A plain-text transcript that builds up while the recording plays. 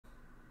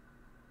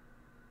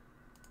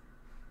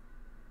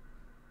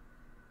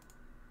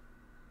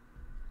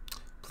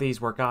Please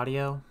work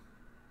audio.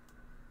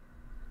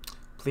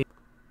 Please.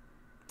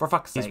 For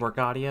fuck's sake. Please work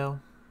audio.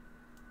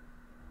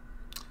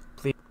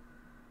 Please.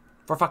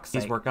 For fuck's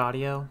sake. Please work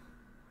audio.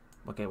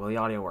 Okay, well the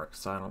audio works,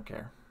 so I don't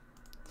care.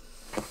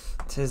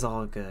 'Tis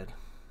all good.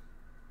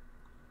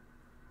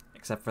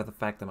 Except for the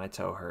fact that my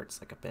toe hurts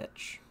like a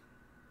bitch.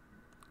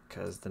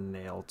 Because the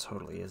nail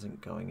totally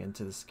isn't going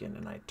into the skin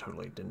and I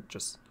totally didn't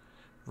just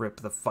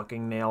rip the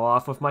fucking nail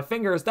off with my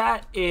fingers.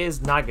 That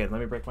is not good.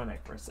 Let me break my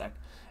neck for a sec.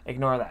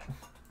 Ignore that.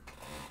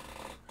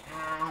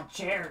 Ah,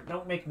 chair.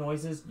 Don't make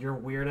noises, you're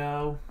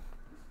weirdo.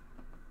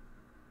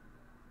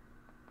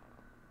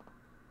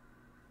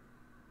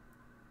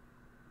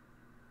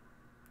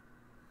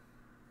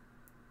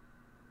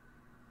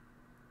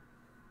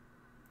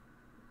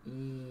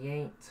 He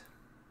ain't.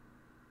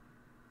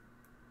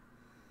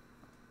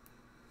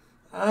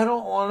 I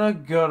don't want to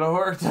go to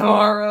work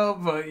tomorrow,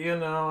 but you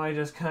know, I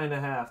just kind of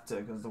have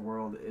to because the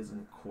world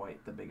isn't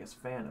quite the biggest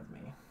fan of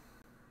me.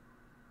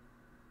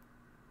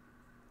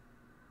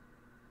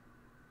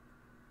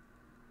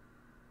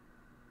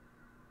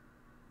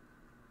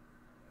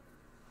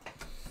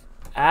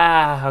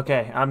 Ah,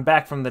 okay, I'm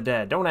back from the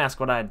dead. Don't ask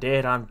what I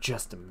did, I'm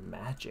just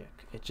magic.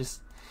 It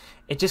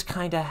just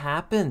kind of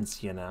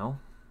happens, you know?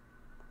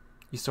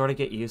 You sort of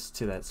get used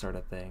to that sort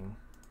of thing.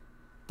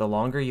 The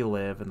longer you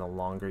live and the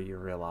longer you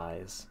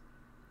realize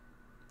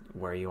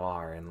where you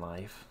are in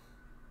life.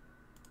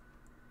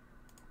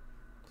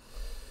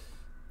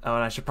 Oh,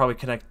 and I should probably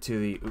connect to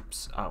the...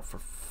 Oops. Oh, for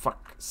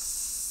fuck's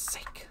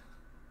sake.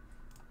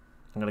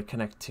 I'm going to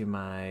connect to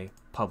my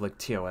public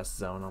TOS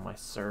zone on my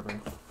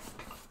server.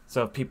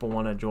 So if people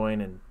want to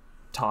join and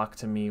talk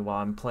to me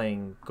while I'm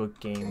playing good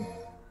game,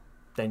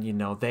 then, you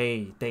know,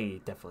 they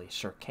definitely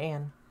sure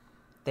can.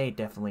 They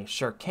definitely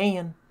sure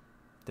can.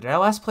 Did I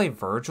last play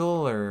Virgil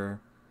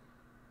or...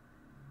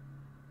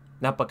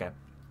 Nope, okay.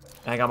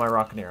 I got my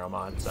Rock and Arrow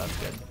mod, so that's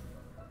good.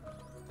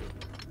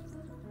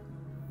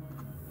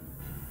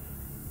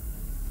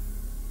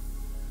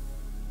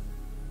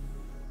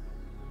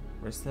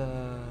 Where's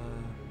the...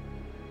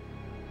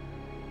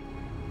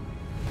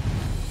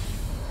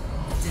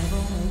 Devil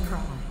May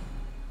Cry.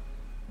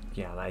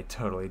 Yeah, and I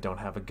totally don't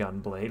have a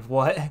gun blade.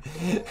 What?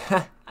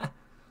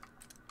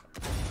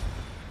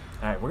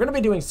 Alright, we're going to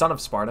be doing Son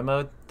of Sparta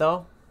mode,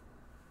 though.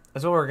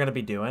 That's what we're going to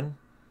be doing.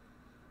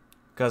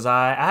 Because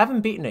I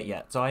haven't beaten it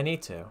yet, so I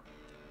need to.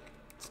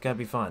 It's going to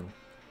be fun.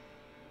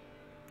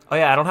 Oh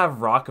yeah, I don't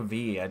have Rock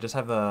V. I just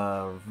have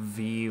the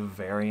V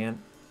variant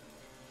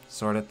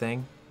sort of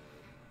thing.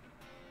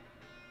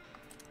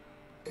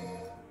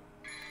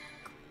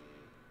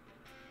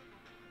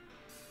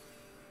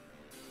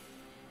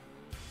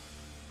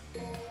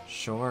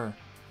 Sure.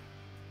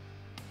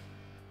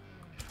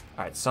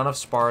 Alright, Son of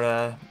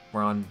Sparta.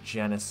 We're on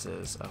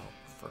Genesis. Oh,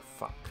 for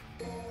fuck.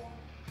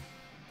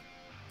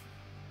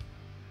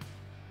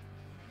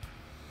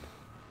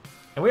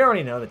 And we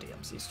already know the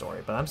DMC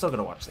story, but I'm still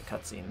gonna watch the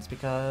cutscenes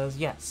because,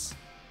 yes.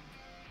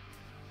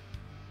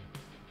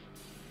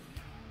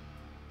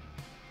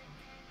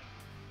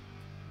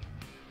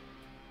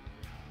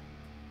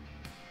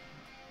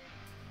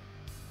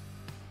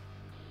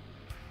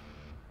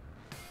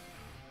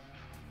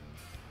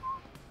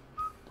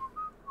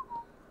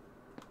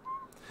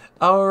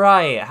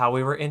 Alright, how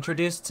we were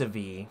introduced to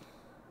V.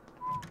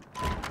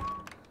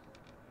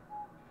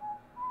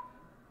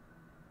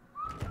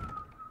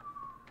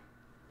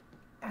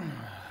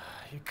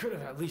 You could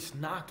have at least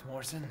knocked,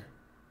 Morrison.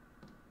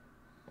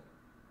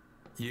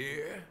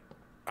 Yeah,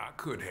 I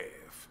could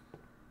have.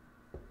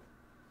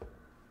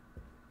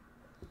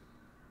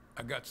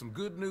 I got some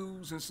good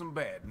news and some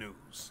bad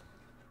news.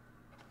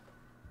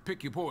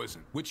 Pick your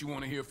poison. Which you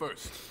want to hear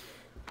first?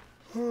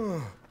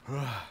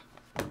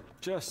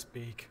 Just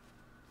speak.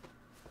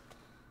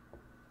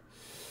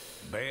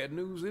 Bad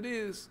news it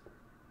is.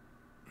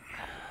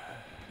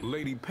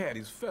 Lady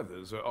Patty's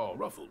feathers are all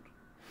ruffled.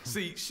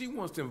 See, she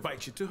wants to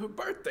invite you to her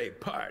birthday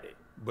party,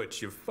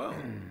 but your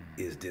phone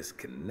is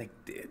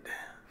disconnected.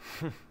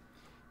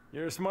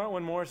 You're a smart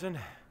one, Morrison.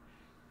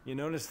 You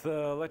noticed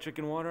the electric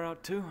and water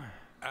out too?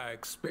 I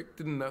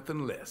expected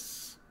nothing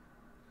less.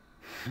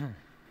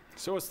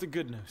 So what's the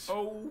good news?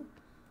 Oh,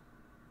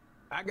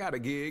 I got a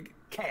gig.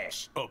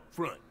 Cash up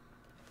front.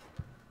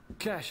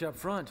 Cash up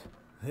front.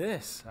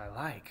 This I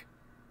like.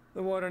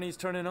 The water needs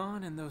turning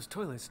on and those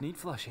toilets need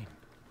flushing.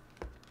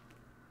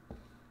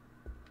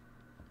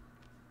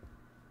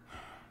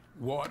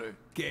 Water,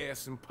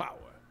 gas, and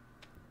power.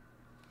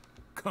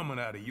 Coming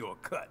out of your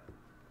cut.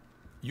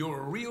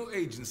 You're a real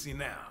agency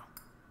now.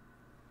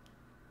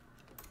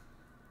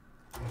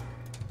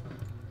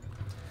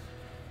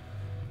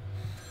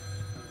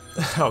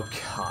 Oh,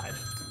 God.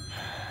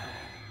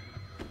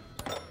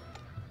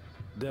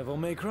 Devil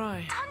May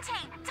Cry. Dante,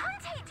 do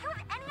you have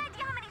any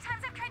idea how many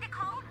times I've tried to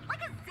call?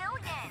 Like a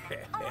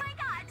zillion. Oh my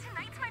god,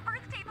 tonight's my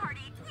birthday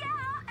party. Yeah,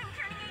 I'm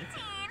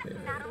turning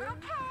 18. Not a little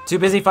kid. Too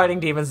busy fighting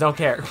demons, don't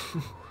care.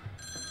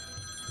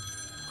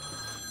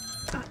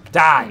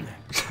 Die!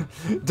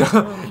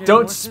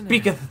 Don't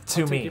speaketh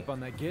to I'll take me. you up on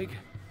that gig,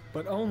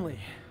 but only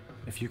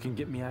if you can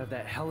get me out of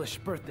that hellish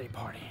birthday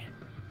party.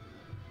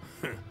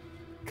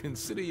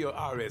 Consider your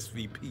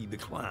RSVP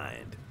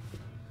declined.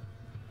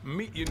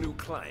 Meet your new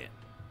client.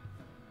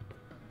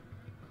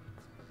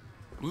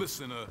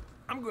 Listen,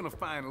 I'm gonna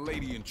find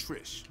Lady and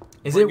Trish.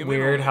 Is Bring it 'em in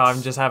weird on how this.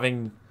 I'm just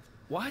having...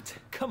 What?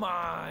 Come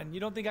on. You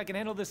don't think I can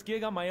handle this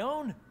gig on my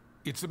own?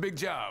 It's a big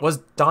job. Was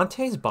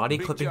Dante's body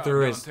Big clipping job,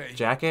 through his Dante.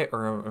 jacket,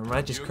 or am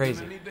I just You're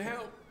crazy? gonna need the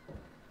help.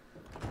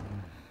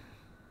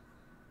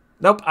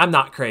 Nope, I'm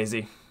not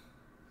crazy.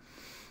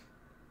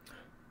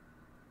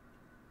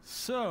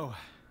 So,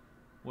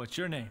 what's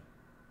your name?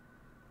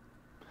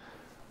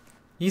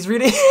 He's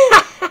reading...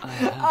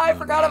 I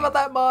forgot about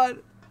that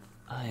mod.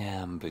 I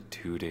am but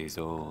 2 days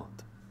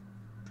old.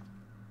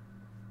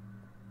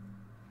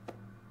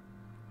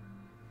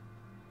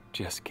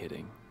 Just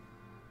kidding.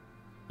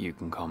 You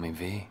can call me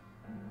V.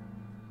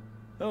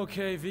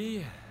 Okay,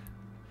 V.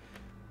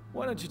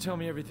 Why don't you tell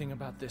me everything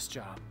about this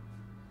job?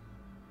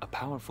 A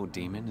powerful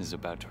demon is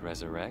about to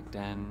resurrect,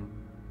 and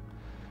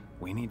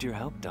we need your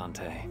help,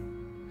 Dante.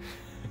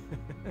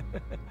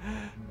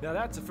 Now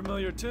that's a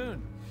familiar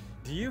tune.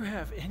 Do you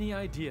have any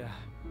idea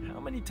how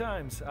many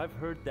times I've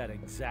heard that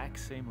exact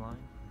same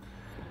line?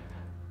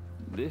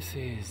 This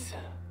is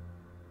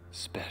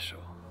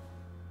special.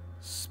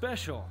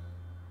 Special.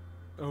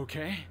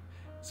 Okay.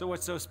 So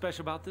what's so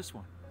special about this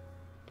one?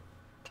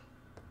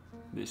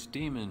 This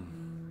demon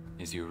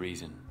is your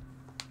reason.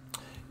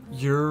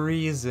 Your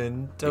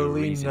reason,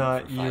 totally reason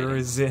not for fighting. your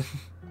reason.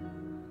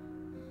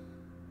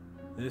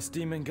 This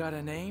demon got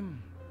a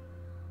name?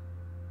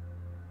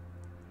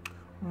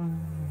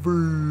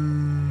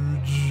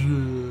 Virgil.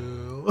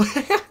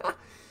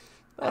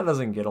 That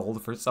doesn't get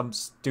old for some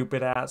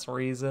stupid ass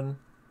reason.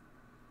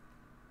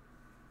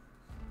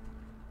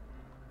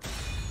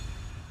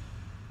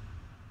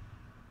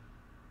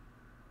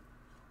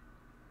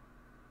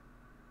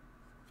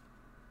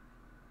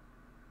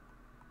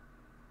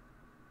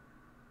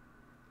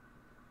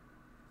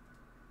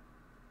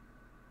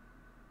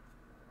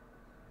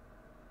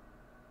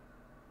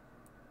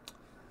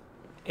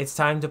 It's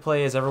time to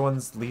play as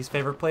everyone's least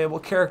favorite playable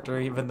character,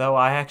 even though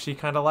I actually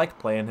kind of like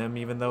playing him,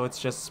 even though it's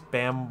just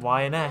spam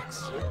Y and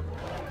X.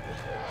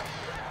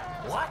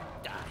 What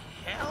the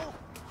hell?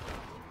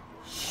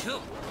 Shoot.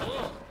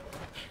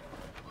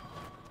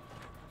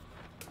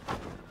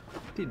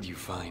 Did you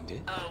find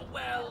it?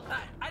 Well,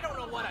 I don't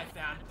know what I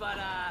found, but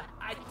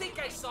I think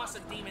I saw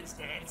some demons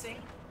dancing.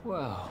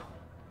 Well,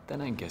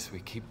 then I guess we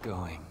keep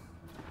going.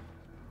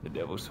 The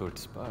Devil's Sword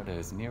Sparta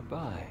is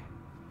nearby.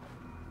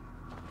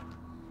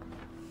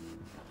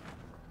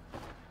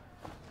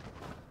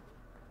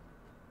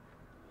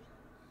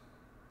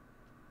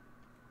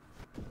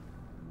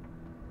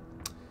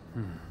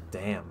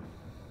 Damn.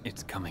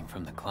 It's coming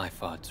from the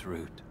Clyphod's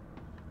root.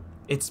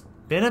 It's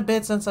been a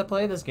bit since I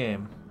played this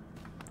game.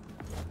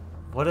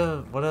 What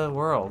a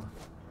world.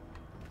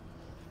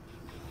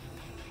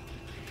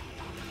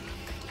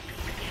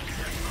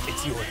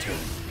 It's your turn.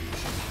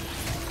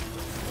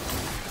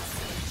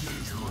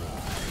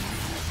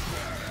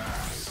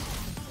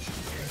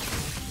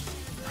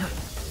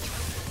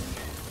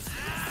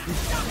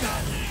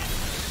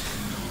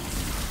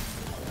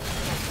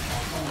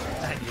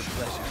 At your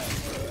pleasure.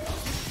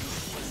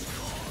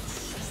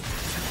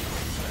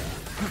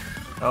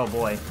 Oh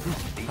boy.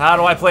 How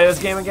do I play this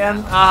game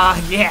again?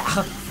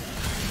 Yeah.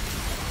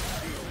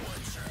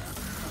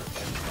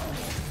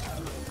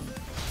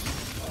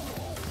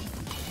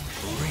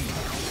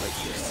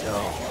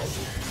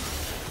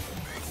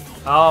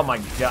 Oh my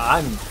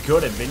god, I'm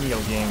good at video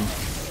games.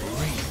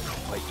 Reap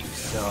what you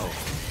sow.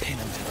 Pin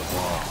him to the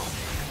wall.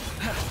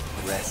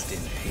 Rest in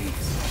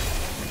peace.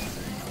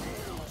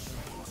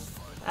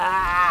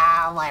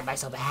 Why am I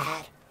so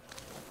bad?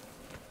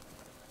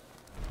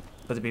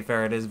 But to be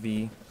fair, it is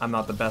V. I'm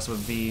not the best with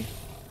V.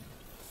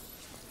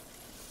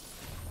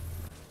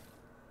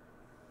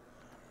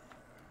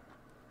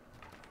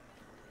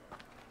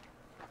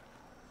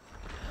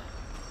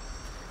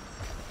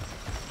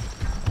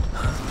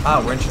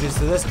 Ah, we're introduced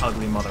to this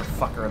ugly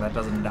motherfucker that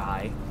doesn't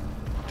die.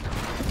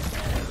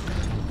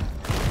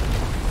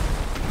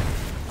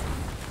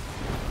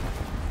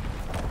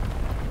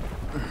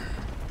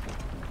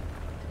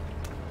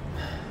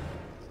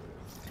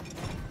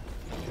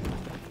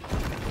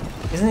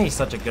 Isn't he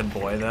such a good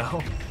boy,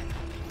 though?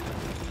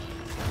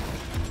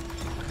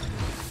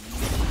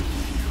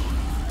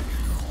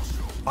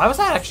 Why was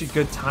that actually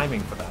good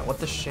timing for that? What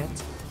the shit?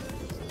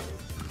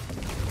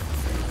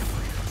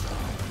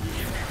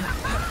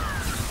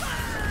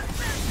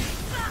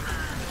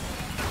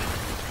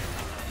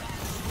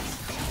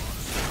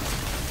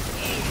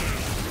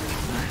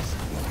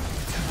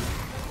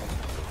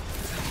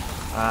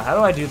 How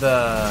do I do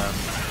the...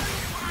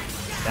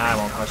 Nah, I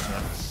won't question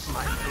it.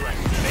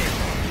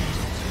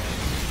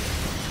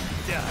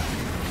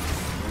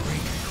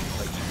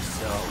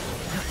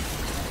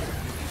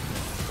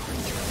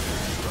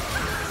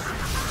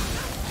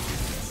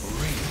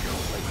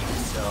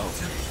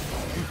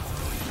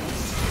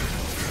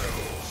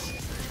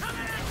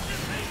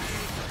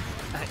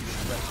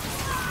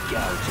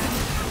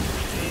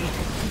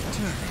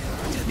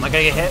 Am I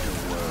gonna get hit?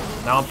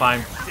 No, I'm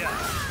fine.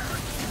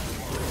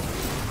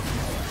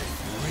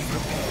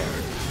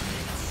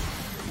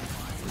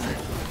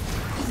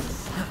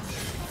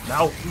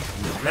 No.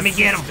 Let me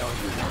get him.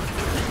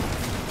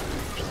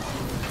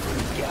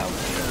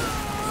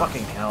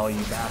 Fucking hell,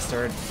 you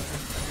bastard.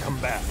 Come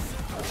back.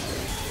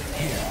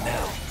 Here,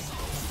 now.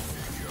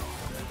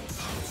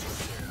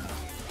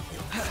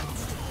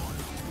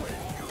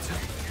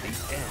 The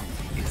end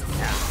is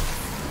now.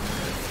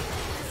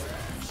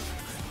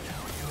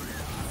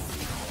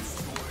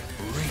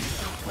 Reap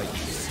what you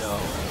sow.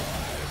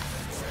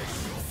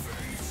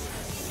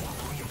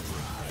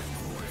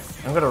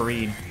 I'm gonna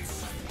read.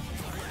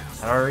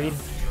 How do I read?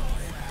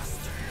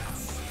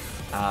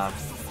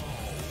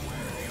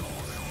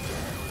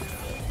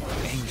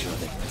 Angel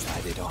that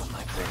presided on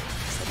my birth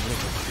is a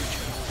little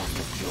creature formed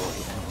of joy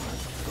and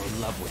mirth. Go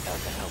love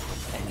without the help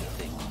of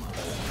anything on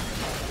earth.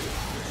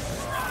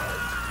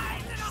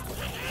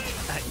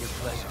 At your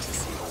pleasure to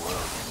see the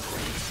world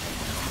embrace.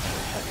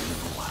 Heaven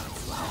in the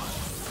wildflower,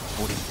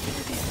 for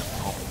infinity in the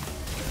poem.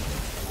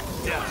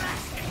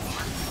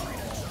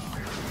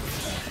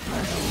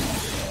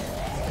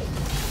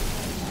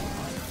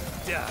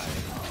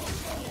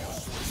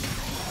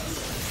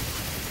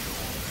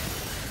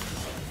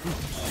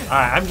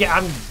 Alright,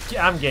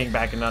 I'm getting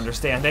back into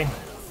understanding.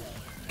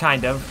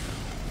 Kind of.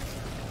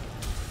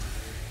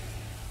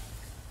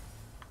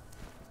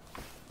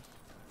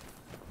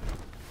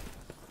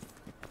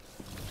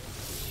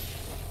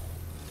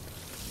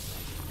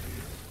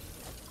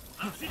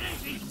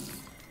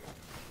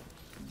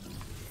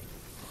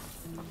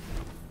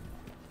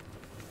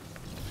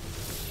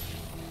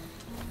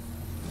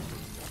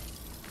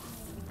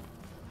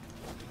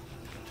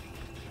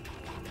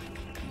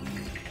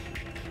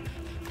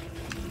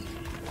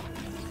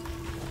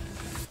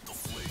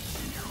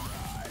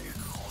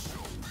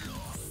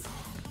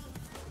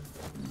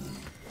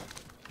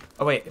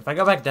 Oh wait, if I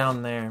go back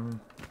down there...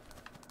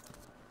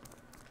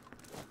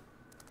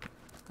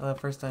 Oh,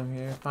 first time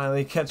here.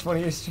 Finally catch one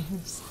of your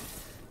streams.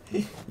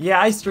 Yeah,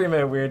 I stream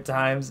at weird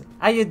times.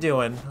 How you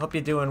doing? Hope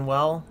you're doing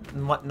well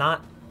and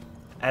whatnot.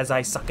 As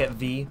I suck at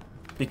V.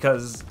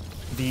 Because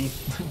V.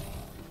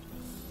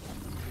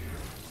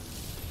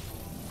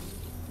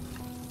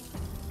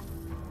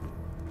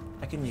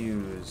 I can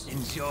use...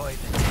 Enjoy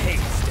the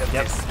taste of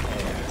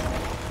despair.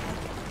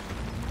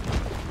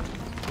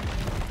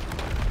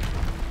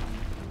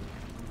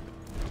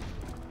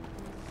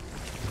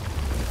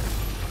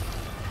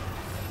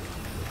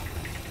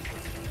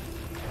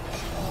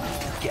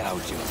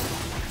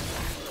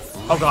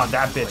 Oh god,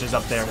 that bitch is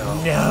up there.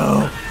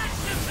 No!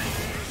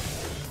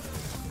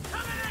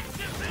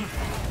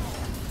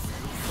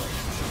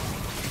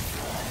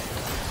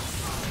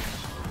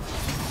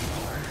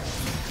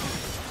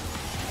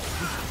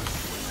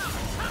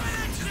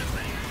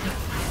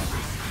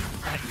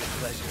 At your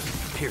pleasure,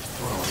 pierce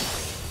through.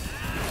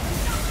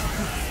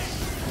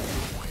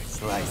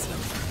 Slice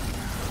him.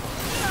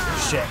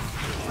 Shit.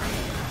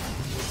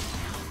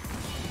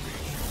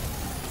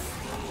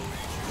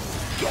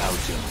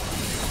 Gouge him.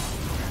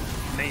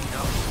 May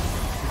know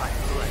my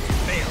blade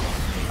fail.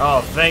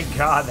 Oh, thank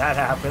God that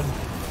happened.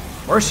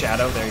 Or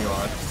Shadow, there you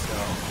are.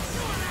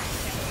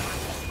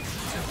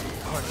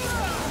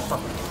 For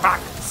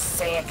fuck's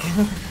sake.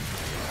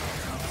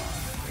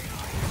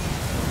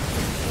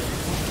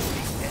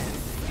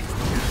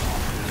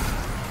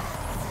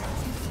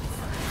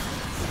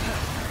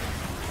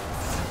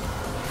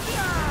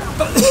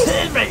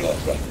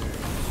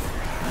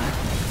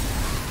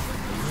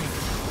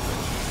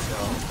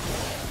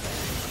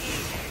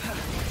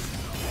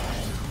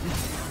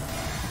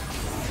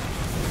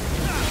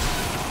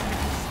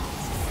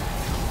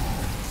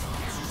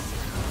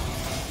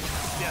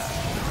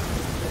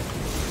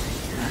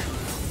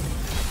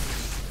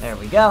 There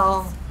we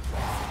go.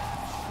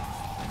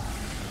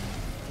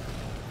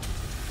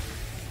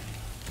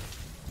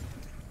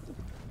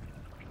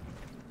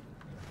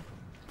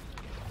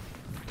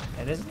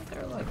 And isn't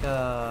there like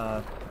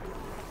a...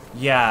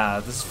 Yeah,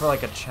 this is for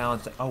like a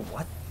challenge. Oh,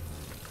 what?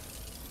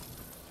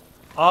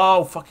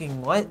 Oh,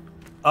 fucking what?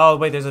 Oh,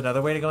 wait, there's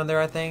another way to go in there,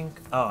 I think.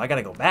 Oh, I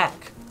gotta go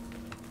back.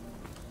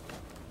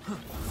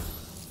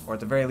 Or at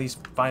the very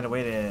least, find a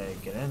way to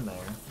get in there.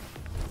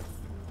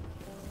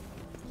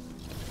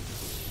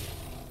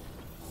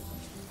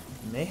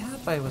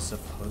 Mayhap I was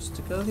supposed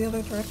to go the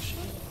other direction?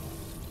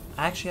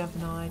 I actually have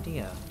no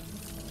idea.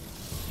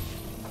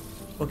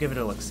 We'll give it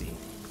a look-see.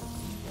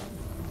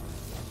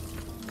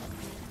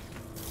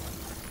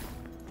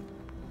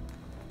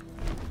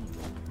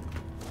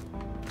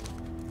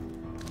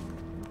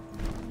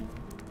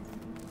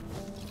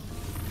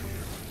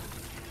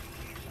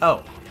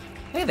 Oh.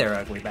 Hey there,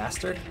 ugly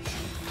bastard.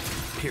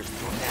 Pierce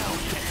through now.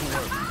 Get to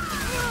work.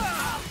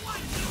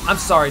 I'm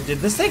sorry, did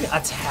this thing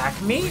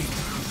attack me?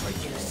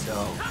 Like you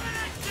so.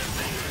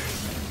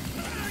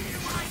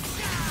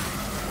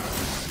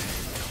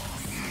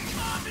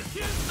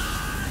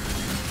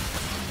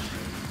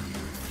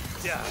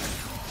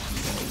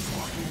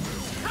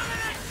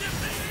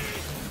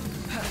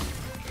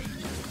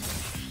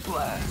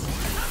 Blast.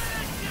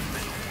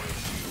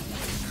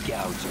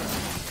 Gouger.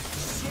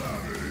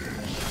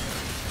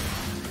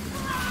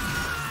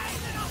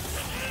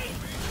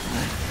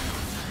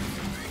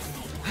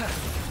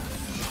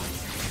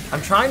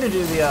 I'm trying to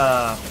do the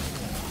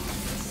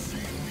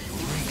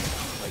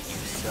Like you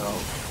sow.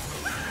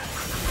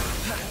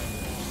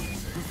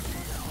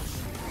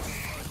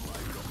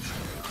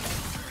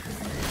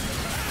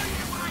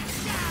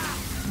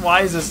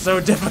 Why is this so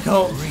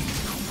difficult?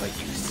 Like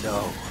you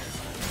sow.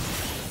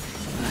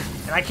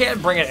 And I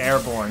can't bring it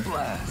airborne.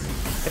 Blast.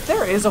 If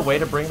there is a way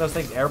to bring those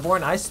things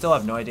airborne, I still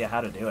have no idea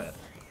how to do it.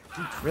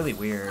 It's really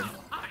weird.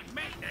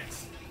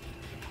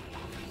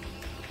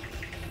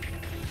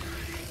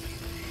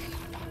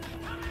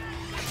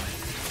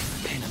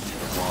 Pin him to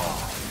the wall.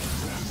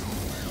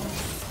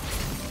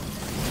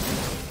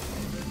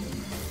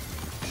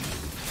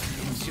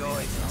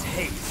 Enjoy the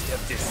taste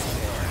of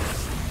despair.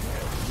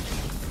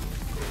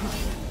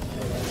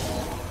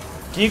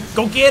 Can you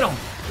go get him?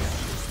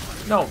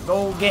 No,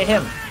 go get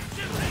him.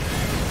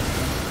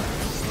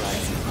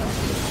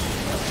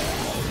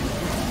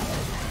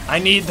 I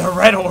need the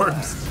red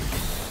orbs.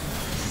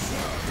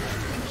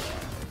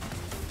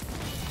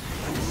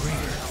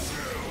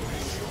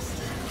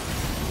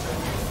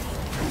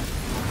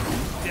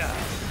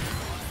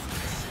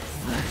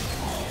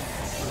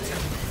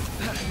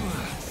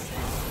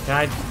 Can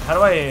I, how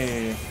do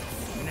I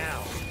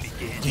Now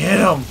begin. get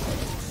him?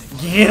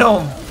 Get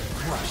him.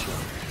 Crush him.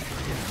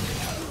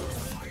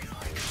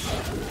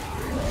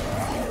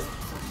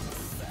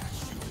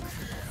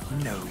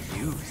 No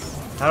use.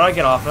 How do I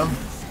get off him?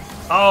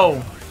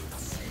 Oh,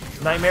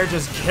 Nightmare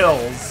just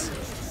kills.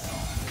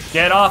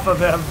 Get off of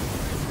him.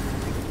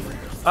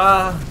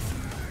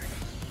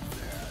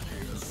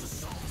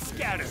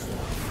 Scatter.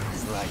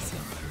 Slice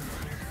him.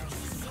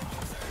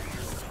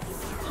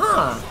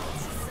 Huh.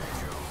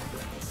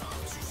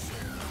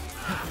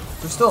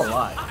 They're still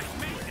alive.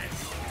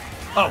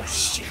 Oh,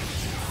 shit.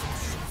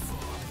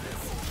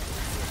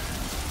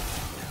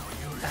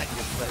 At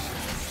your pleasure.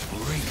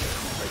 Reap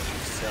like you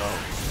sow.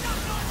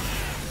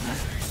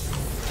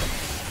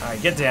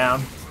 Alright, get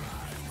down.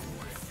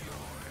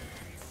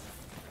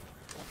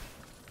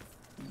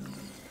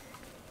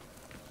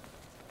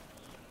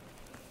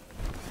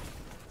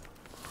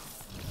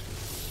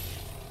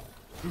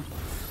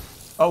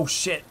 Oh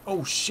shit,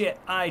 oh shit,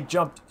 I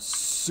jumped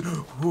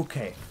so...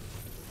 Okay.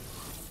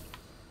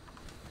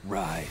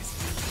 Rise.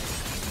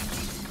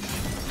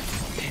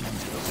 Pin him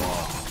to the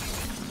wall.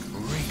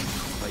 Reap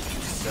like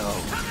you sow.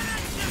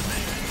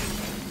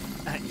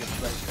 At your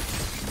pleasure.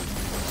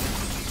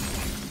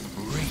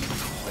 Reap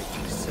like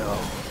you sow.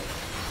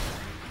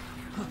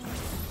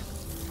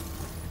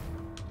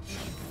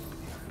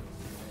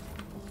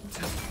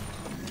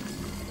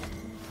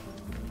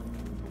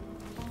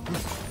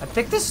 I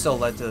think this still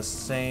led to the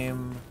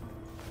same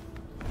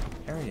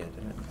area,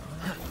 didn't it?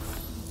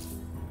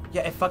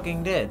 Yeah, it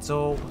fucking did.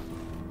 So,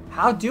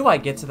 how do I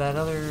get to that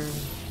other...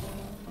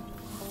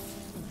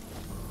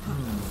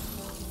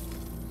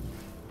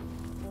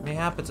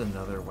 Mayhap it's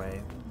another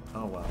way.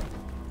 Oh well.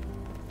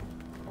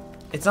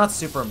 It's not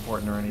super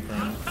important or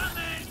anything.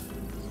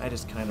 I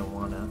just kind of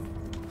want to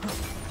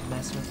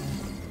mess with it.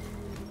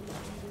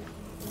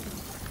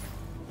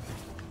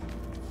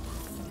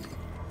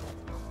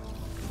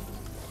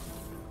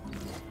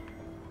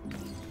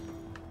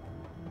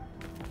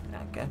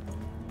 Okay.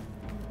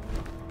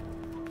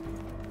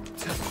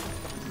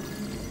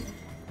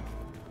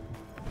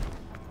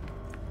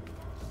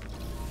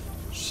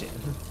 Shit.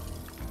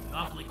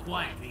 Awfully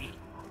quiet, V.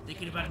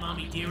 Thinking about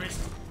mommy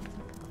dearest?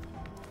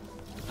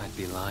 I'd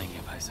be lying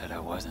if I said I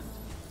wasn't.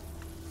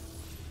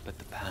 But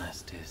the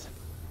past is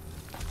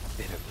a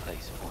bitter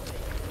place for me.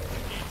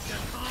 It's a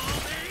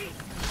call, eh?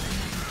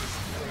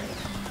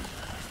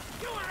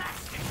 You were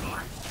asking for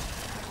it.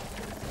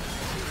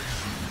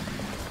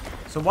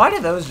 So why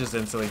did those just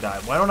instantly die?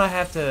 Why don't I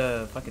have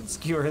to fucking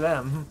skewer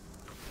them?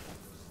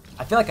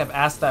 I feel like I've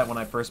asked that when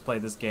I first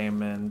played this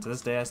game, and to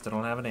this day I still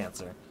don't have an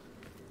answer.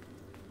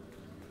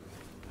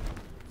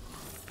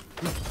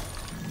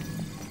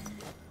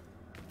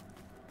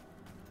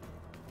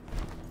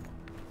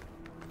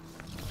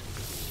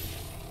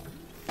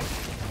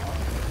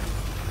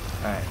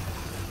 Alright.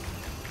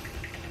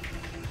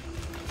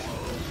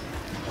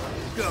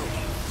 Go!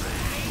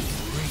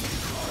 Reap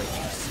like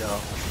you sow.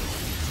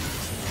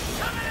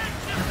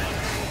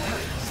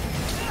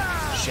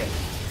 Shit.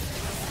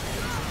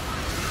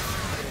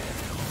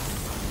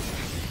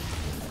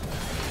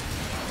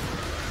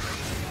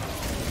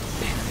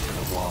 Pin him to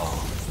the wall.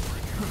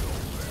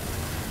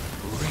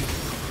 Reap.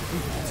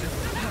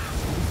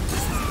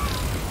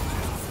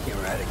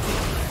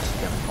 Eradicate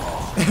them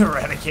all.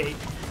 Eradicate.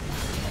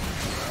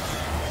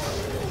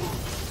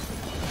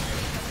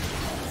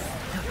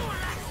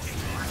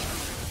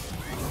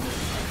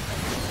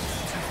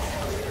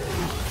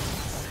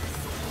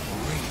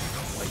 Reap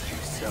like you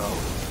sow.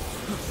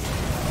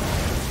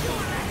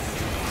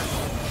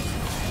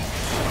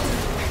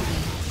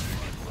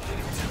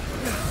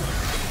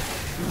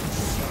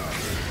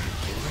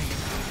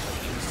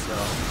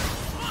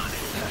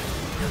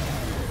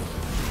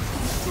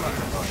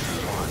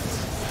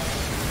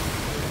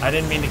 I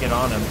didn't mean to get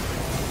on him.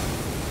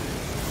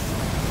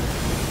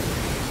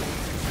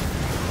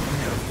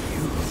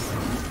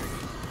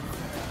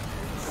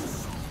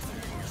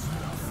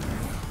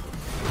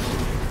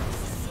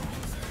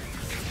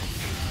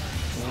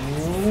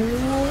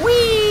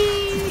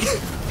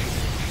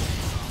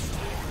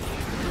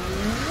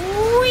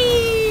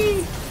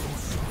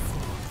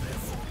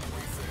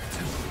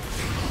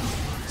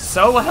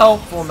 so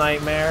helpful,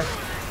 Nightmare.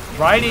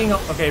 Writing,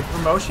 okay,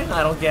 promotion,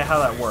 I don't get how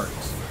that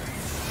works.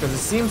 Because it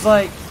seems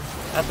like,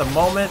 at the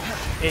moment,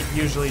 it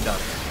usually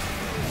doesn't.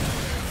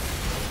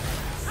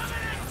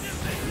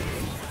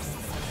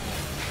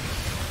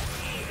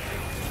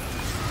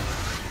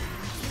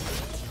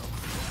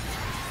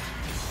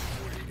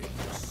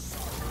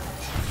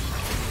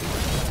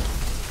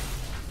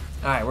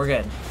 Alright, we're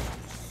good.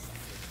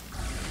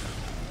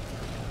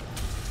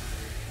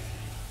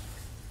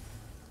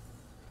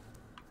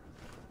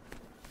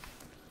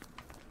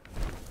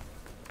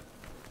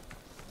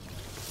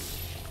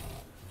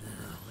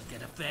 I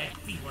got a bad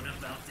feeling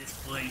about this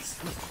place.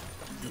 I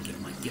think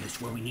it might get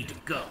us where we need to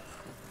go.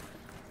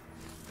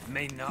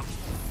 May not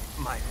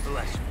my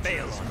flesh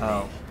fail on me.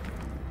 Oh.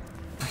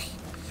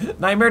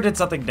 Nightmare did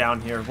something down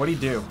here. What'd he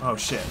do? Oh,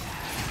 shit.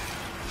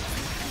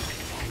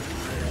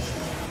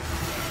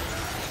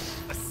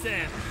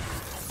 Ascend.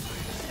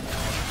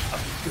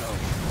 Up go.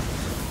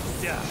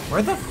 Yeah.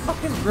 Where the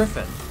fuck is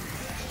Griffin?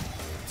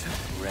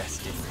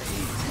 Rest in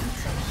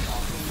peace.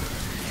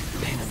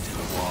 Pin him to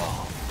the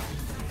wall.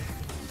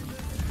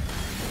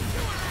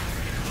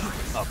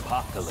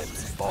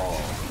 Apocalypse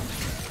Ball.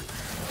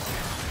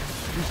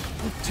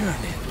 Turn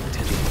it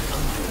to the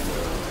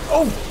underworld.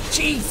 Oh,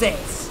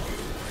 Jesus!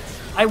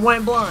 I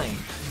went blind.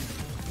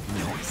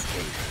 No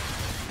escape.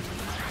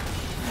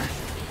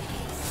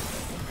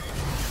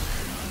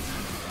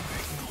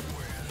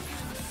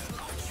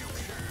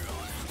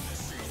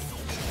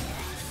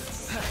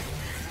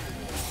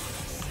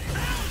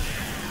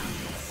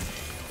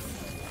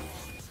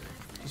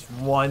 Just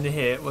one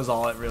hit was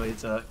all it really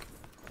took.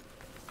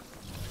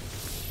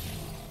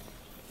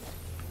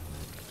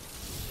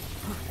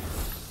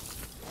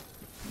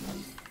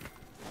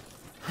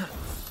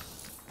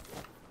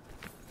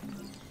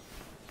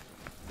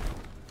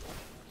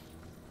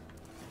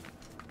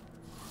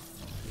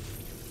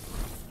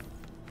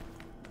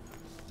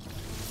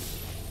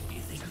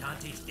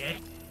 Dead?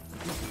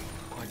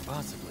 Quite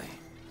possibly.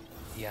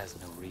 He has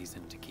no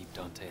reason to keep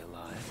Dante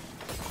alive.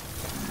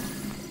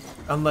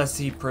 Unless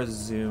he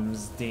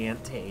presumes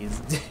Dante's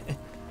dead.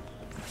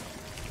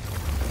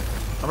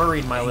 I'm gonna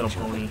read My Little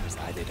Angel Pony. that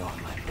presided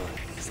on my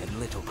birth is a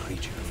little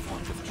creature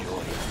formed of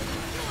joy,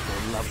 or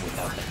love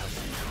without the help.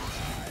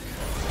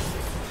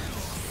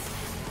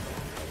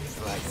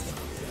 Slice.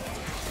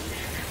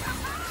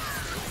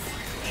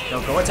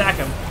 Don't go attack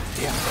him.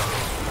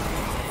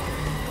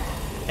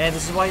 And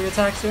this is why you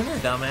attack sooner,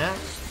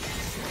 dumbass.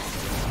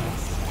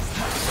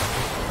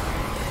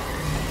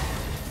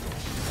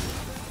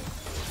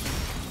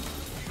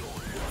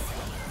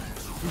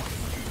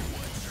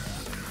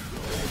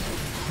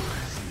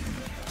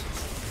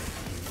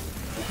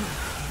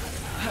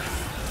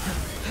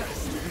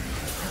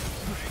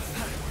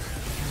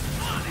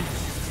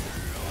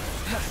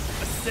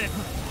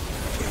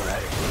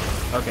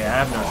 Okay,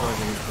 I have no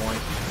choice at this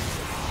point.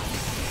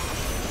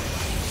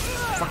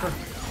 Fucker.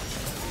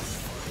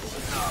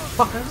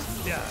 Fucker.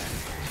 Yeah.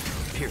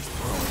 Pierce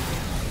through.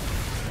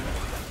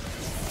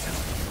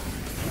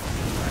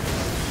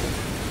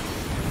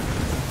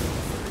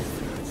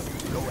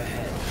 Go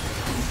ahead.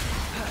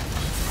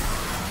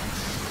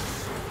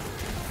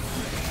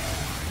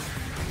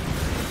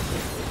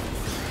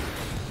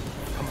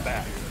 Come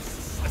back.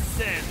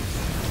 Ascend.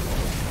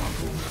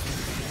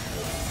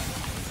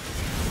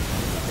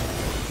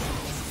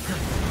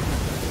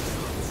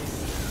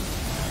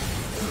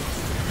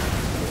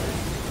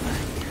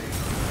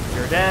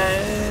 You're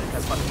dead.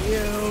 Cause fuck you.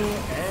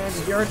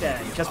 And you're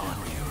dead. Cause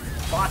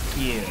fuck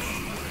you.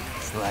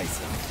 Slice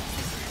him.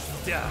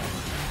 Yeah.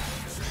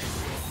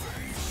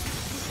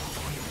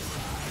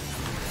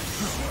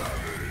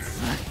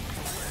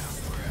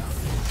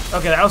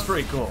 Okay, that was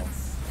pretty cool.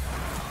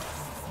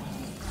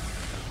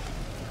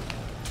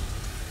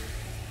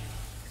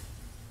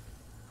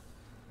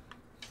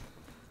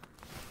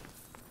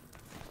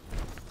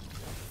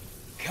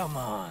 Come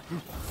on.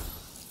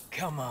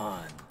 Come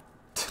on.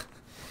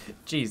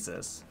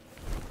 Jesus.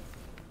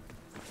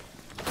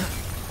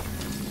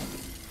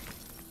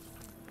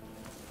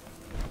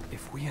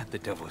 If we had the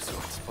Devil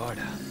Sword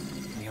Sparta,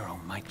 Nero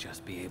might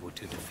just be able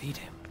to defeat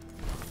him.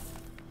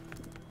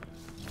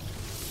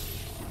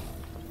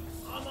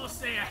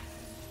 Almost there.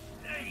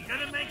 Hey, you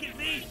gonna make it,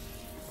 V?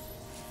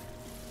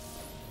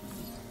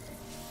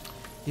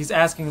 He's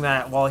asking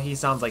that while he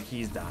sounds like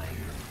he's dying.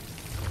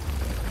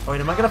 Oh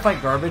wait, am I gonna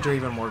fight garbage or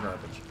even more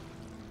garbage?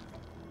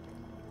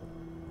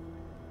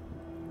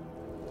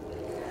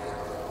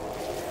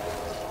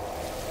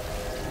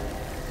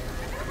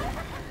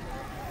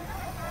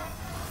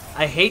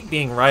 I hate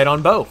being right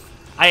on both.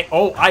 I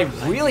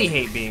really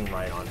hate being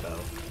right on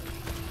both.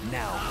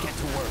 Now, get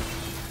to work.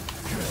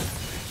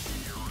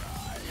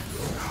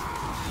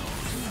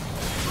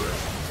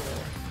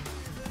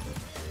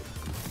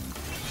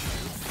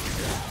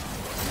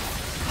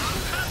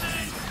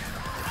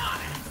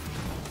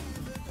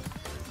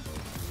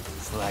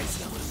 Slice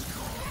them.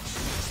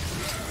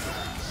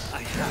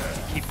 I have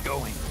to keep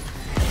going.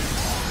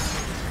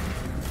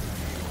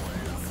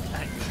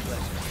 At your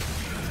pleasure.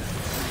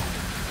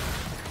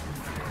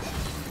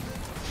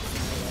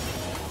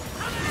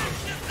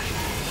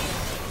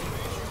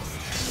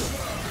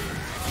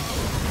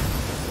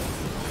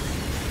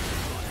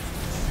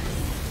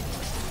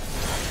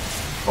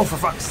 Oh, for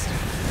fuck's.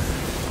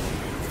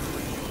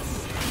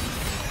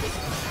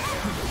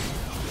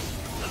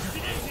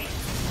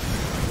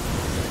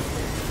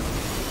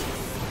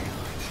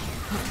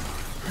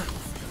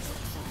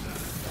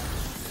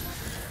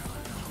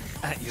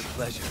 At your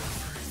pleasure.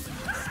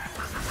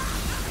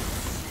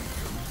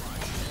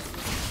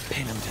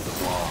 Pin him to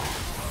the wall.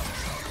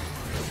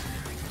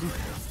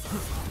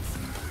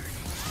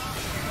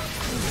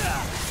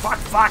 Fuck,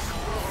 fuck.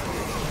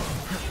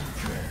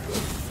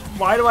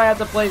 Why do I have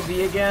to play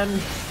V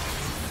again?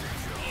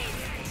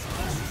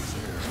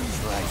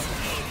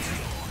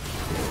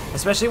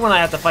 Especially when I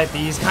have to fight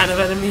these kind of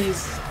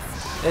enemies.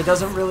 It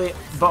doesn't really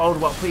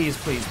bode well. Please,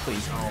 please,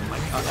 please. Oh my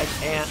god, I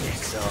can't.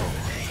 So.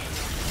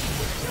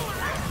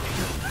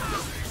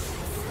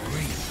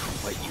 Reap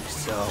what you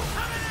sow.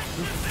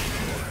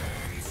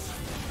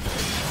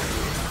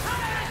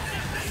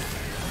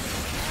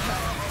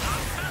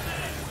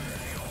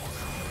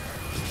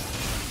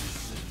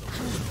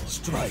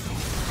 Strike.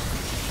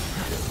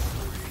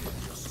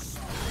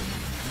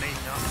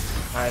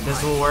 Alright,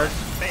 this will work.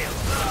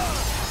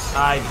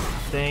 I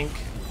think.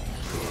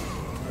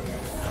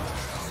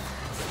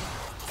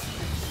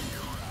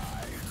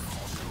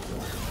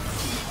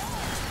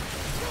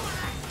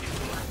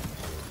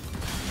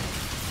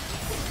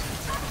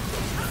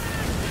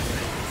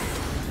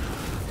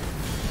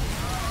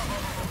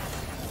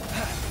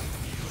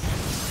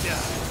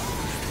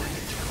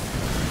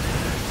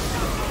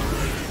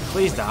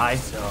 Please die.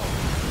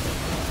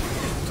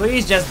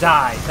 Please just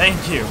die.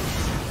 Thank you.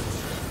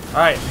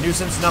 Alright,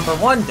 nuisance number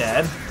 1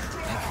 dead.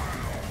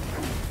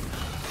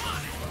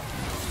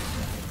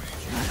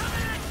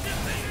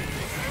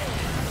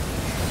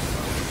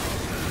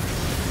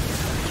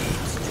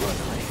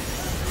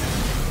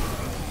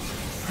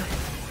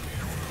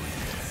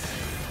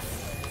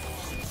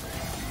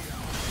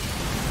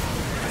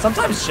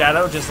 Sometimes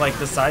Shadow just like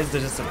decides to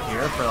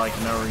disappear for like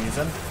no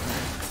reason.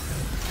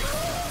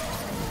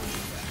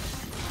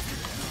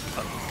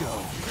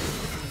 Go.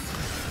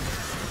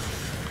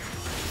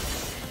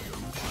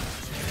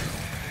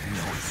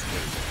 No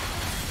escape.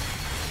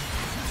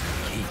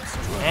 Keep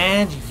struggling.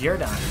 And you're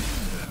done.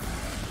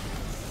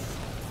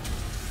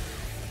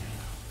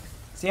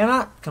 See, I'm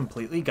not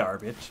completely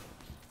garbage.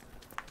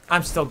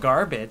 I'm still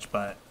garbage,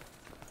 but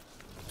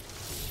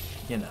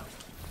you know.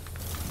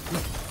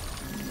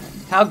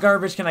 How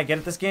garbage can I get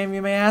at this game,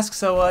 you may ask?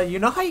 So, you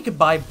know how you could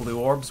buy blue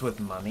orbs with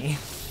money?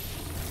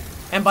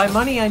 And by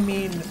money, I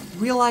mean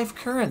real-life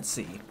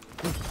currency.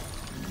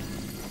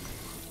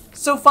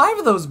 So 5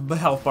 of those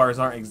health bars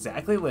aren't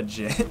exactly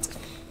legit.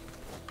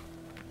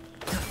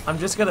 I'm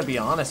just gonna be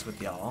honest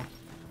with y'all.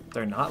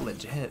 They're not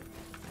legit.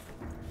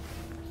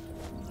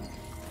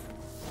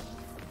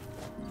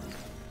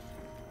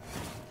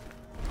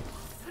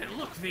 Hey,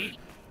 look, V.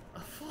 A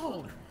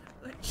phone.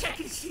 Check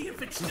and see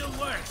if it still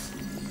works.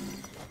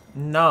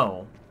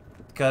 No.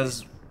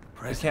 Because we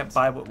Presents. can't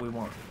buy what we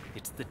want.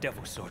 It's the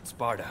Devil Sword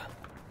Sparta.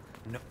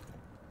 No.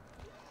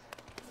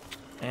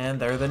 And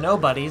they're the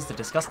nobodies, the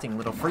disgusting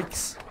little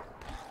freaks.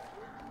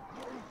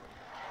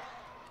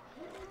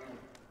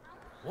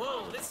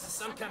 Whoa, this is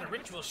some kind of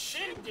ritual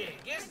shindig,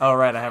 isn't it? Oh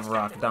right, I have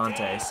Rock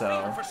Dante,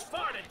 so For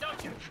Sparta,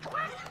 don't you?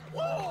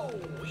 Whoa,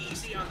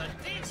 easy on the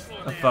dance floor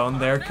the there, phone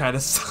there partner. kind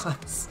of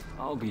sucks.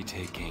 I'll be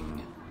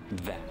taking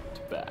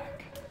that back.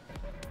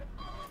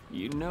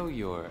 You know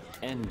your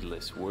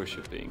endless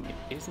worshipping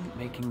isn't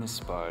making the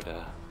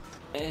Sparta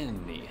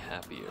any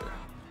happier.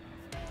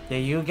 Yeah,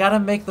 you gotta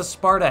make the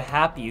Sparta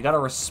happy. You gotta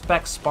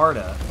respect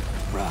Sparta.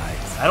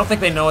 Rise. I don't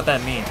think they know what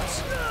that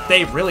means.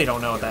 They really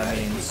don't know what that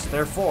means.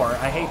 Therefore,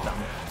 I hate them.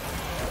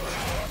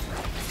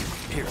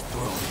 Pierce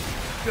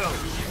through. Go.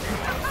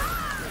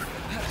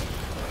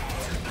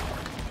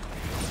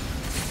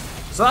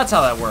 So that's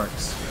how that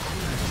works.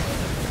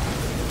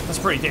 That's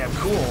pretty damn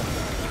cool.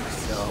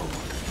 So.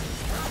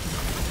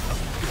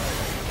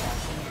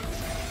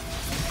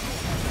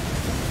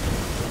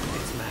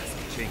 Its mask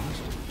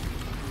changed.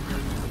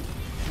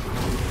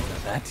 So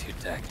that's your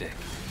tactic.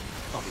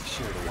 I'll be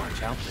sure to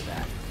watch out for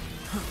that.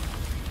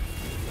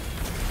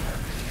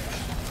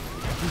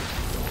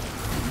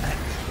 At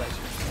your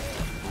pleasure.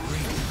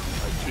 Ring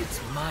like it's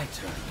my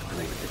turn to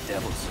play with the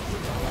Devil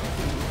Sword.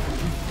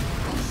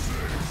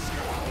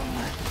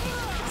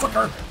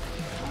 Fucker.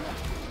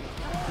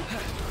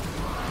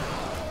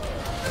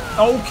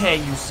 Okay,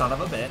 you son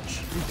of a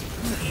bitch.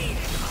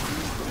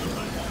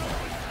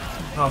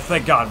 Oh,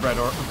 thank God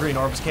green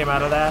orbs came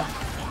out of that.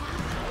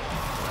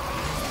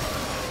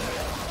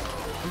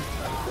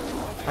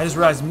 I just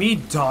realized me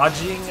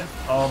dodging.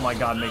 Oh my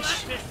God,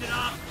 makes. I pissed it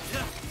off.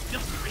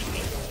 Just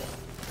creepy.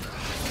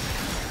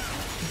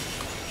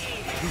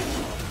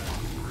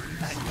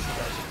 At your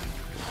pleasure.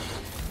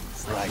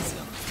 Slice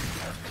him.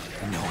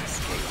 No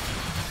escape.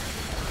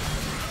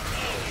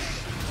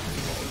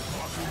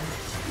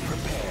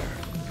 Prepare.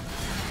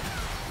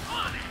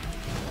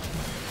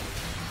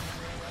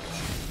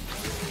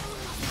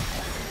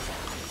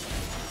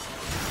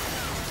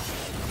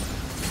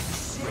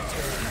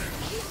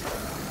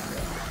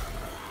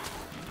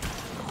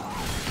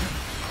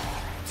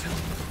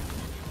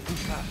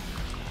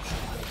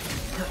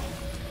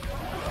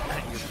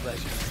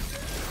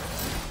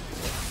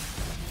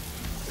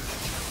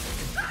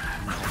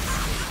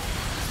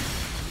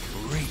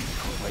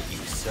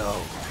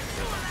 So,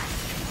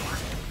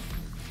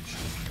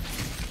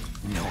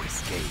 no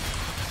escape.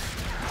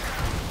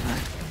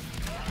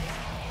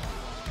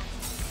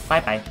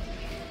 Bye-bye.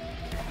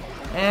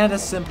 And a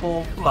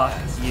simple fuck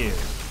you.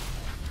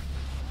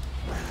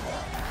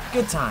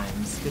 Good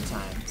times, good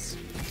times.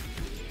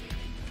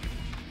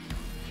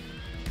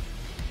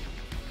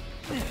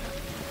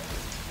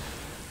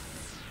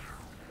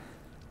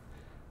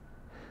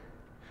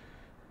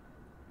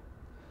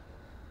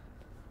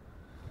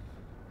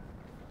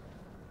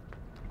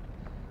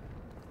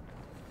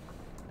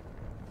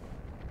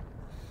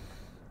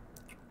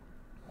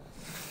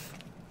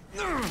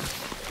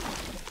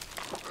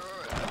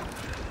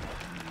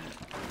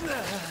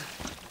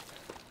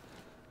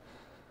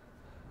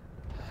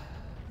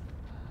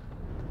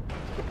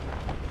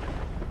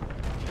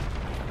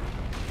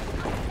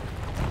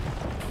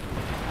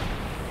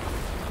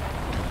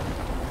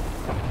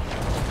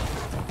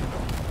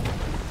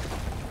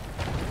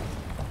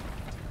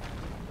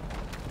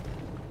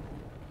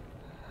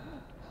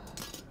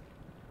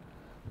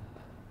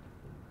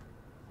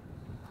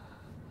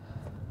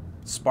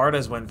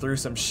 Sparta's went through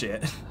some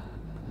shit.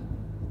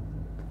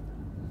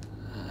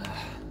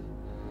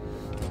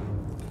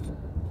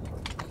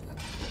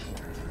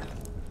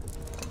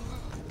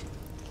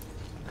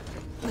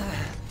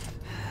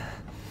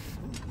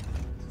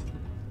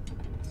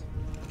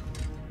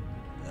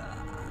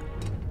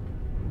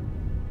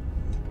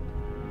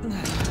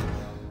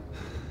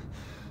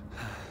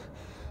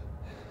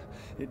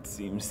 It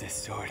seems this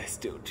sword is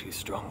still too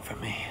strong for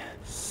me.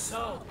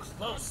 So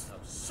close, though.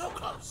 So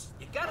close.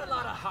 You got a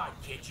lot of heart,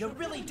 kid. You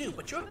really do.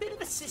 But you're a bit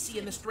of a sissy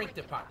in the strength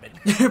department.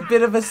 You're a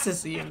bit of a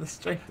sissy in the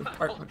strength Oh,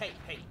 department.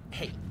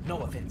 hey. No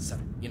offense,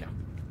 son. You know.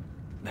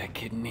 That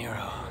kid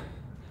Nero,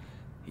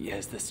 he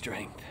has the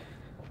strength.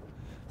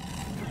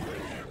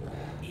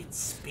 It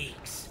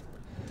speaks.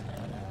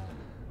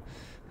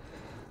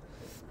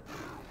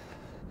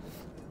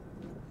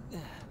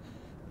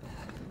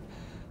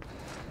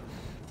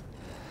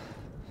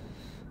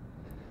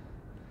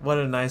 What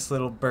a nice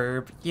little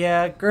burp.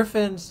 Yeah,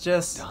 Griffin's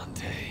just...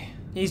 Dante.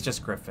 He's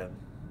just Griffin.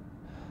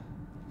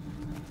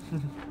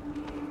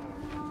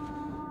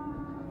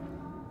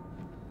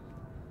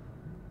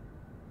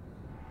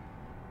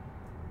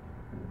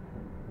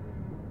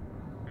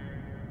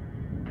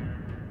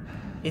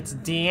 It's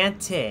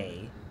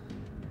Dante.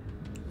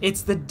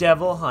 It's the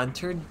devil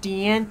hunter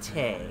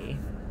Dante.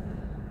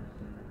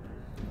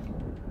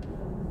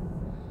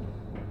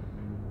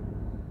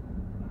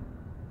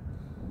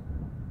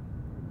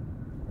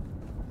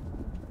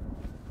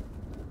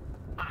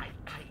 I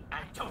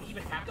don't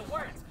even have the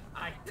words.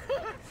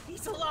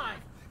 He's alive.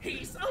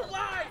 He's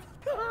alive.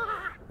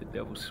 The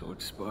Devil's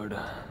Sword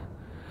Sparta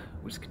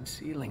was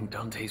concealing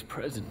Dante's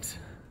presence.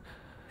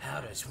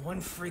 How does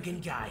one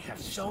friggin' guy have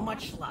so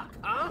much luck,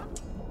 huh?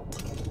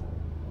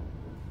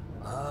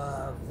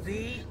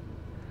 V?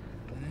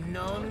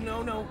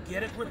 No.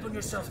 Get a grip on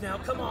yourself now.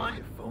 Come on.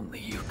 If only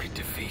you could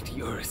defeat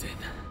Urizen.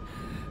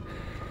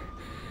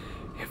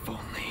 If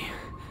only...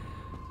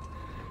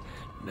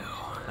 No.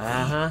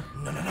 Uh-huh.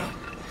 No.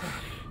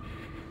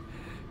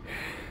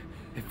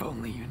 If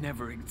only you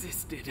never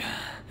existed.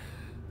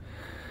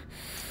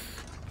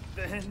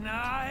 Then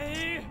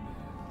I...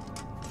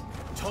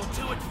 Don't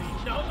do it,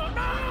 V. No.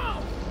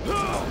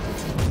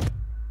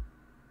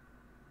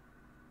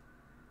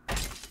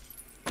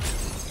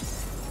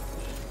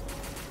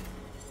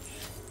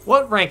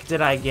 What rank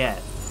did I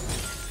get?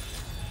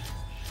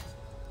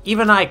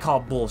 Even I call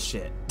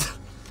bullshit.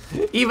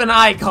 Even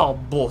I call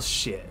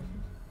bullshit.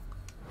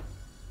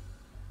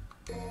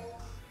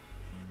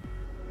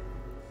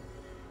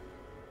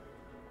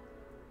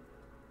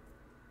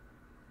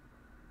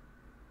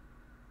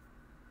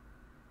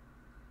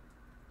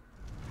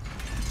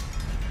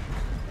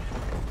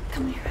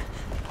 Come here.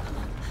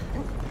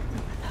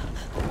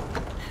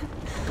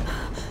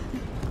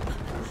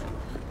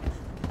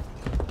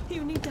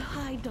 You need to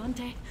hide,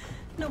 Dante.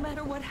 No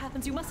matter what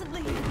happens, you mustn't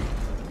leave.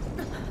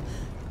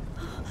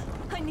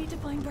 I need to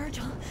find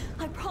Virgil.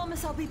 I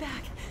promise I'll be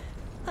back.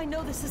 I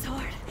know this is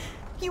hard.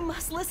 You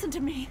must listen to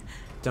me.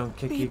 Don't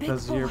kick Be a you big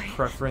because of your boy.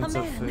 preference A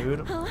of man,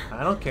 food. huh?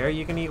 I don't care.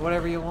 You can eat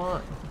whatever you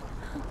want.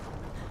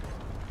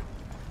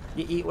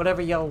 You eat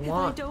whatever y'all If I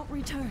want. don't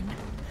return,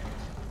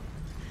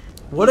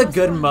 What you a must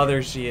good run.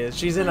 mother she is.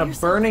 She's in By a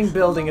yourself, burning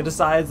building and alone.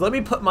 decides, let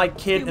me put my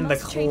kid you in the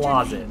must change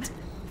your name. closet.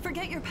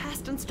 Forget your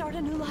past and start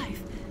a new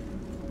life.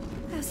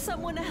 As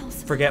someone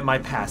else. Forget my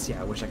past.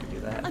 Yeah, I wish I could do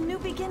that. A new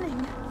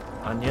beginning.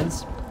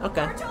 Onions?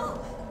 Okay. Virgil!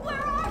 Where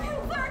are you,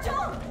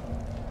 Virgil?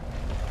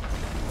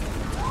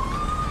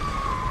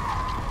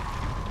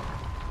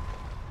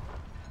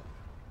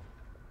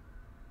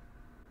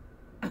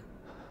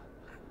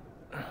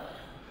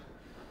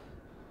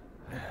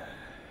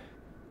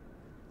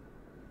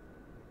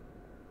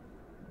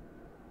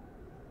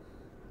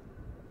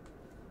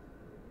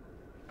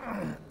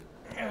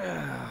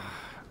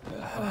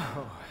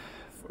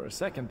 For a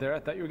second there, I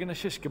thought you were gonna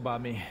shish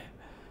kebab me.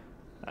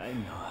 I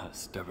know how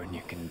stubborn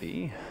you can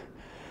be.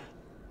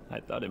 I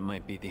thought it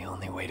might be the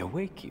only way to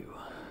wake you.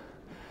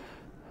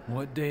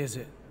 What day is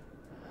it?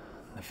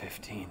 the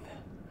 15th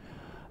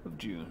of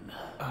June.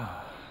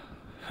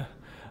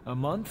 A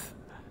month?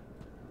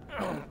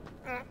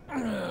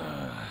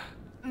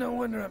 No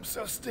wonder I'm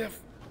so stiff.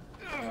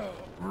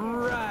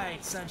 Right,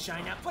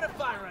 Sunshine. Now put a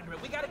fire under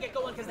it. We gotta get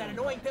going because that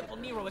annoying pimple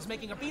Nero is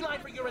making a beeline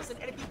for Urison,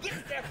 and if he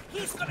gets there,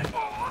 he's gonna...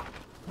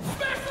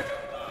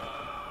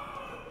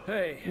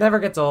 Hey, Never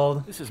gets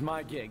old. this is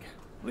my gig.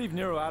 Leave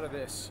Nero out of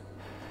this.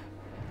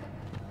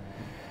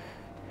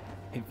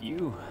 If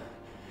you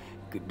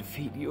could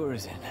defeat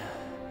Urison,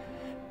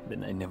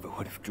 then I never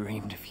would have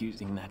dreamed of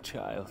fusing that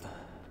child.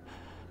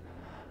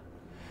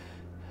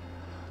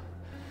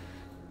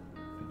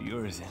 But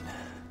Urison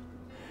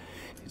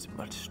is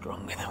much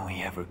stronger than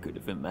we ever could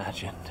have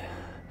imagined.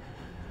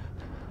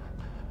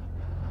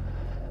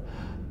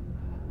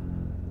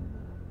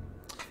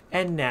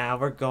 And now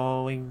we're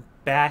going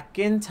back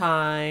in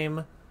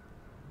time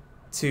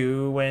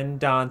to when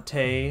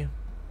Dante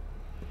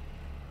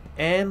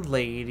and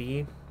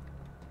Lady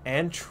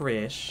and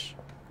Trish,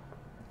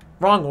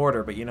 wrong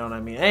order, but you know what I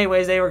mean.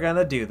 Anyways, they were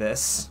gonna do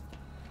this.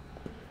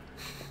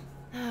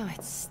 Oh,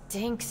 it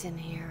stinks in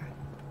here.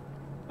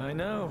 I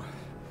know.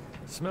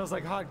 Smells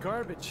like hot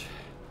garbage.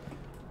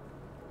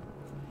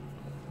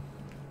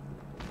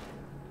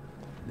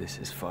 This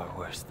is far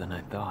worse than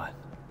I thought.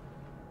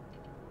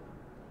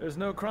 There's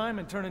no crime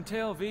in turning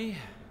tail, V.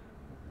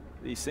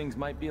 These things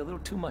might be a little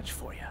too much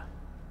for you.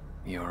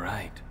 You're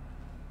right.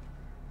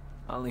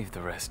 I'll leave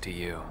the rest to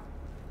you.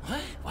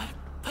 What?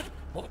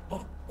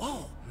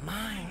 Whoa,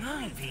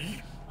 my,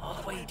 V. All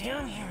the way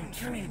down here and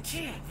turning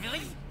tail,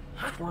 really?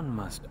 Huh? One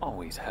must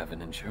always have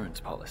an insurance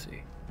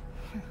policy.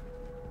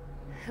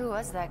 Who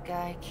was that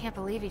guy? Can't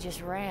believe he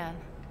just ran.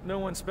 No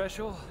one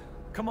special?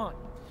 Come on.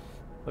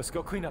 Let's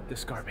go clean up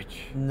this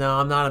garbage. No,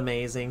 I'm not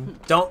amazing.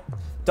 Don't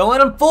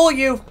let him fool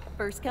you.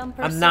 First come,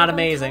 first I'm not served on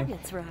amazing.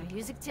 targets, right?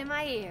 Music to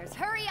my ears.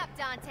 Hurry up,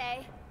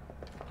 Dante.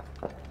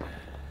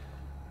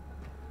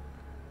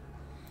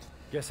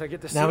 Guess I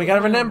get to see Now we what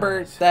gotta my own remember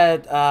eyes.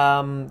 that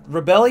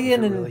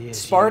Rebellion If it really and is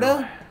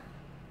Sparta,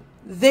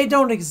 you. they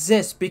don't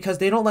exist because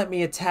they don't let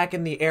me attack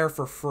in the air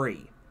for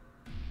free.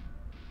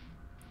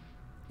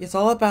 It's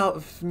all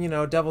about, you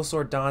know, Devil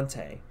Sword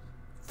Dante.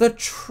 The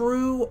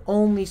true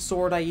only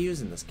sword I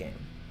use in this game.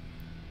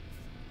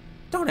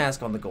 Don't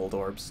ask on the gold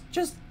orbs.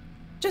 Just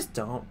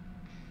don't.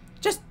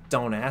 Just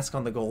don't ask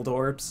on the gold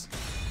orbs.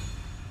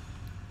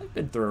 I've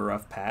been through a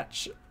rough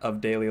patch of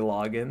daily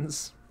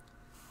logins.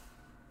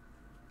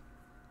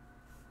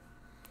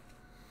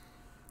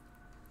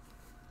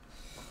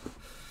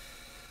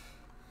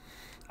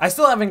 I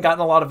still haven't gotten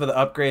a lot of the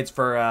upgrades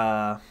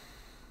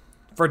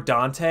for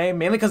Dante,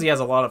 mainly because he has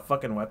a lot of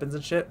fucking weapons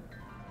and shit.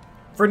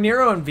 For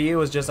Nero and V, it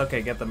was just,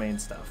 okay, get the main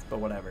stuff, but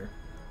whatever.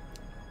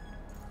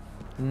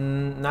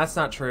 That's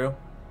not true.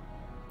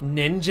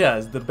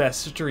 Ninja's the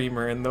best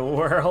streamer in the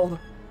world.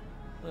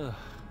 Ugh.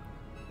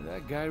 Did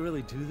that guy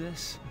really do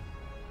this?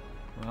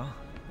 Well,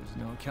 there's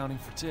no accounting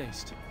for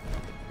taste.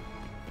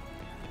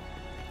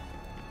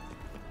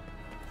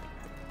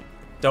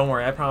 Don't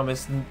worry, I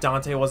promise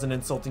Dante wasn't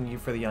insulting you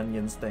for the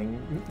onions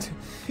thing.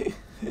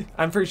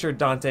 I'm pretty sure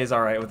Dante's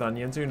alright with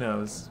onions, who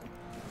knows?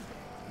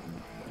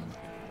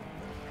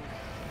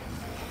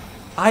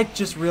 I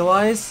just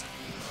realized...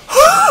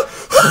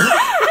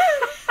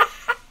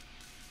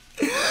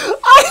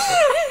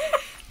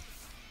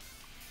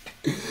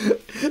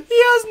 He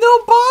has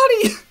no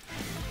body!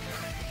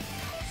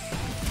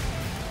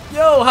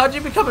 Yo, how'd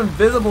you become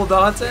invisible,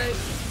 Dante?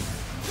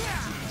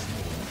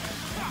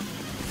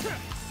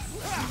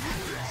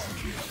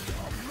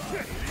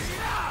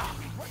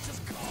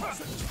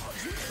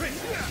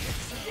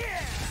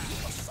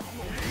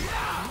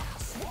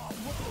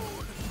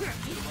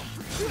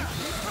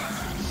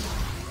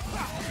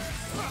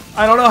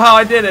 I don't know how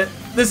I did it.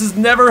 This has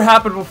never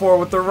happened before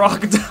with the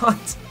Rock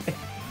Dante.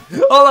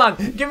 Hold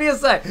on, give me a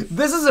sec.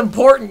 This is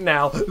important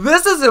now.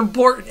 This is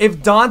important.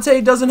 If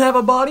Dante doesn't have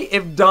a body,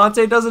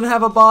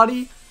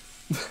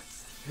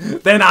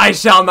 then I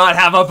shall not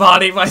have a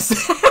body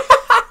myself.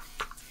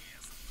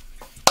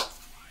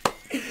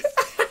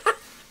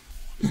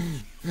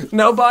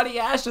 Nobody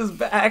Ash is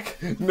back.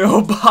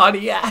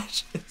 Nobody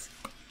Ash is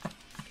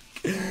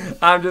back.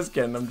 I'm just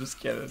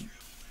kidding.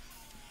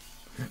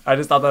 I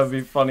just thought that would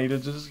be funny to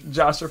just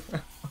josh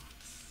around.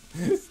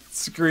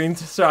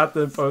 Screenshot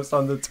then post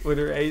on the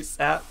Twitter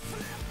ASAP.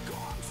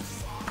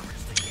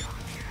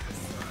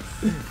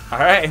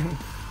 Alright.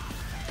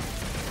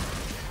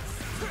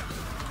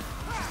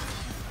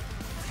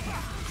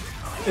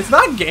 It's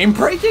not game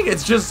breaking,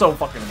 it's just so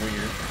fucking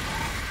weird.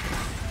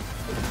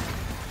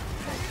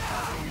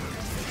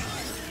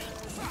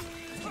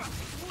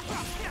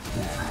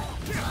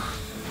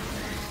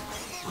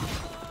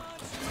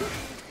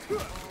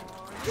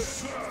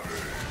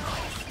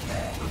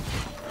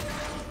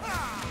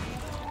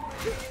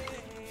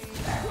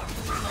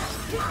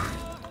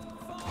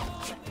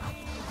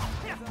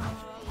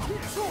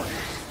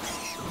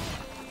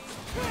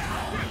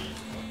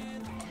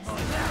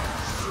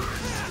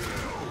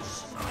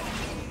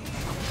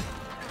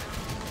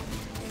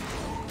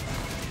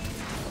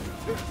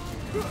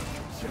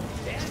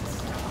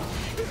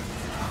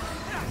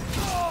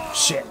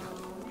 Shit.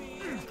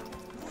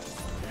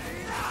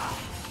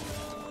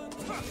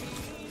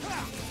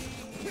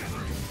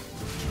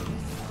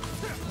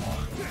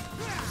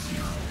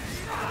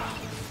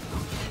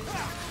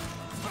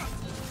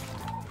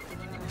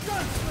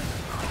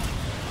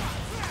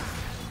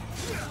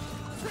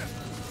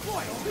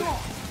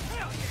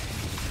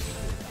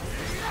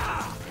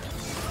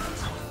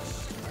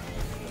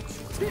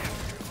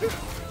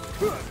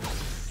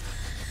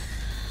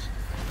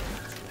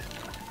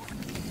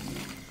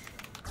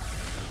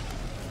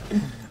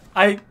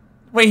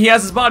 Wait, he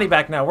has his body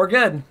back now. We're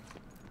good.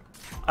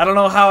 I don't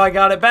know how I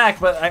got it back,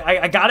 but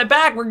I got it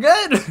back. We're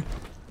good.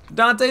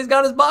 Dante's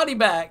got his body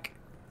back.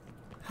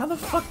 How the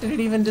fuck did it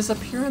even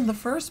disappear in the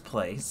first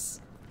place?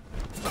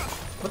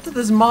 What did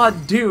this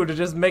mod do to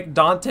just make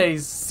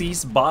Dante's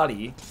cease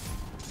body?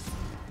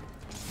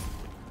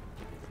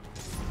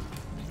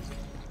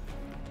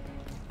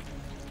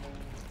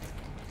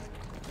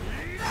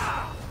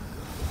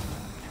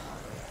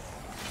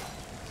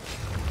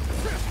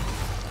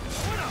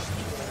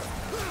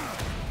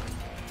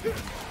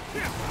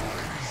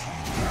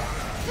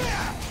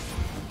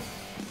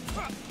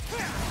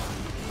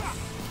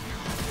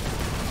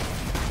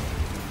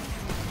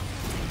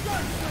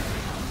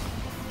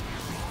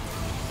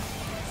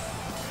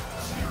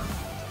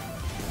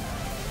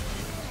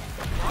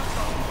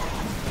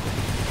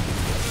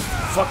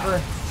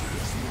 Fucker.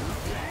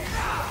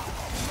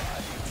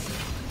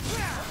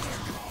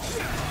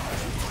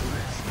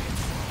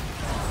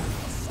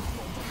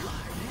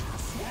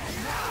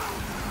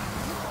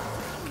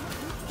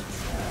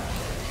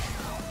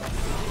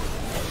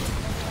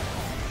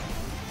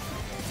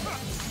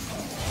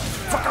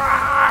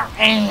 Fucker!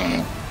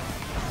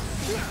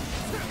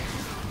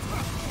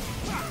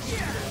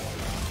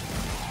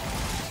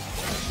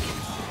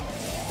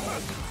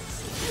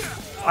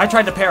 I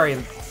tried to parry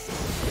him.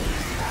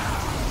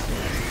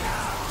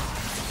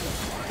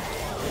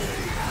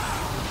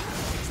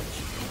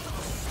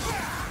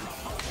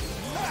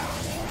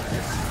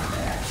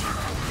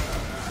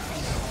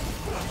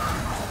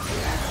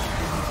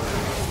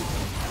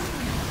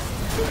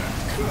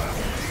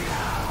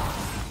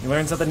 You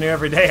learn something new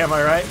every day, am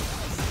I right?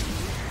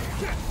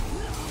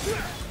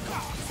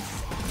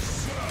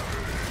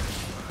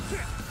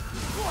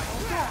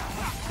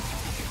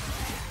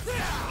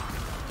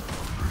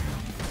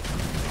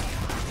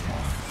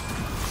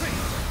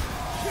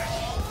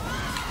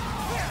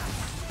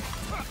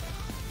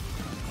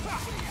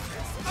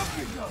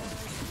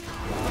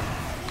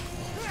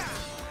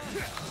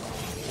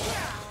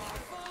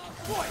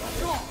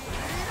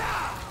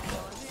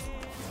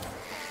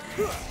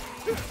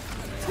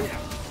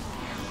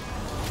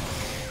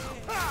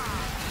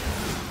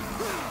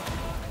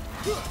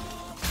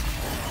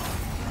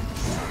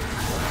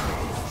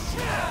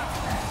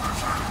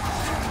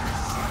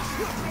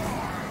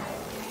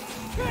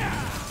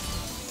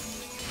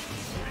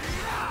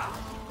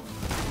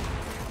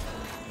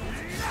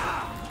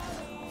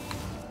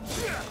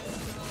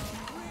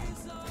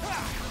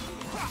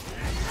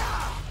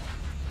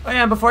 Oh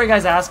yeah, and before you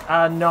guys ask,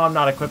 no, I'm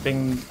not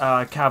equipping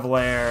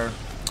Cavalier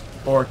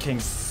or King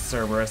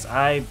Cerberus.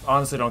 I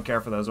honestly don't care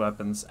for those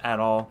weapons at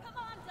all.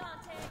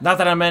 Not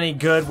that I'm any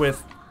good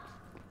with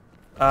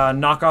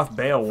knockoff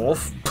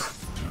Beowulf.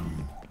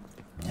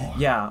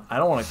 Yeah, I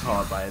don't want to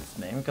call it by its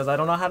name because I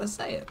don't know how to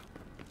say it.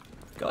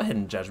 Go ahead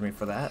and judge me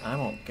for that. I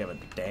won't give a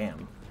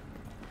damn.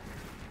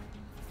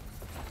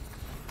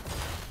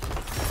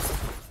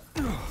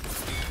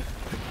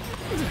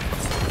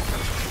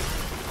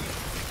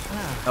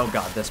 Oh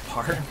god, this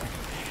part.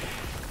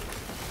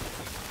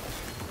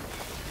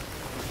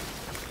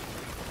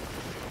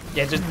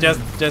 Yeah,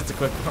 just a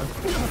quick one.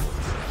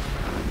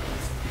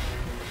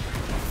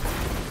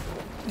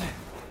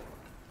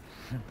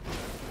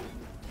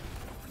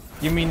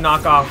 You mean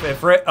knock off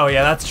Ifrit? Oh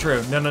yeah, that's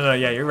true. No,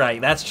 yeah, you're right.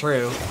 That's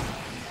true.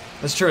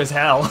 That's true as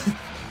hell.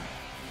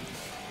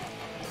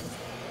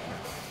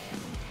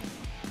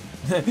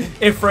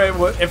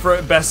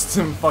 Ifrit best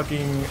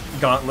fucking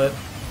gauntlet.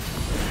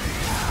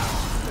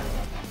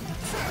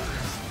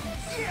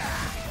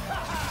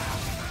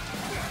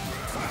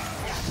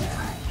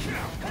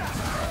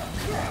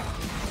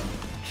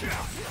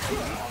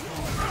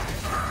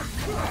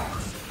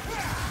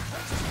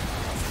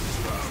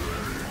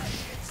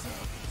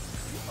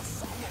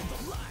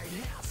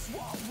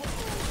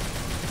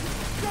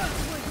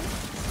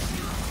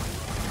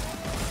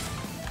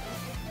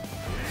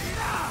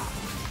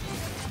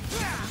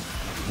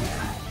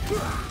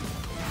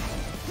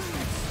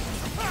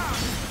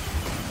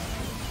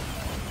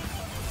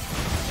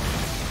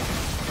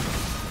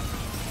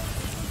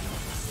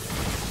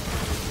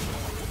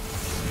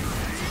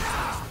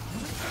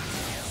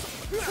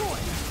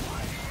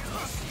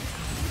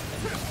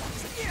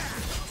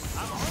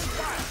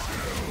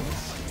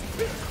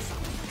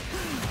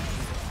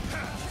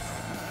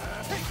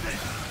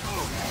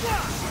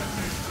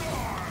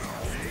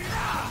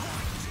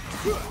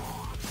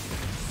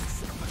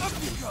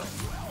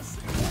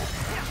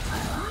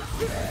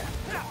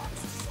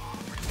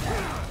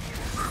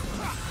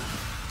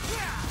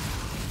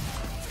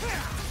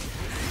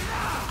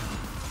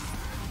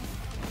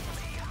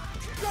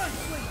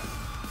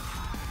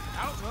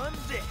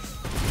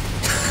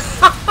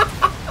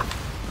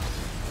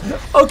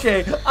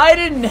 Okay, I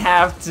didn't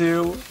have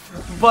to,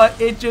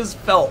 but it just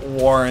felt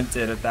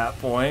warranted at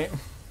that point.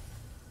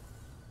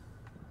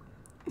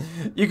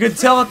 You could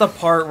tell at the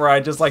part where I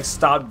just like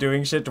stopped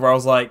doing shit to where I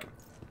was like,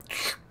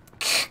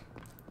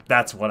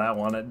 that's what I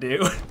want to do.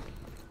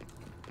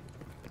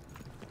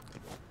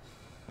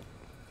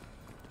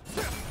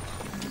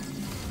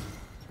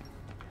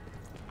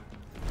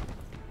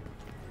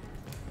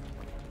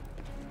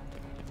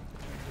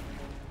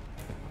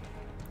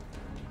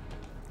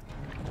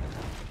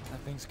 That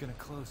thing's gonna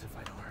close if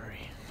I don't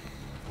hurry.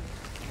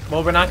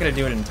 Well, we're not gonna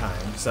do it in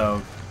time,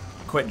 so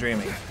quit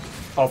dreaming.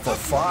 Oh, for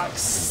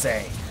fuck's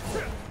sake.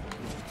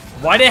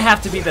 Why did it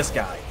have to be this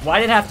guy?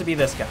 Why did it have to be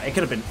this guy? It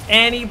could have been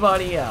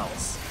anybody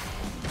else.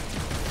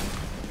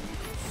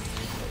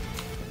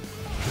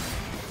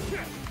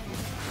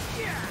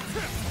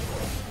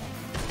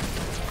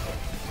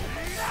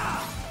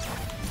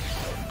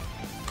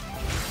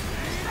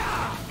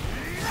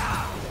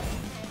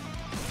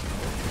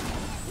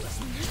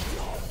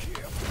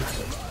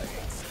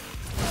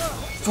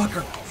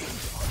 Fucker.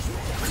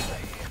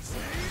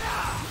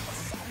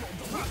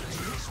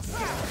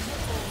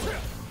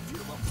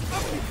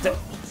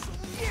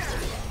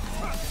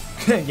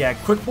 Yeah,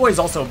 Quick Boy is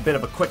also a bit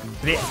of a quick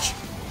bitch.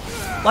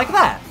 Like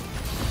that.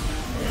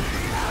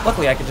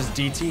 Luckily, I could just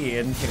DT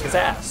and kick his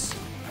ass.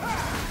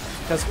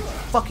 Because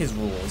fuck his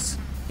rules.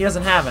 He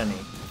doesn't have any.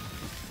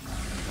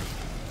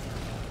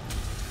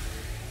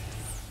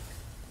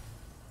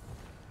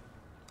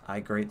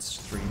 Great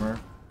streamer.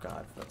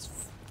 God, that's...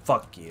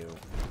 Fuck you.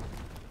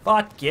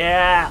 Fuck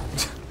yeah!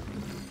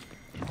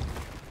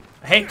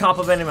 I hate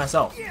complimenting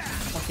myself.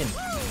 Fucking...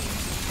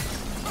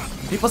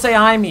 People say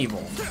I'm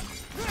evil.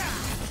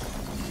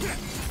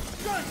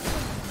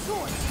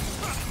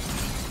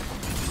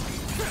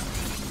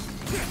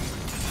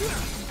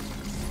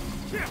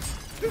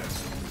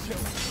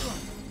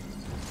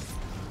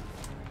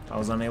 I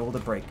was unable to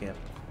break it.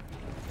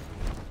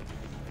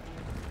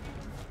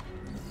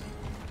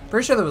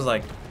 Pretty sure there was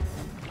like...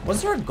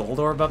 Was there a gold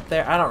orb up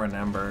there? I don't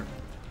remember.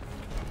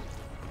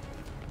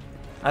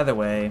 Either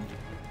way,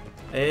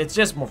 it's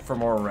just more for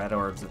more red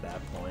orbs at that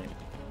point.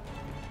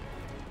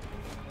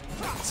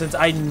 Since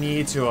I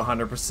need to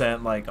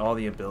 100% like all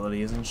the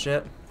abilities and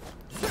shit.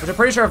 Which I'm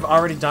pretty sure I've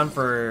already done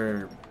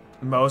for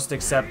most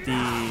except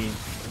the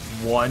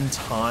one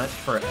taunt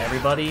for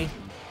everybody.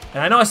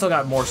 And I know I still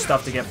got more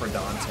stuff to get for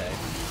Dante.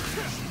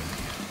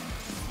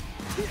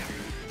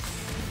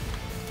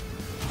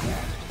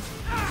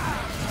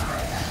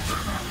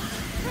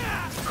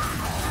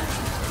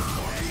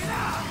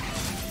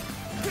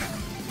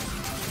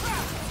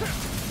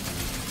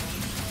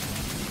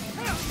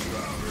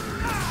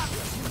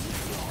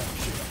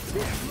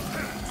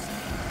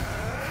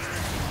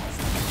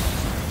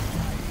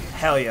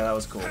 Hell yeah, that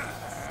was cool.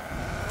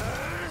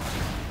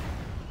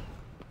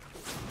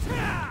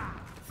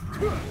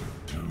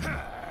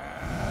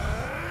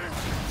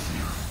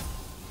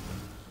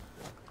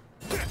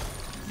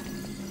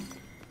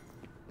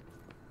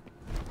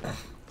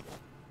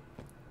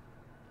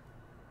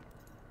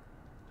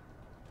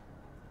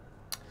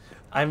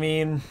 I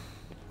mean,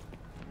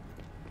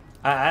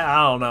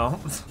 I don't know.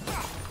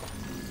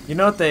 You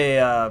know what they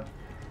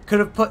could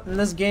have put in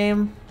this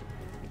game?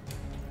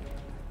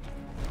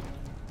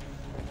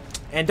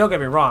 And don't get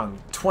me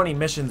wrong, 20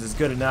 missions is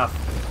good enough,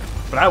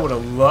 but I would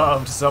have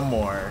loved some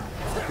more,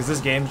 because this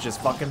game's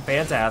just fucking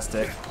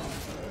fantastic.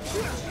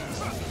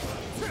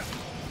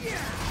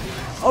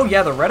 Oh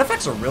yeah, the red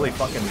effects are really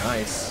fucking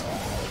nice.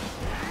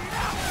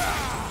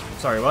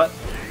 Sorry, what?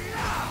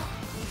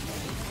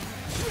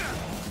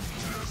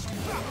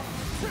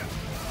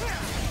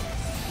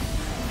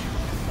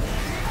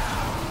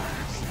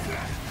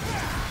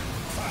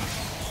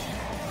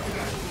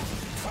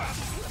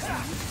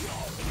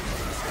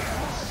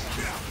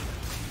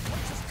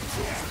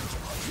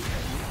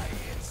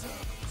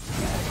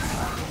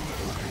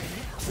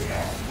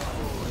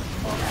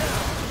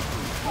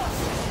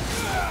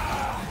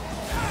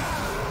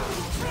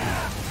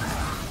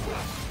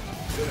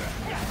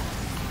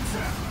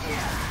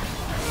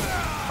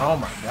 Oh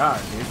my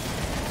god, dude.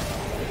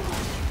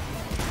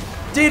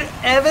 Dude,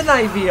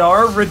 Ebonite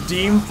VR,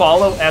 redeem,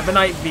 follow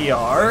Ebonite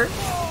VR?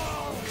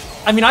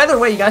 I mean, either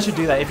way, you guys should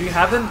do that. If you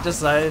haven't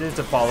decided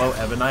to follow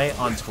Ebonite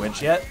on Twitch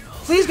yet,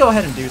 please go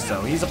ahead and do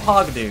so. He's a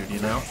pog dude,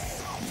 you know?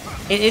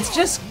 It's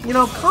just, you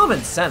know,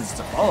 common sense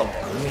to follow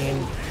him. I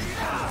mean,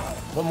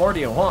 what more do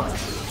you want?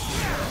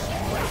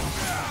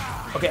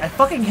 Okay, I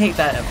fucking hate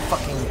that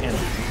fucking enemy.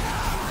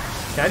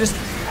 Can I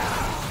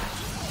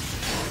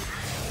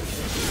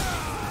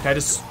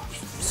just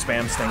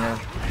spam Stinger?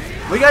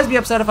 Will you guys be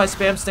upset if I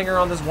spam Stinger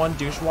on this one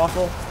douche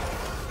waffle?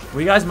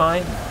 Will you guys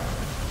mind?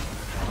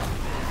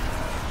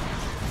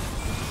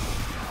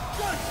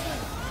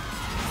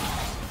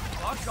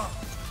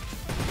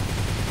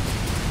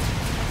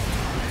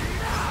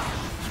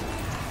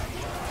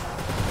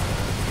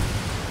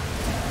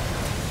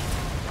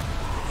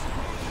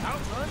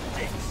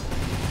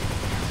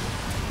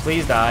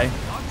 Please die.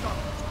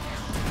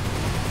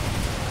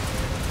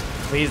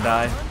 Please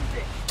die.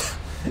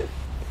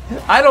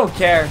 I don't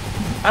care.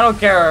 I don't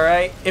care,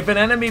 alright? If an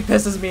enemy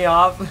pisses me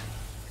off,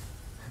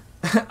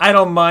 I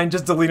don't mind,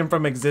 just delete him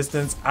from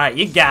existence. Alright,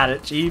 you got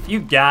it, Chief. You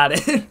got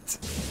it.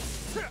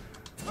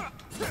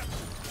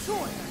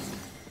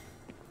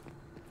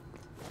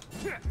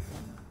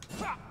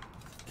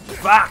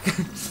 Fuck!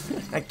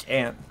 I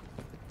can't.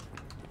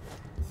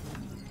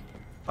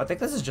 I think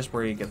this is just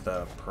where you get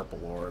the purple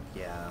orb,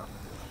 yeah.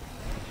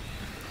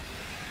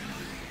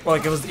 Well,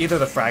 like, it was either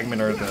the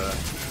fragment or the...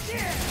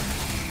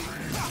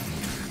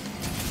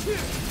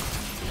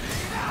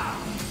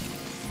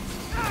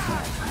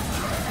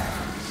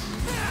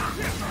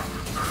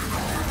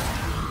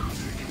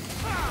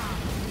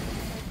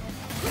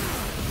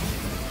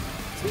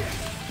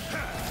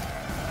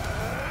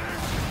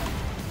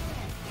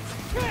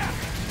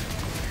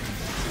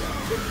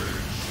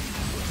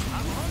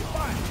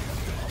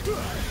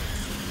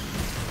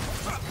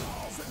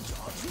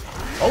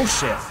 Oh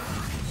shit.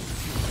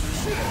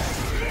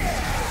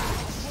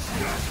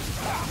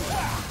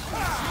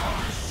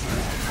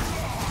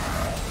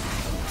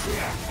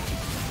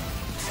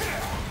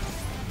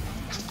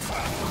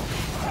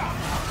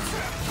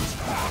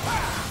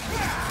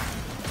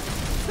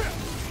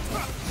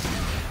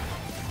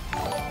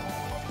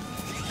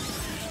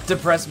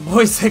 Depressed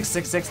Boy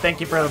 666, thank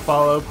you for the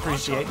follow,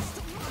 appreciate.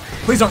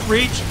 Please don't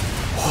reach.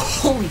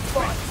 Holy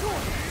fuck.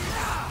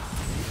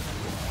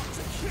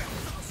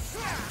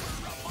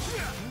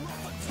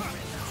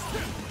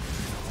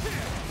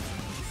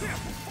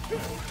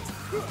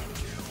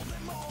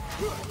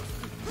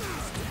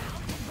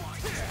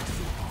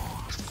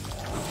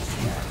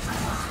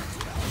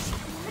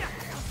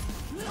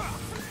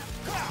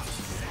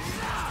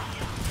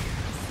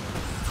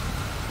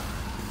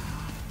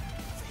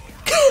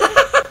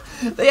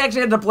 They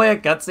actually had to play a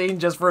cutscene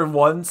just for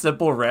one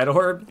simple red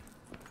orb.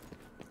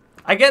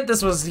 I get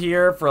this was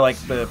here for like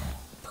the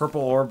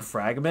purple orb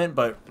fragment,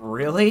 but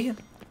really?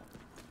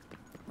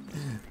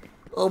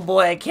 Oh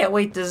boy, I can't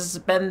wait to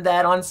spend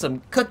that on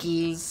some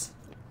cookies.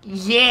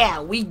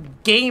 Yeah, we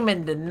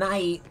gaming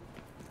tonight.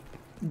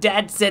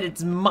 Dad said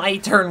it's my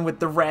turn with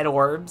the red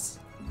orbs.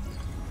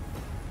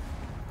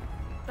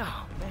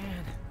 Oh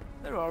man,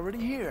 they're already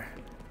here.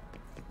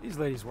 These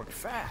ladies work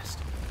fast.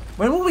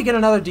 When will we get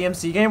another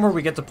DMC game where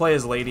we get to play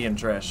as Lady and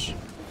Trish?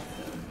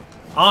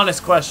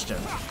 Honest question.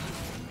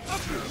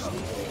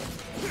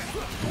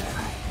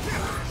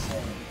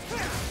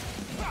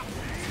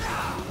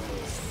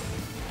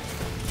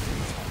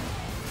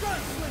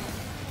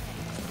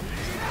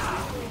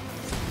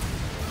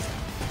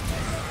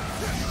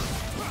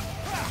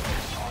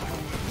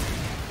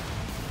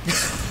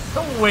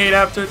 Wait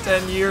after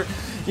 10 years.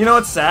 You know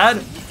what's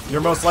sad?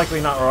 You're most likely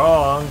not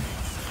wrong.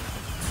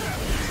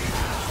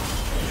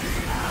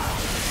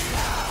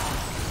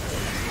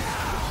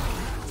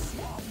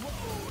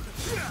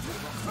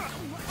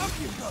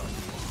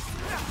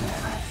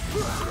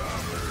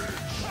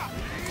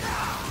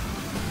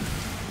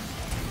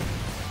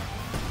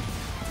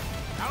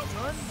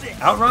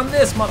 Outrun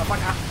this,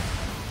 motherfucker!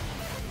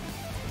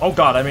 Oh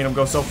god, I made him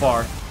go so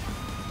far.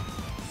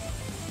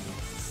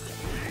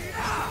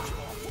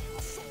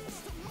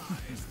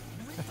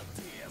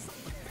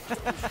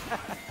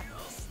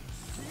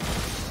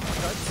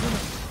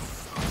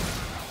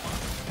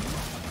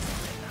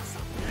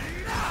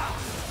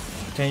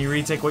 Can you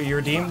retake what you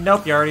redeemed?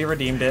 Nope, you already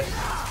redeemed it.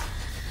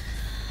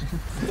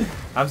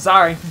 I'm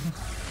sorry.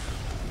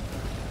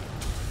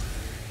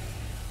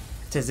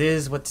 'Tis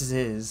is what 'tis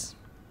is.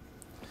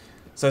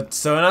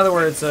 So in other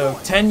words,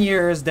 10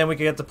 years, then we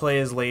could get to play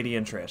as Lady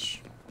and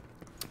Trish.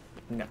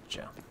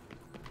 Gotcha.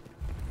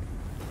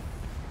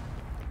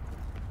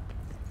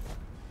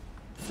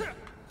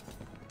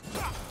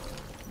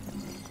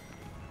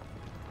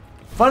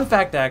 Fun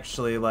fact,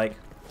 actually, like,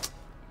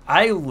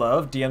 I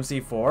love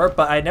DMC4,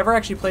 but I never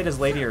actually played as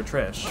Lady or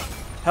Trish.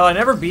 Hell, I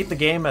never beat the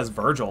game as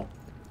Virgil.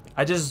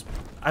 I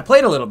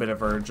played a little bit of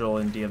Virgil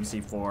in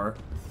DMC4,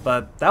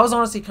 but that was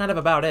honestly kind of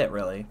about it,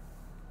 really.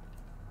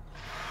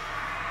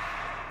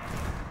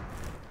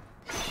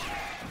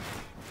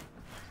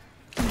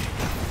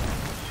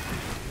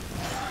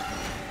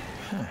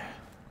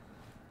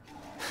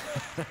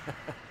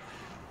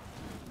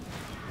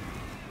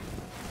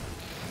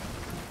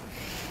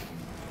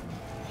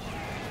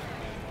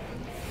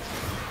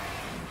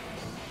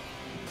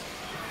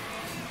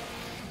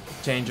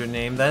 Change your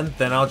name then?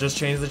 Then I'll just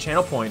change the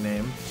channel point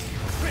name.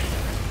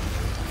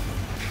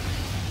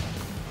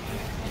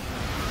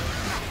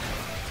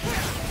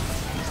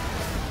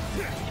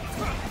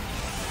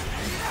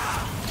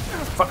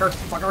 Fucker,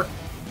 fucker.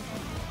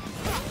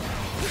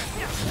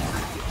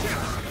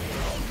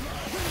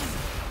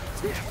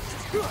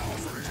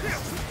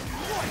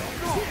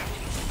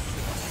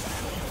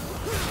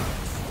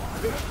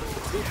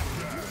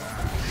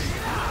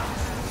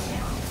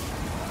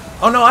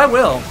 Oh no, I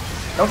will.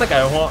 Don't think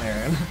I won't,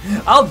 Aaron.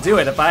 I'll do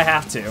it if I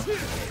have to.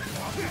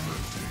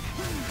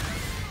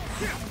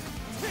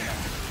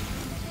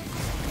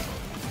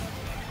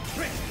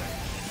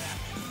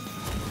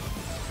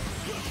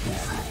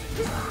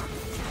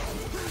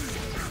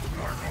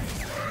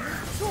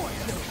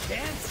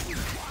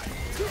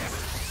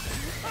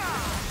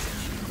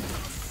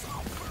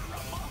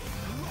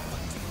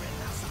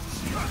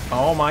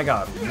 Oh my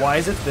god, why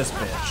is it this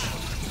bitch?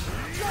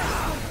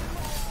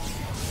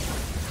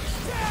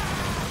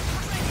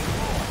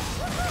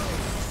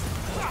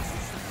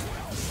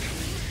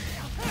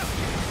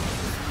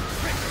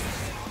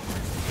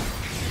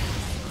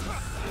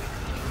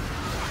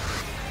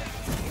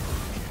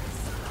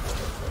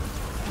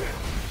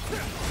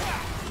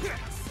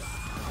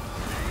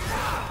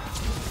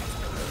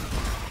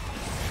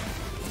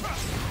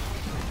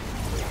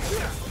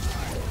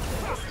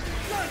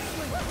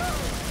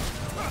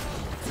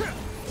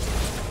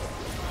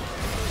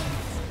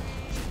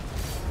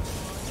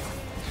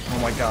 Oh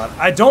my god.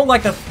 I don't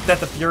like that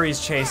the Fury's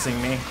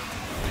chasing me.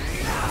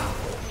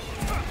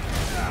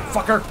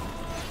 Fucker.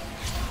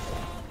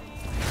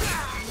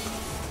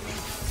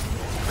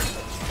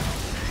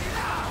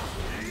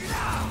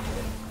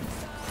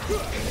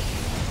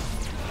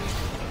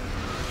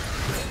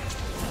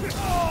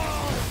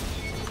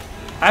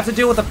 I have to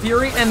deal with the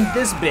Fury and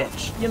this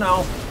bitch, you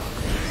know.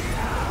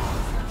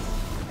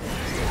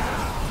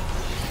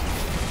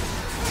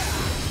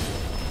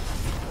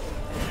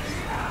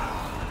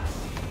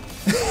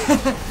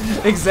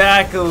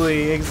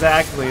 Exactly.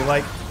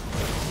 Like,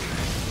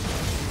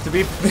 to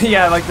be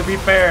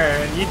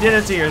fair, you did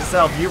it to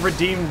yourself. You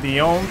redeemed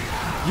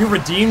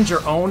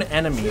your own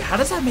enemy. How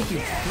does that make you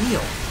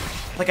feel?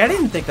 Like, I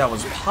didn't think that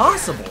was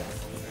possible.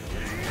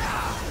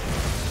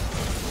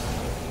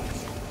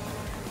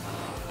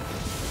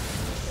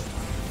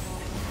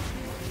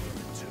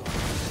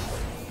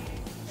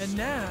 And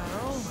now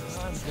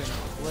I'm gonna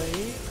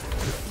play.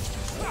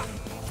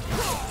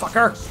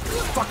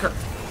 Fucker.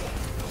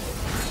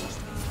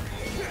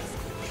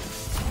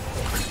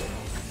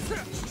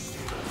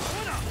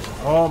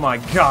 Oh my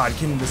god,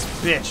 can this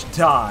bitch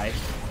die?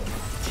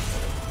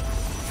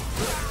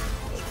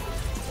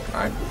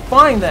 Alright,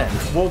 fine then.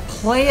 We'll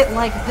play it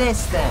like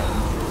this then.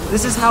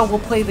 This is how we'll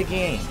play the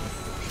game.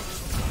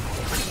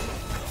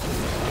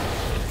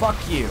 Fuck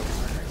you.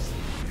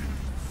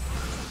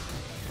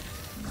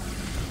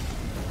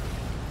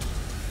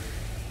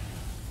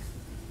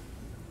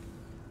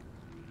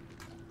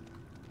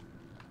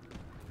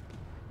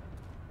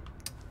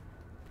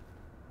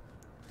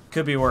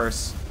 Could be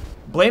worse.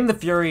 Blame the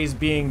Furies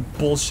being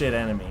bullshit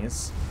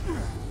enemies.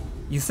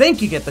 You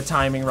think you get the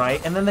timing right,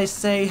 and then they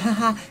say,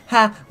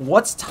 ha,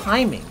 what's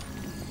timing?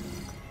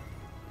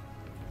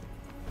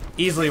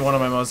 Easily one of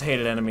my most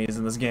hated enemies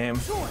in this game.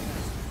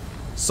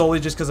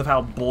 Solely just because of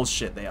how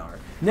bullshit they are.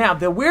 Now,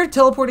 the weird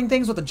teleporting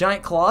things with the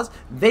giant claws,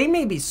 they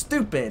may be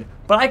stupid,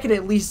 but I could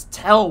at least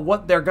tell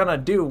what they're gonna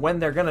do, when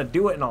they're gonna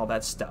do it, and all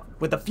that stuff.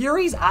 With the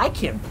Furies, I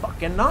can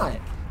fucking not.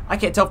 I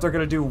can't tell if they're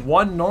gonna do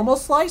one normal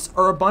slice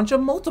or a bunch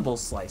of multiple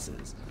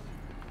slices.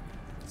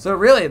 So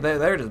really,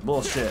 they're just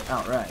bullshit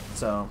outright.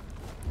 So,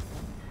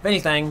 if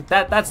anything,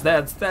 that's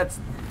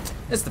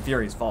it's the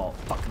Fury's fault.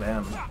 Fuck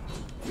them.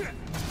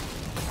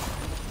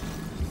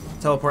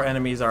 Teleport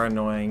enemies are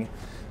annoying.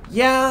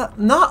 Yeah,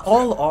 not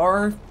all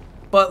are,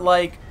 but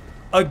like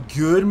a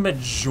good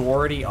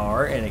majority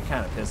are, and it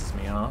kind of pisses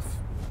me off.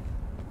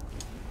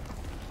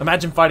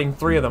 Imagine fighting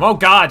 3 of them. Oh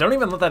god, don't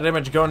even let that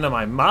image go into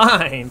my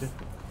mind.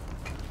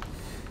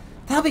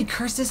 That'll be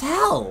cursed as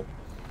hell.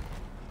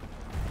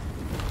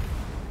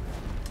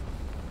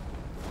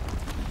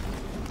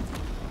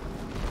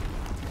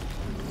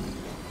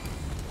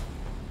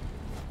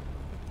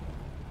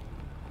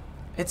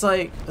 It's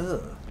like,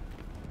 ugh.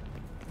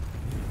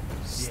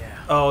 Yeah.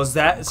 Oh, is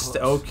that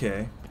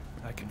okay?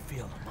 I can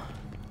feel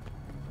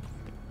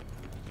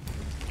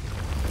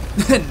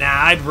them.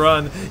 Nah, I'd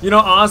run. You know,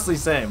 honestly,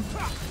 same.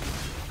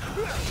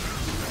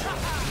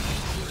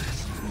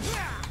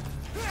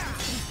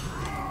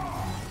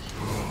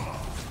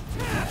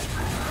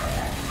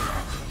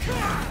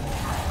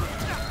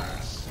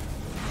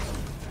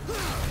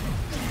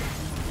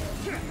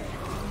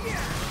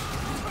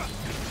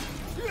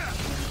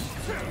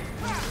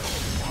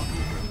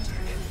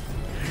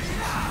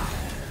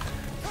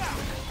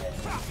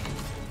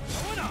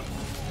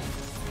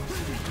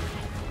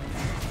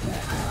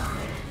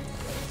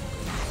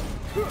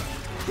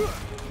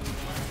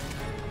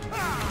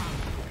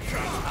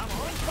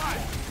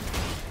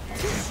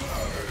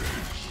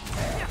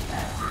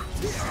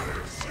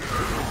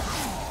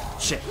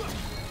 Shit.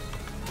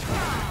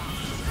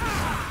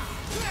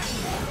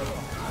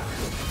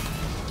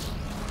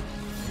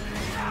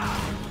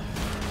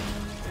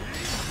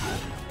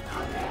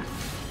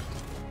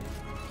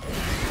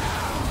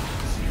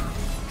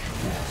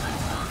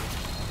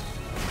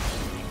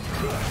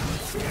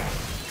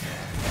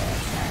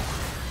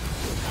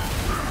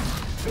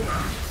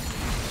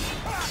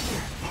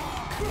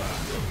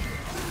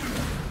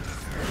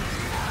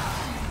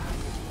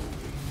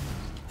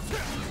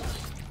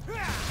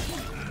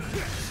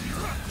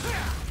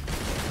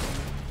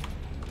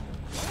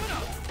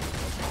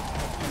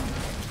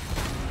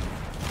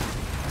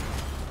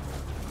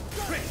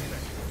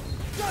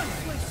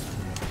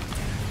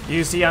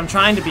 You see, I'm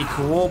trying to be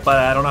cool, but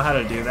I don't know how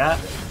to do that.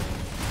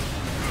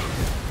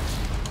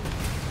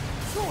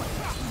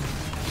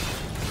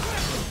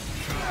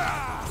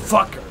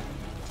 Fucker.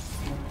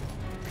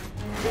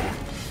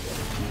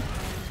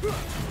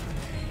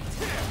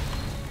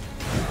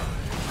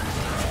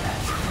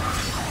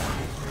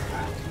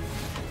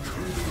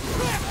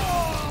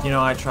 You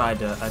know, I tried.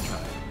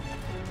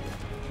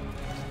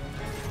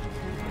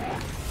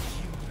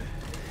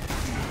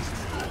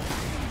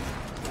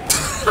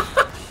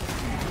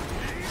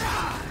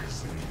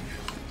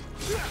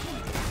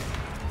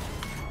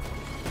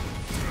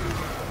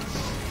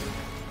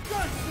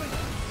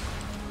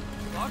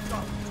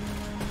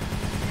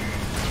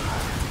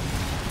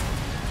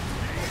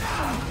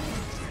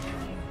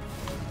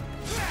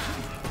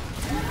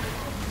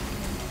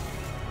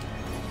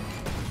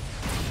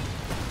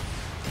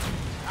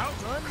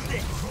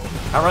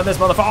 Outrun this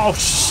motherfucker! Oh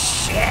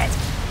shit!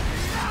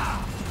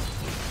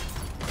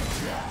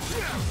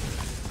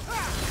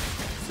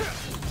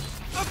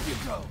 Up you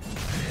go.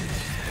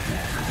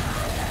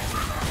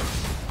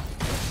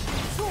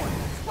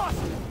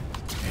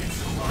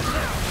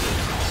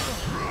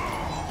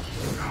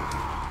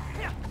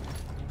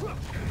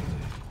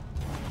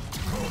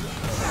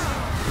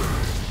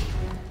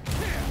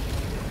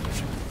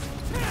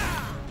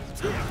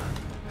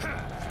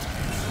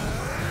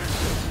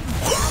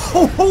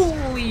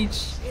 Holy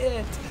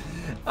shit!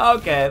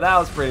 Okay, that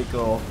was pretty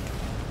cool.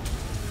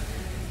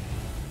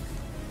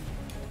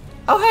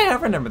 Oh hey, I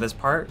remember this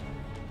part.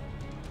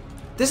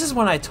 This is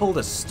when I told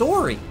a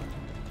story.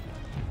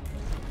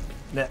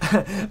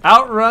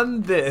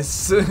 Outrun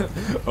this.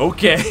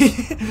 Okay.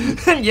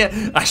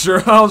 Yeah, I'll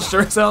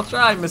sure as hell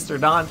try, Mr.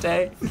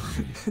 Dante.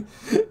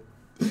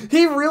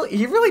 He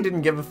really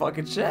didn't give a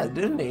fucking shit,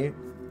 didn't he?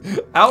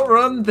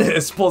 Outrun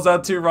this. Pulls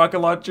out 2 rocket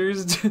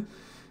launchers.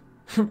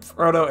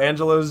 Frodo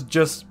Angelo's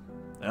just,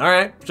 all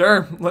right,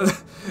 sure.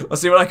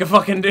 Let's see what I can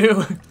fucking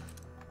do.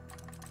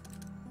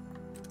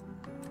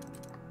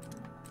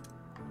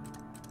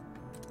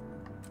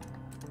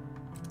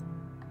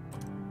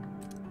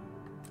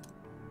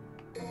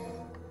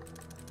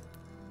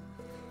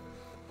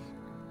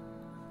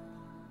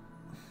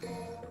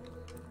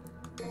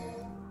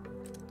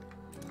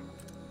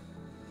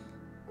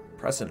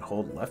 Press and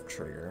hold left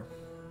trigger.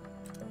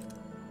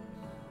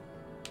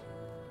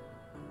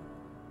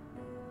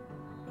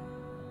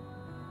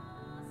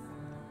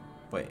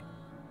 Wait.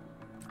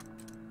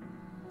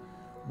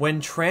 When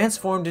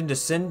transformed into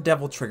Sin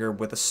Devil Trigger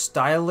with a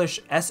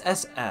stylish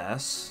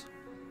SSS,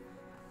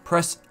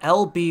 press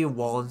LB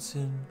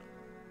Wallenson.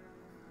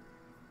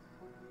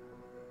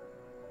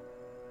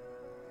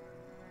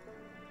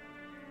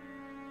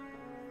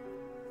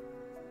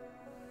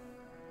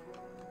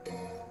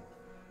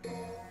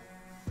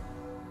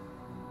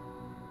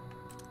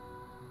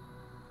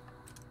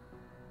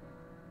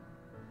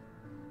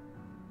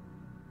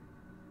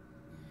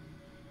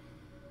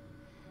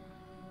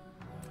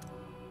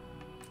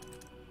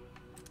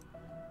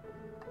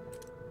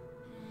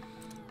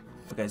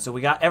 Okay, so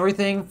we got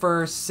everything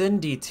for Sin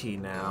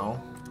DT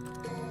now.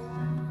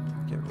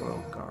 Get Royal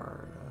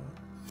Guard.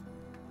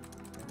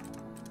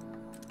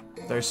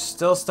 There's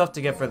still stuff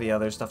to get for the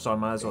other stuff, so I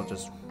might as well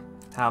just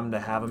have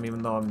them,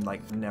 even though I'm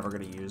like never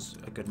gonna use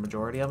a good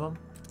majority of them.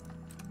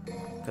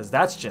 Because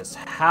that's just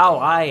how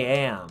I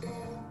am.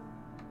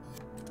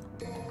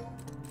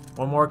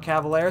 One more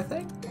Cavalier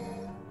thing?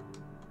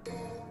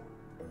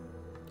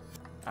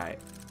 Alright.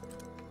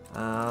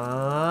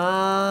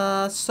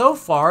 So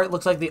far, it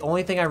looks like the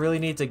only thing I really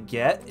need to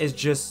get is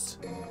just...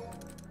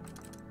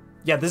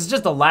 Yeah, this is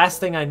just the last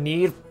thing I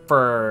need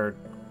for...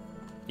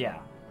 Yeah.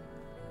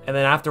 And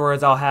then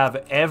afterwards, I'll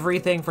have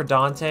everything for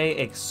Dante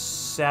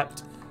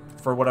except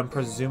for what I'm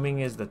presuming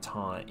is the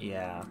taunt.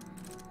 Yeah.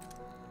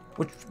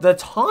 Which, the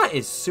taunt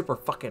is super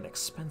fucking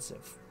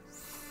expensive.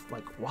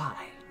 Like,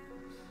 why?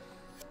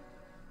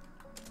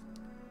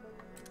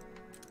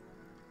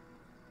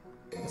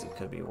 Because it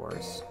could be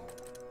worse.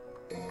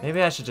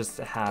 Maybe I should just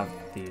have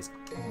these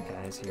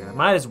guys here.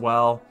 Might as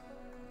well.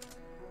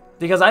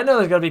 Because I know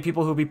there's gonna be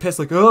people who'll be pissed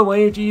like, oh,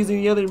 why aren't you using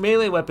the other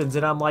melee weapons?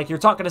 And I'm like, you're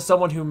talking to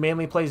someone who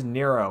mainly plays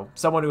Nero.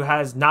 Someone who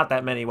has not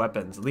that many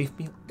weapons. Leave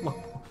me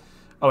alone.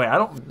 Oh wait, I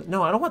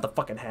don't want the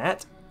fucking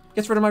hat.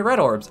 Gets rid of my red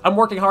orbs. I'm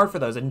working hard for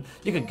those, and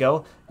you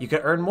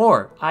could earn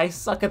more. I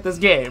suck at this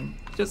game.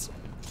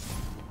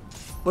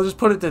 We'll just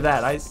put it to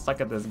that. I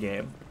suck at this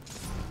game.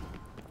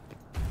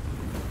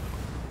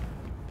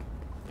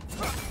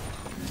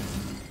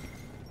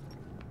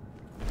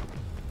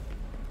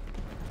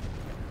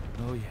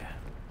 Oh yeah,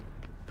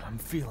 I'm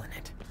feeling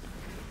it.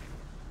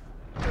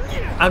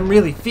 I'm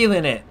really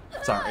feeling it.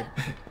 Sorry.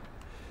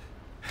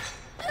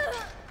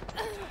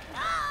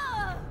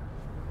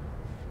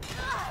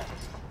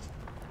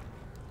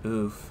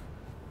 Oof.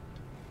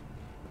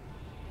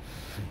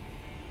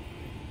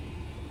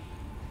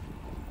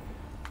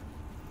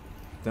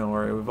 Don't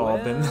worry, we've all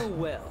been...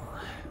 Well,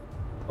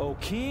 oh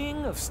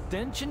king of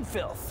stench and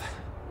filth.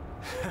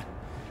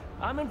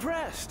 I'm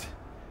impressed.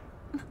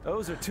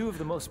 Those are 2 of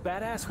the most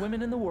badass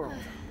women in the world.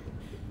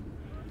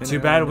 Too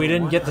bad we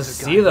didn't get to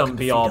see them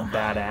be all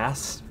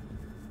badass.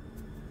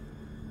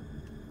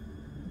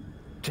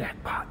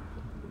 Jackpot.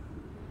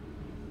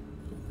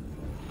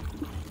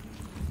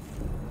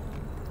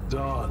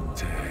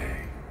 Dante.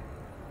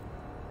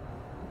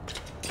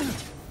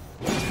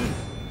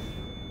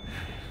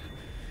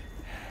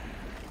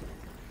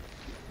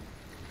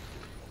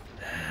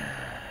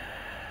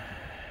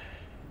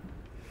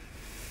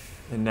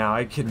 now.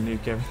 I can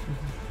nuke everything.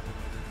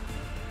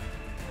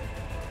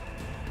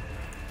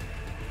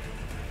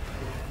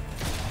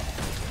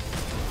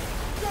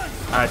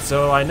 Alright,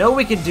 so I know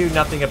we can do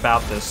nothing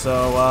about this,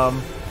 so,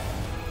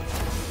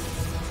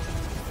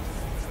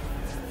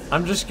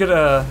 I'm just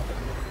gonna...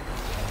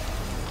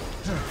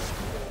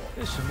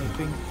 This should make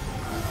things...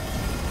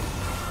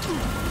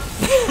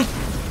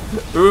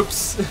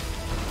 Oops.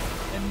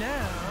 And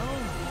now...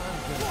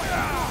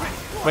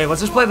 Wait,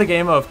 let's just play the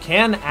game of,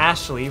 can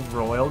Ashley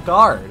Royal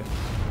Guard?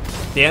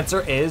 The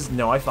answer is,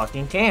 no, I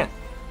fucking can't.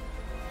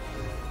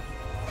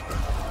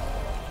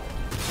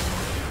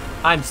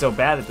 I'm so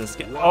bad at this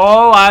game.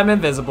 Oh, I'm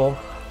invisible.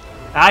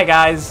 Hi,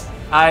 guys.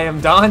 I am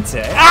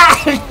Dante.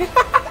 Ah!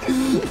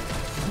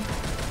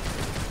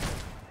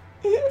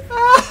 He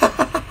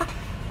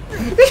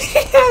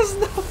has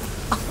no...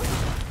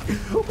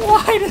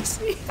 Why does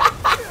he...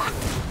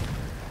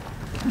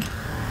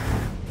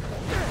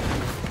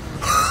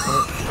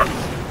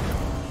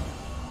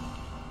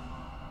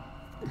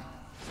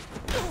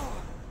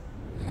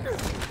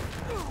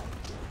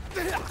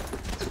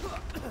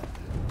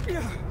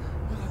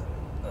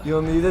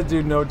 You'll need to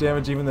do no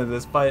damage even in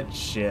this fight?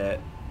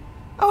 Shit.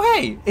 Oh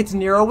hey, it's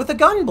Nero with a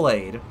gun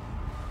blade.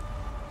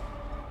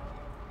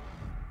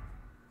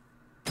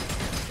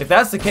 If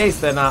that's the case,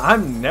 then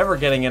I'm never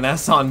getting an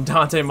S on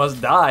Dante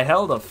Must Die.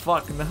 Hell the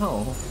fuck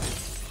no.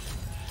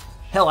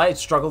 Hell, I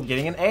struggled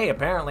getting an A,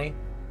 apparently.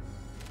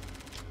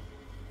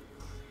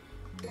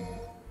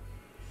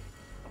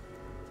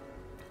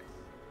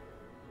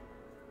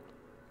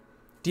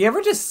 Do you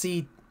ever just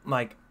see,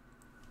 like,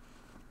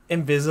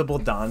 invisible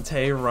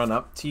Dante run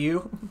up to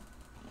you?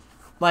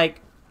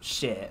 Like,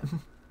 shit.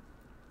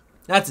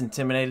 That's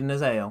intimidating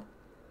as hell.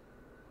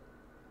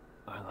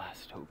 Our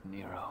last hope,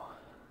 Nero.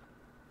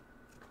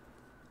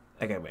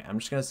 Okay, wait, I'm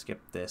just gonna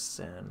skip this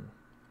and...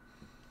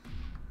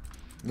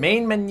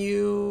 Main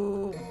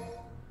menu...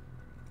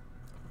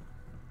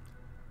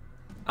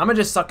 I'm gonna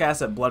just suck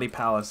ass at Bloody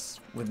Palace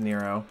with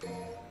Nero.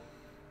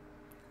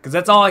 Because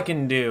that's all I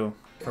can do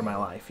for my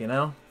life, you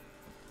know?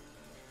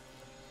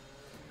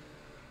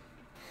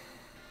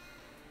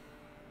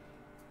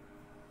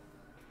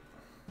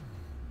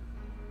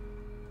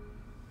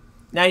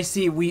 Now you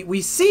see,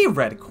 we see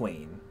Red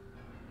Queen.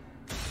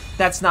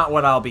 That's not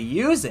what I'll be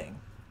using.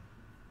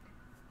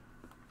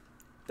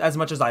 As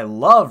much as I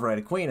love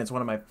Red Queen, it's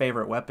one of my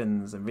favorite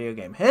weapons in video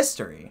game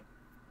history.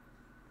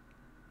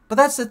 But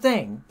that's the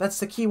thing.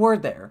 That's the key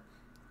word there.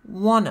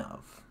 One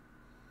of.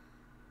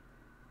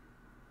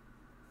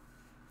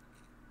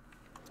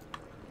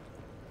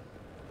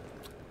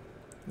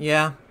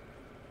 Yeah.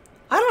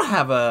 I don't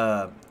have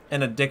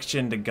an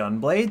addiction to gun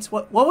blades.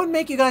 What would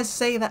make you guys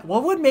say that?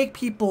 What would make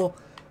people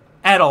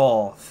at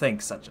all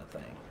think such a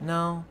thing?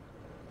 No.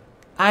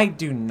 I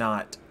do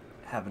not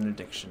have an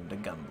addiction to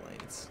gun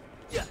blades.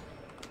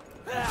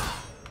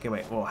 Okay,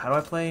 wait. Well, how do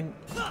I play?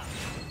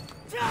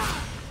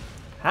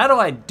 How do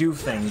I do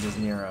things as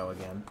Nero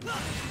again?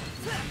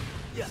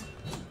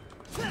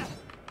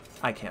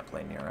 I can't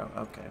play Nero.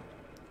 Okay.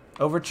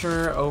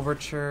 Overture,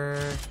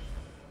 overture.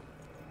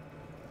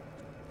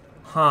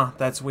 Huh,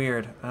 that's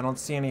weird. I don't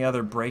see any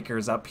other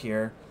breakers up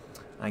here.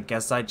 I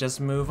guess I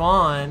just move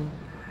on.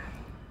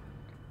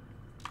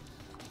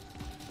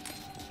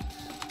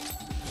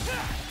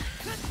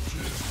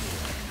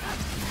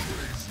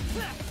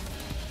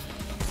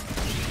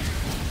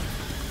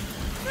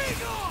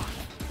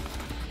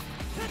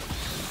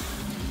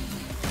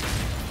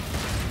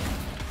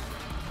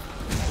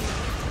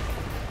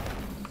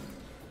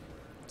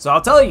 So I'll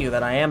tell you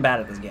that I am bad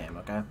at this game,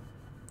 okay?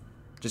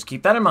 Just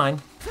keep that in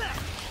mind.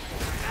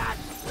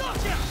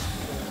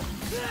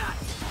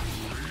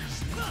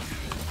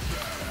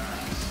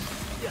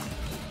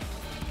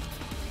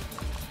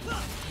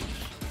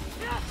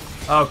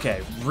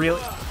 Okay,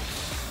 really?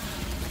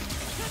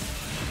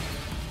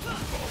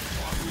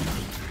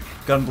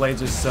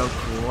 Gunblades are so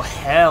cool.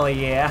 Hell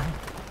yeah.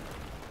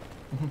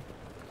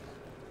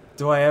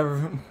 Do I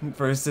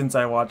ever, since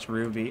I watched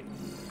Ruby,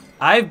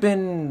 I've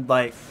been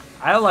like,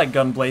 I like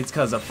Gunblades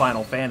because of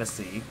Final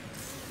Fantasy.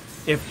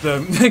 If the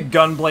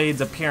Gunblade's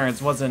appearance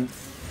wasn't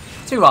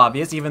too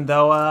obvious, even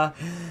though, I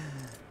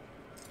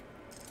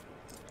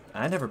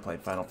never played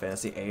Final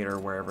Fantasy 8 or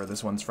wherever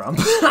this one's from.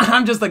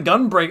 I'm just a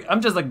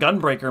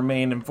Gunbreaker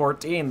main in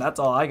 14, that's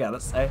all I gotta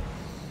say.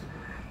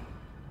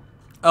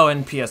 Oh,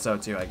 and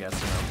PSO too, I guess,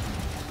 you know.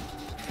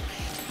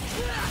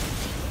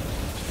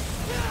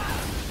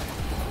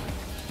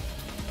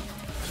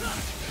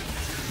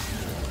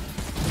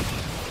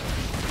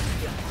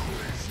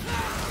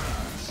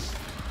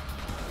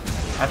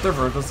 After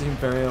Virgil seemed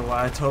very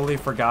alive, I totally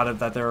forgot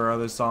that there were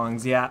other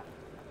songs. Yeah.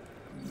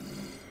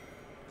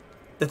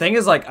 The thing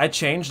is, like, I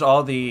changed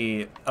all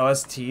the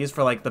OSTs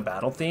for, like, the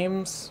battle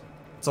themes.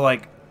 So,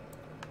 like,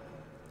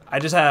 I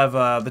just have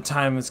The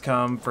Time Has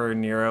Come for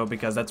Nero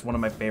because that's one of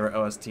my favorite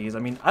OSTs. I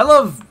mean, I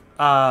love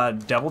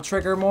Devil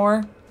Trigger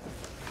more.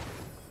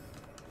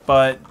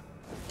 But,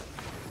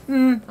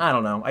 I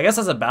don't know. I guess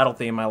as a battle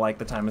theme, I like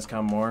The Time Has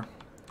Come more.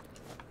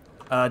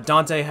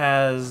 Dante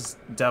has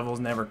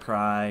Devils Never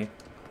Cry.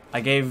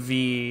 I gave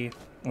V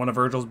one of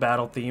Virgil's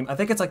battle theme. I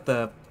think it's like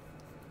the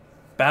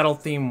battle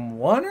theme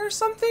 1 or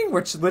something,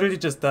 which literally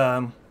just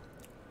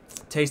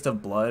Taste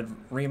of Blood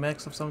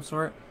remix of some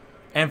sort.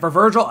 And for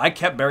Virgil, I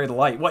kept Bury the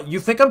Light. What, you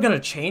think I'm gonna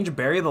change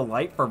Bury the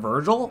Light for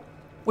Virgil?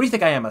 What do you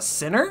think I am, a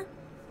sinner?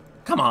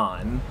 Come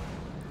on.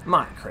 I'm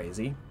not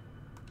crazy.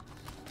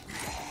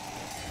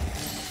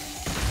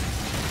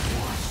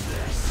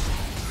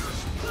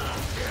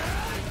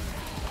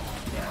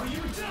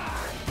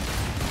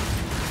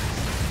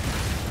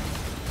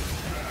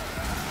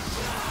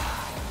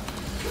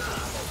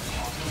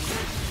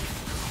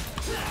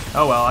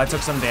 Oh well, I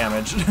took some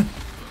damage.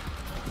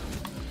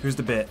 Who's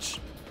the bitch?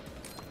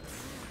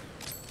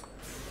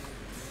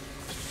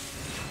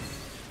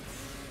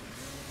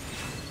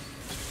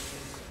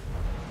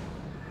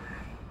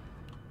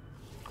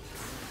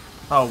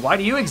 Oh, why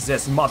do you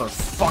exist,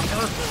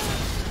 motherfucker?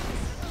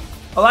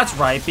 Oh, that's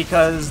right,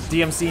 because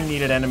DMC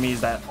needed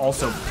enemies that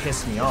also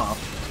piss me off.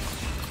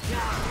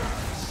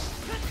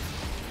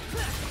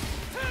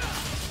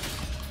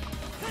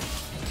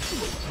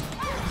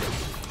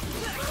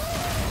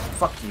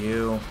 Fuck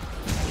you.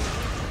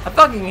 I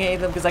fucking hate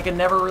them because I can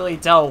never really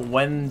tell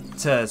when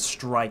to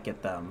strike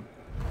at them.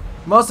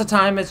 Most of the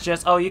time it's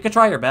just, oh, you can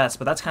try your best,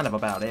 but that's kind of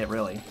about it,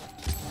 really.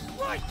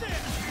 Right there.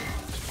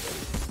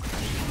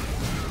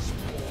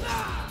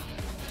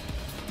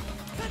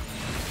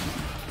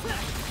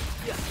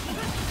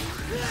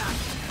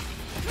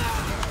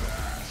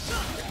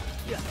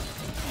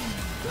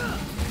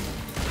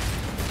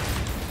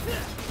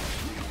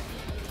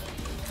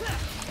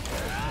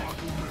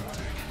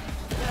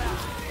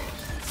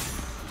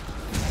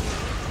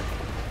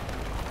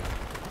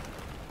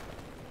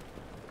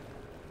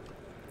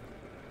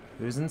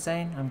 Who's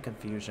insane? I'm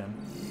confusion.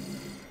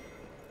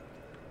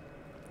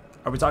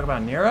 Are we talking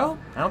about Nero?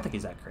 I don't think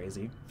he's that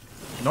crazy.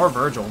 Nor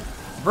Virgil.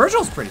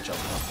 Virgil's pretty chill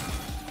though.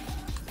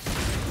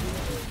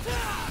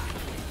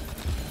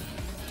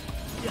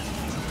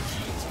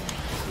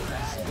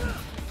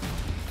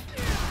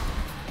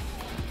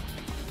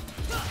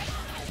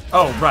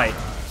 Oh, right.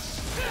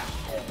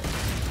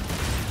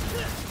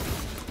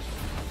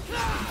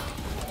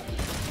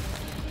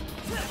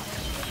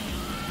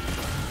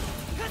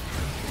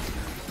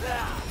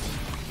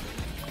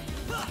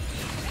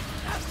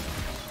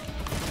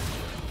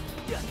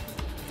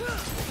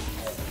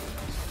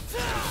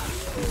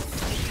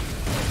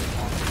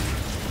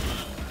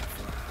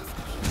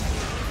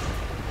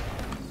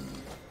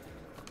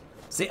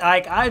 See,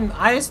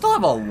 I still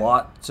have a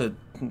lot to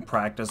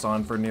practice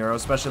on for Nero,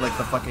 especially like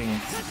the fucking...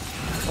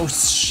 Oh,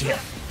 shit.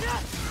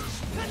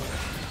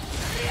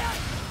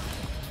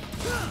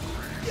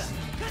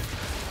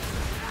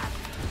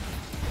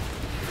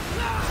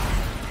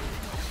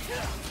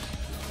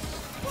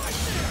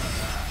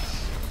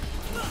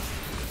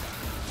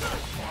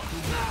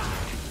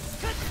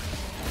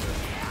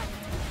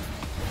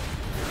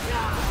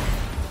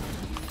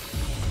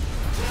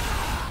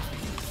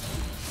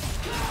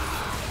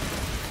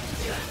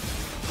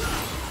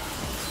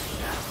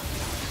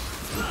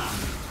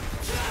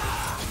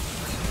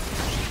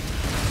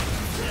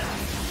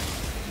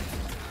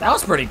 That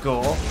was pretty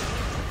cool.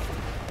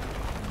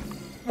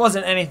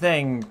 Wasn't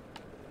anything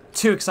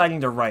too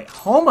exciting to write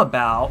home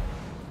about,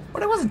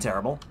 but it wasn't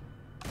terrible.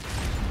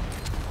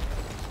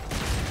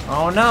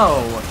 Oh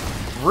no,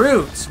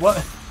 Roots,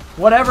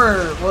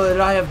 whatever would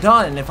I have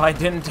done if I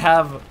didn't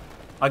have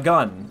a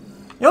gun?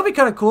 You know, it'd be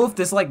kind of cool if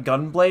this like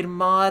Gunblade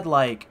mod,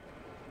 like,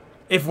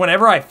 if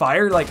whenever I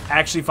fire, like,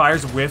 actually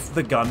fires with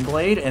the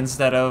Gunblade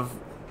instead of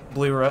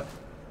Blue.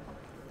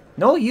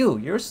 No,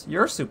 you're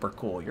super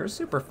cool. You're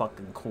super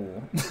fucking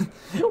cool.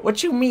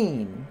 What you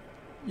mean?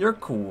 You're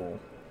cool.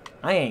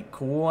 I ain't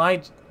cool.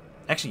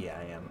 Actually, yeah,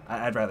 I am.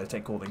 I'd rather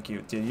take cool than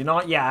cute, dude. You know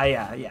what?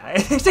 Yeah.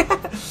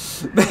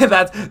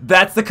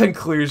 That's the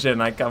conclusion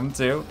I come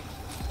to.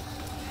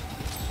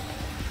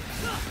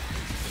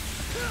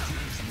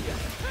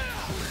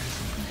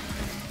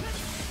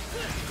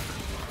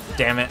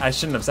 Damn it, I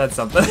shouldn't have said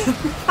something.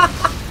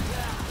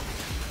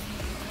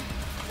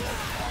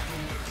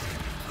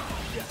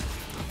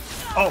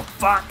 Oh,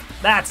 fuck.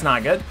 That's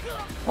not good.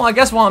 Well, I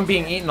guess while I'm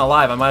being eaten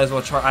alive, I might as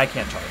well charge. I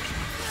can't charge.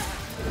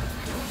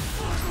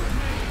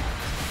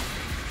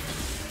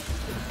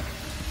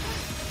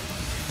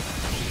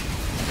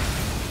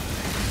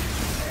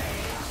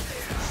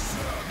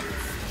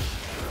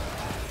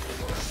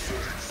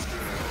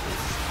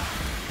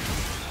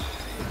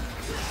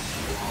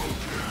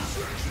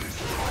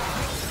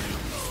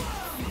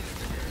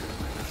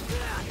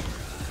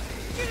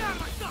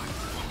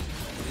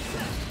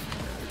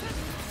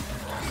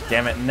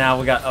 Damn it, now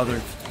we got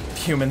other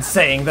humans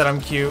saying that I'm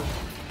cute.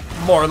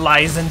 More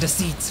lies and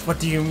deceits,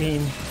 what do you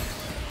mean?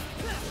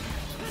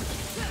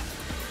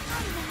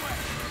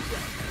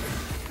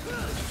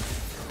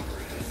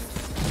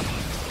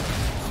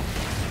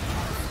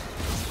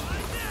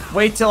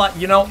 Wait till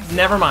you know,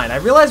 never mind. I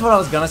realized what I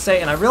was gonna say,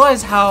 and I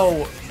realized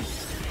how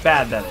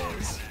bad that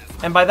is.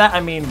 And by that,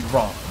 I mean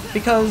wrong.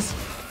 Because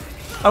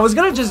I was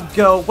gonna just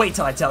go, wait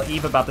till I tell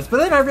Eve about this, but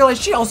then I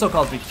realized she also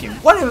calls me cute.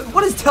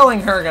 What is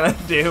telling her gonna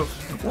do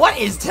What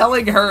is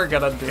telling her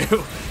gonna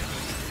do?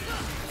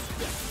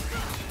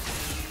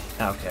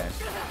 Okay.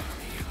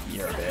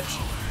 You're a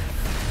bitch.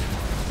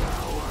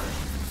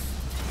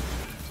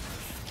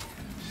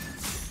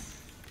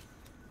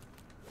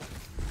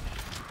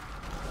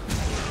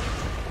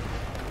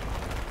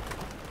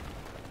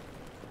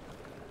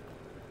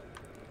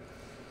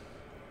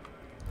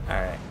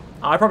 Alright.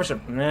 I probably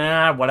should...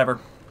 Nah, whatever.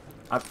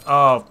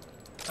 Oh.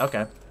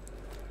 Okay.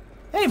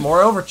 Hey,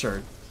 more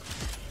Overture.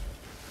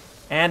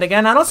 And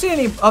again, I don't see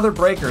any other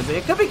breakers.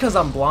 It could be because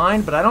I'm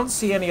blind, but I don't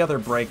see any other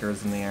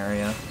breakers in the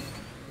area.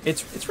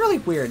 It's really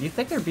weird. You'd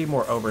think there'd be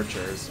more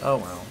overtures. Oh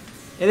well.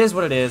 It is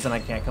what it is, and I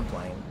can't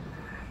complain.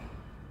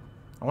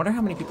 I wonder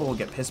how many people will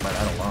get pissed by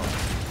that alone.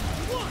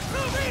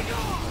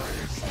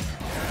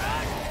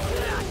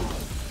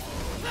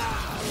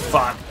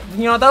 Fuck.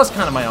 You know, that was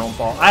kind of my own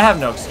fault. I have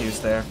no excuse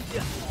there.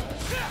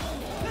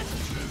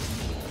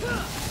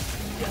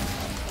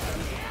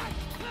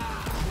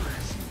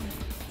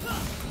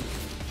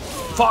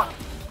 Fuck.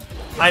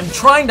 I'm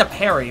trying to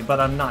parry,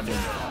 but I'm not doing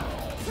it.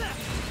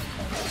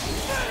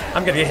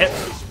 I'm gonna get hit.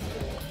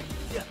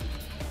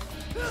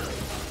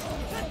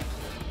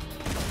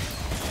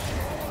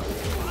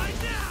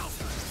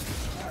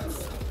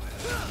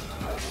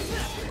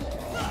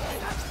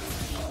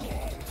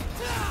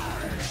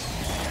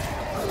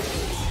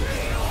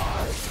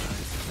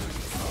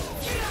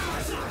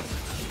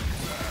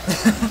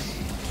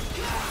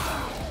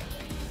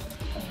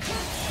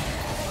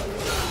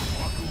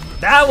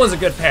 That was a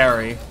good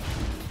parry.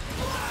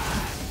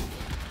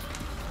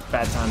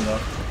 Bad time though.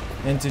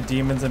 Into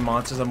demons and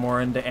monsters. I'm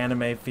more into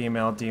anime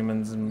female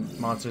demons and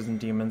monsters and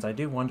demons. I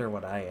do wonder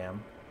what I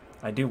am.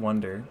 I do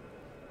wonder.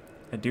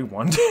 I do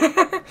wonder.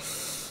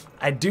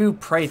 I do,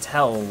 pray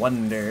tell,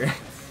 wonder.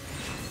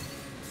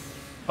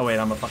 Oh wait,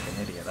 I'm a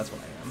fucking idiot. That's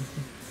what I am.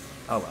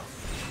 Oh well.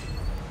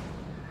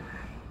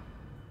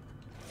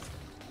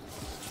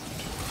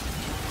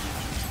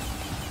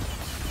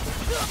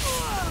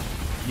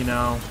 You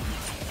know,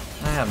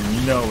 I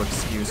have no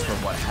excuse for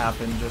what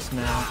happened just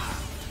now.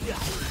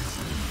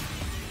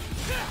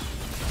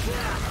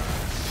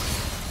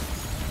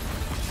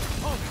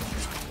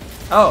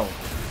 Oh,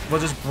 we'll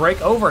just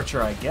break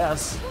Overture, I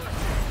guess.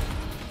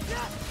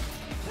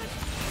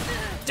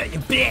 Yeah, you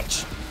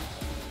bitch!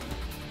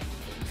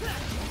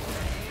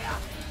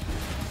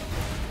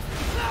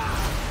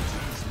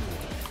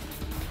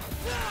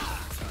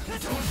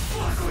 Don't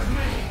fuck with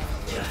me!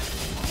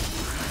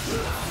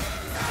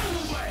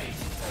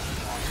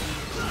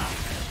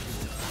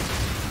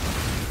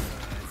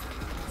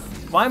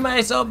 Why am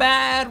I so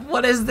bad?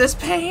 What is this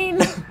pain?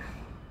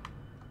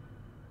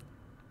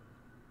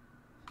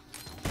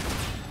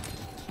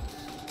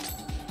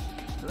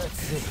 Let's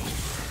see.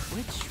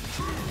 Which...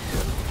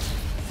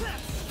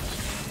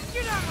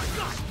 Get out of my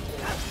gun!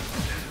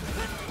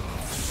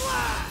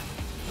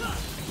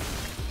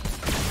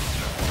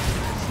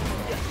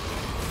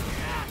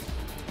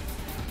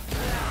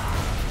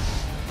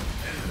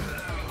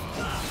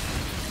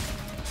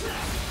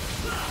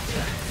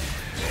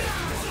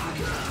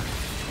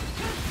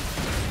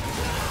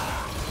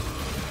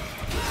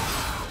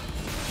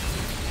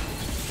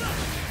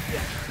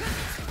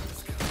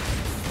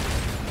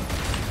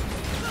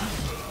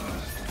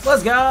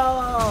 Let's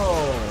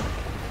go!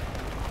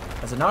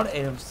 As a nod,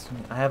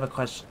 I have a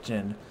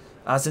question.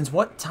 Since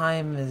what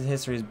time in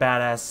history is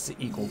badass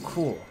equal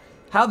cool?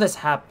 How this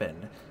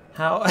happened?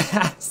 How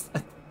has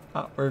that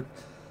not worked?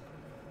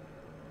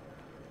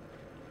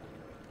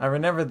 I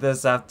remember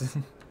this after.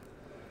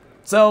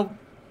 So,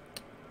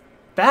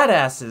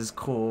 badass is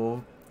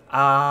cool.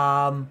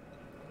 How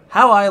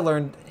I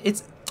learned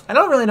it's. I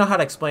don't really know how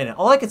to explain it.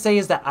 All I could say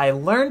is that I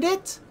learned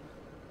it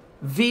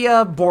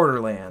via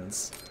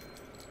Borderlands.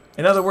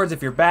 In other words,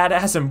 if you're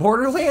badass in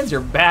Borderlands, you're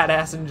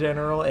badass in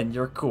general, and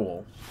you're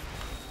cool.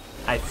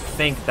 I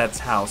think that's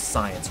how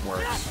science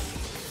works.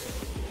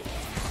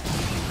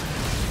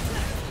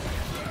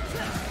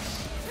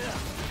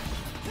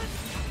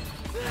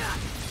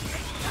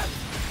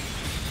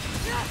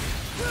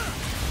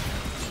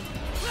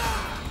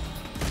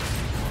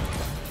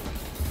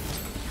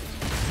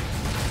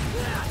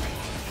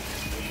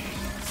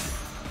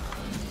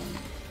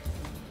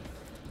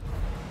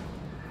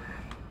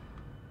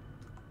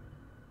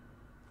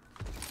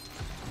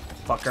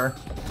 Fucker.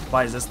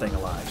 Why is this thing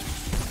alive?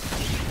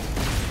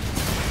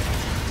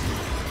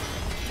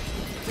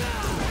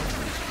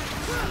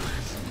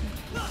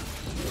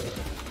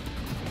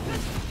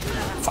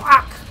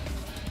 Fuck!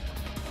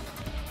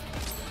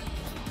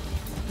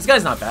 This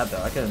guy's not bad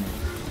though.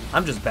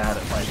 I'm just bad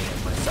at fighting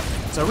it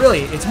myself. So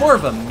really, it's more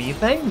of a me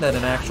thing than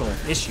an actual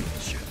issue.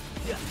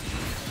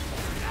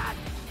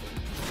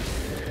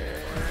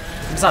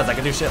 Besides, I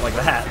can do shit like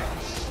that.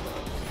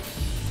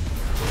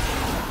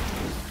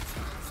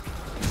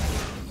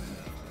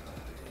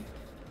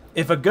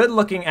 If a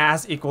good-looking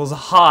ass equals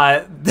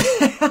hot...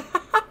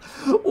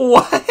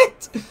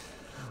 What?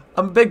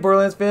 I'm a big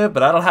Borderlands fan,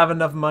 but I don't have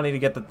enough money to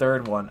get the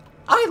third one.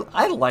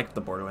 I like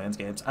the Borderlands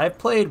games. I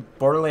played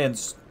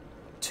Borderlands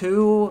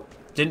 2,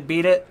 didn't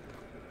beat it.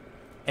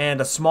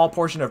 and a small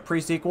portion of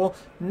pre-sequel.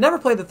 Never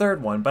played the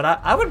third one, but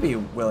I would be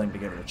willing to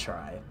give it a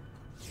try.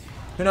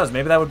 Who knows,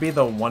 maybe that would be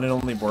the one and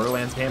only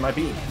Borderlands game I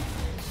beat.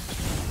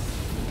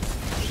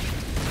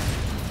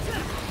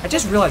 I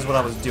just realized what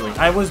I was doing.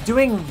 I was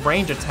doing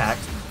range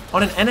attacks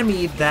on an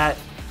enemy that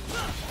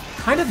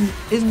kind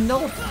of is no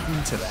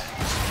to that.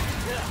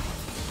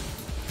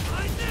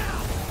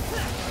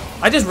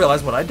 I just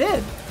realized what I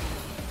did.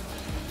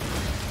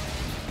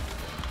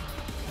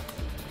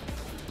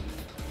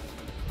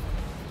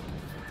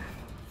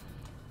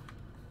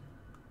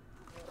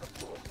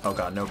 Oh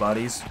god, no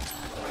bodies.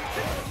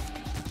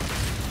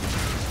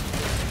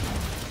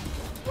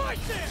 Right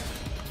there.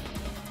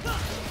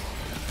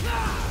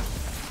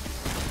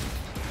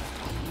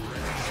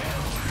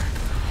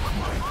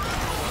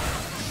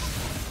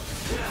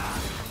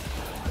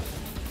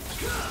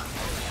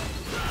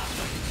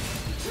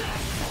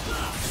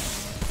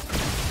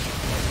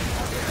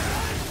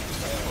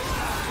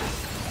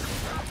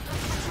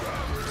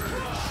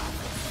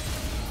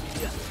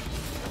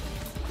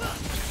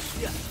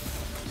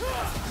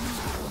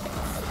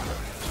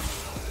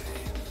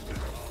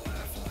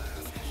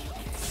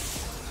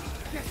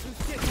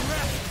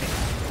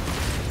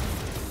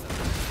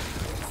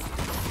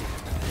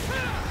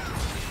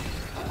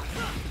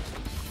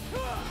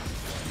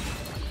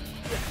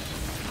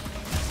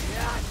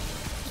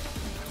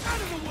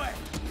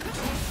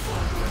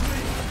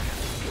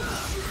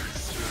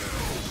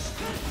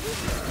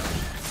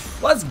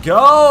 Let's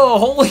go!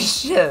 Holy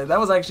shit, that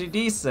was actually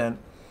decent.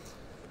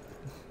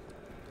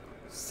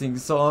 Sing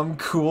song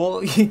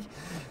cool.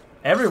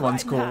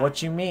 Everyone's cool.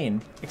 What you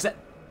mean? Except,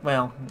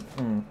 well,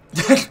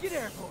 Let's get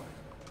airport.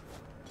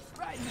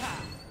 Right now.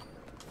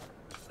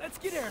 Let's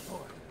get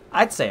airport.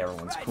 I'd say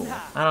everyone's cool.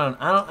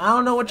 I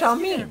don't know what y'all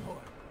mean.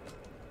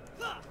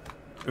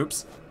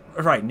 Oops.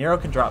 Right, Nero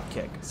can drop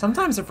kick.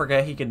 Sometimes I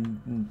forget he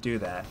can do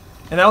that.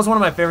 And that was one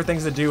of my favorite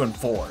things to do in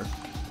 4.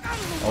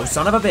 Oh,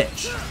 son of a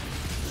bitch.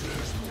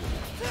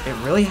 It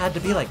really had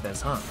to be like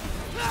this, huh?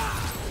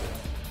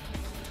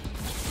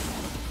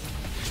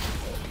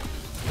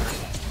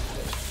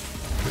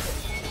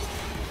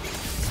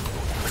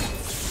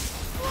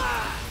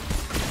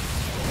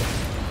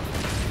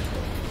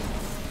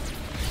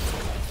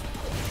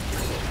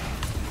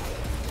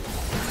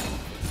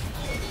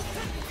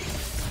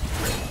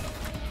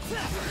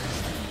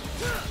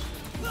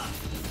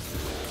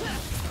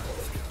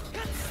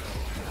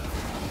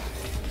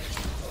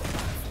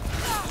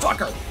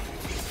 Fucker!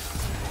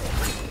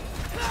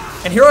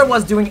 And here I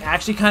was doing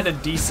actually kind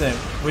of decent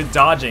with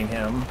dodging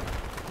him,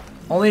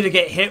 only to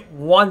get hit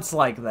once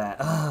like that.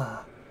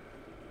 Ugh.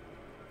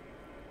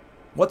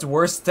 What's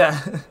worse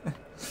that...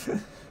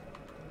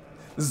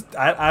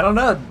 I don't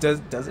know.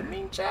 Does it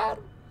mean Chad?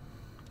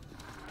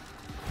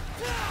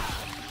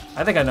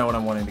 I think I know what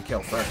I'm wanting to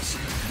kill first.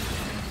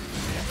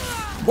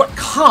 What?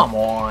 Come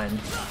on!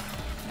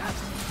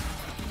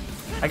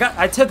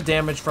 I took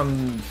damage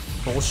from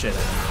bullshit.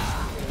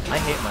 I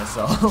hate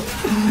myself.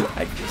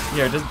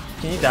 Here, just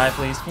can you die,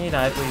 please? Can you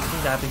die, please? Can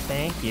you die, please?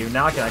 Thank you.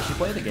 Now I can actually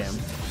play the game.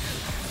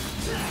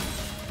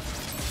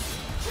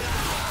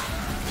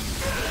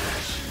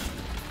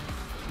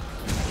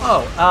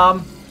 Oh,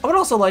 I would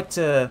also like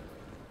to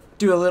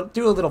do a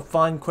little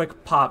fun,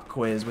 quick pop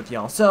quiz with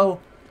y'all. So,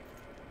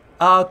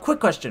 quick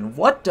question: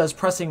 what does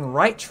pressing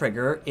right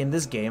trigger in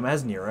this game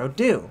as Nero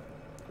do?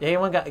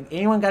 Anyone got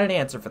an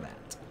answer for that?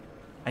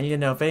 I need to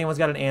know if anyone's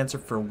got an answer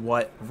for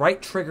what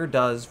right trigger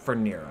does for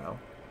Nero.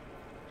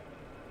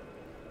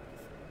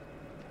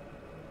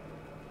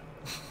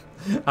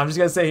 I'm just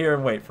gonna sit here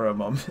and wait for a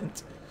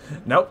moment.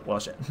 Nope. Well,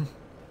 shit.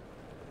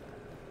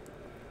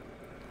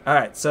 All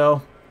right.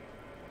 So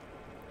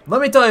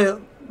let me tell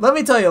you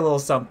a little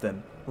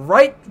something.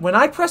 When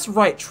I press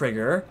right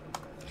trigger,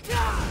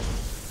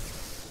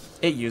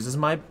 it uses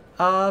my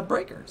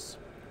breakers,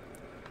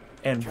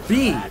 and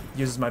B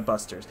uses my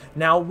busters.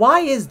 Now,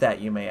 why is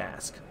that, you may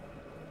ask?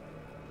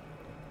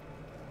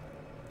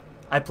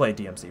 I played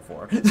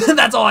DMC4.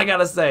 That's all I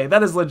gotta say.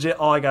 That is legit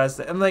all I gotta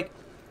say. And like,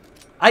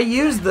 I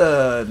used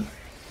the,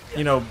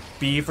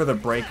 B for the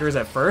breakers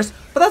at first,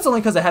 but that's only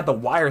because I had the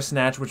wire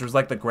snatch, which was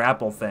like the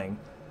grapple thing.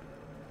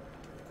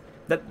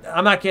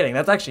 I'm not kidding.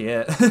 That's actually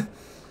it.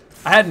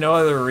 I had no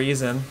other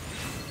reason.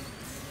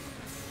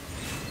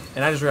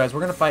 And I just realized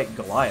we're gonna fight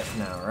Goliath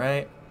now,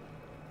 right?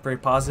 Very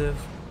positive.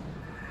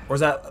 Or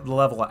is that the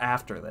level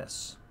after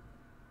this?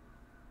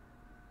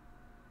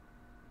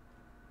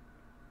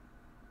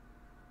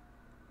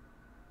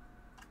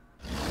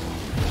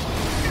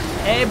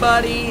 Hey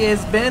buddy,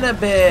 it's been a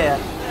bit.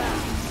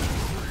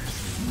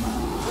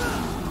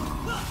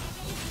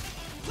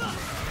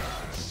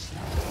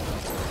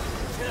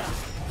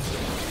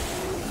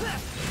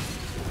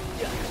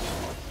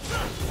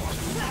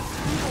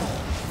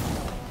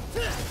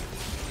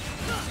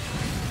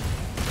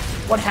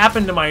 What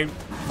happened to my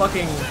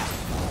fucking...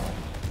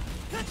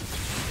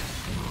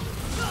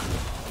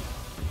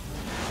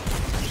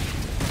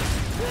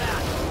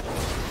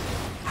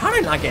 How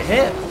did I not get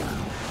hit?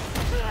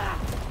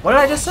 What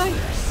did I just say?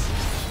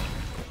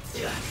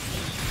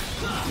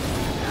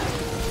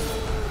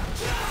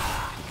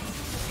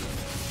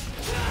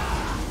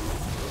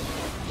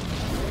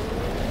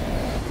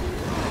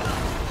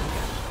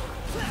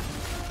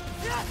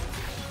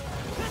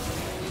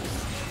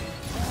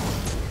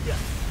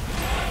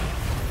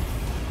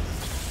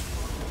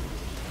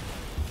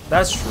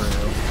 That's true.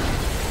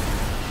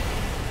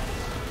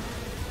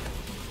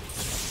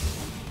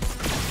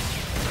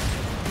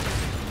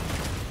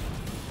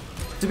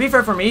 To be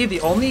fair, for me,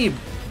 the only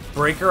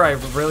breaker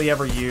I've really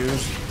ever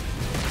used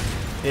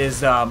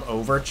is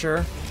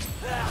Overture.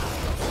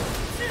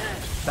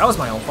 That was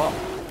my own fault.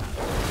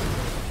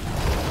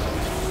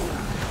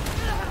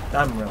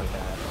 I'm really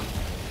bad.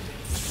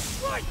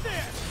 Right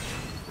there.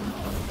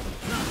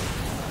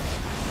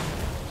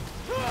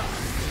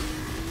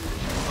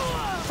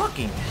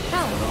 Fucking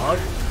hell, dog.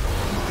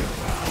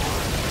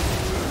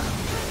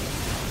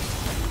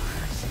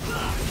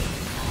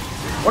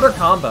 What are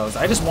combos?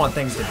 I just want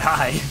things to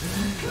die.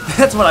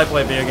 That's what I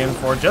play video games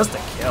for, just to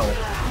kill.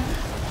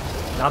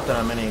 Not that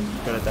I'm any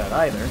good at that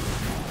either.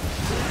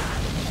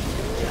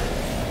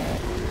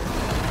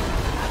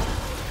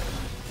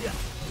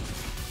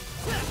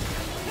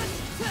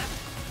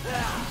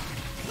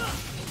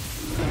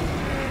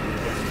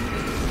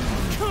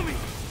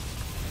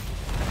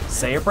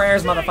 Say your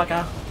prayers,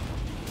 motherfucker.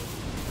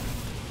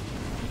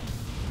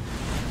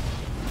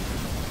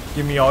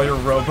 Give me all your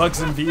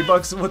Robux and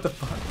V-Bucks. What the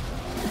fuck?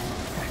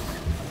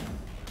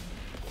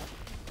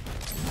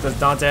 Does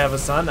Dante have a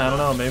son? I don't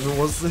know. Maybe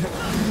we'll see.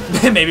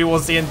 Maybe we'll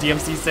see in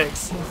DMC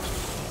 6.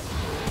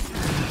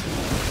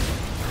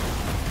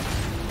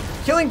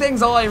 Killing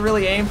things all I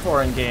really aim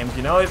for in games.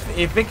 You know,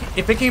 if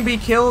it can be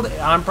killed,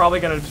 I'm probably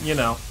gonna, you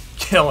know,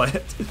 kill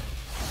it.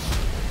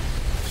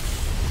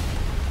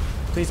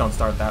 Please don't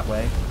start that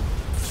way.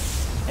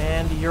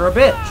 And you're a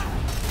bitch.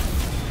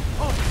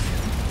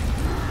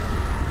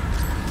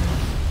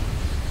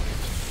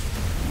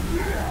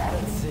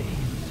 Let's see.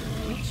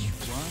 Which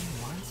one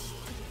wants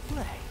to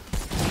play?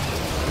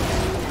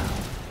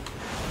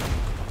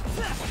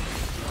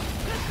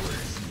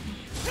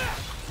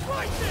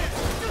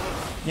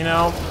 You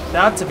know,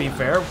 that, to be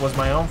fair, was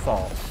my own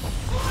fault.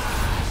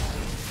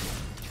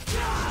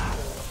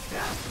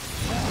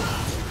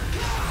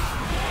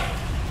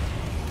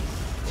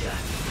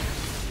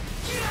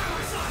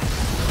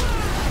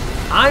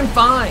 I'm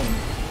fine.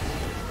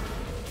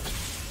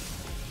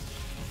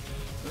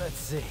 Let's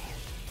see.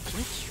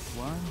 Which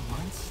one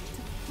wants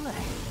to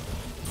play?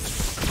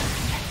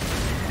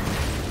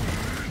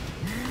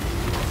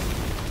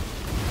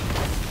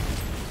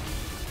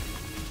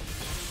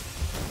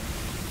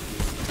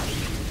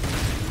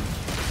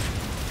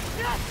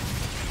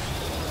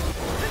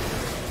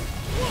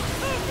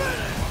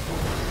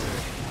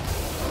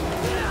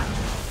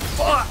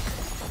 Fuck!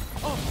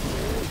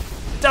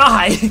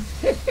 Die!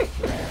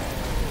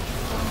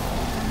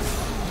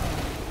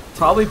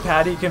 Probably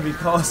Patty can be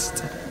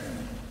caused.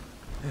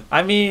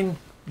 I mean,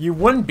 you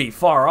wouldn't be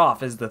far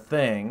off is the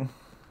thing.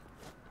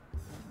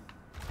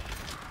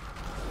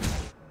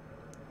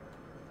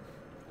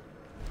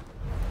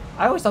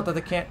 I always thought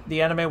that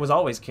the anime was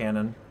always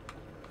canon.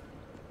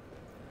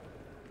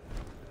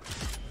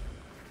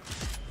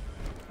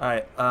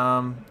 Alright,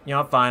 you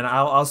know, fine.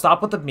 I'll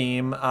stop with the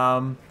meme.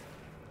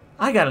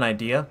 I got an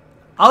idea.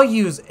 I'll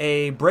use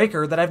a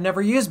breaker that I've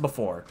never used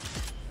before.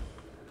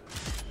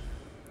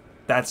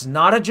 That's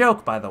not a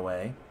joke, by the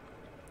way.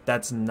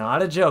 That's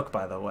not a joke,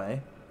 by the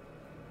way.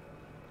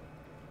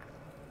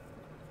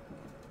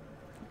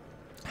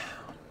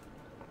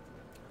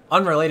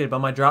 Unrelated, but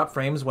my drop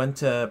frames went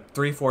to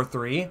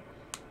 343.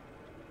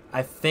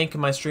 I think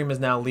my stream is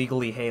now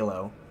legally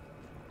Halo.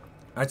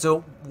 Alright,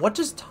 so what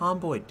does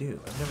Tomboy do?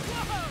 I've never...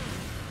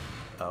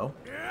 Oh.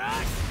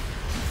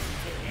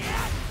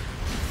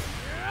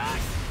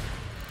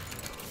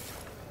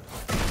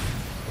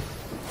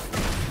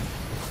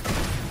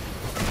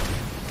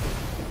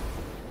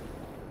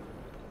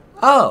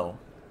 Oh.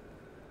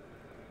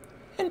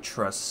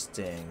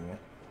 Interesting.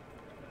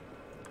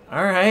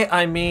 Alright,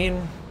 I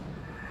mean...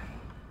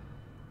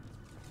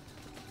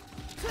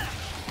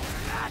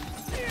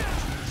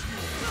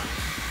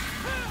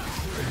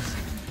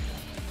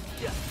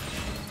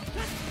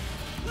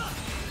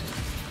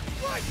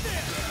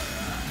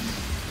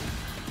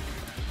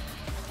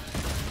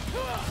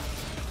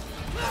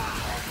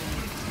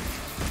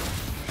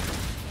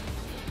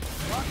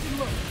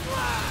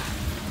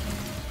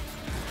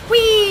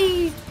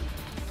 Whee!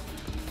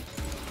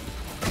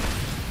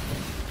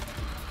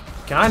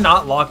 Can I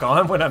not lock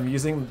on when I'm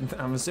using...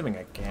 I'm assuming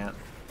I can't.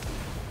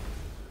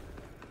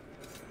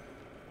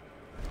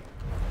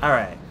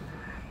 Alright.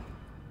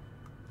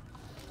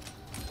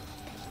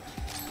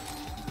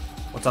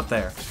 What's up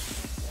there?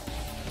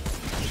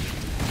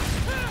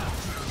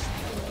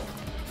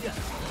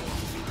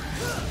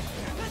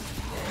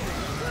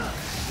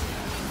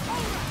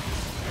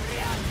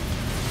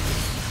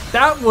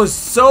 That was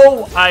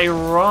so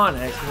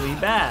ironically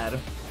bad.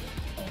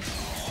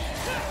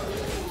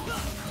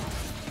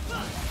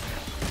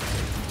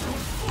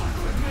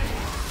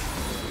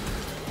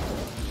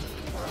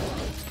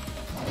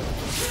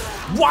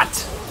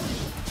 What?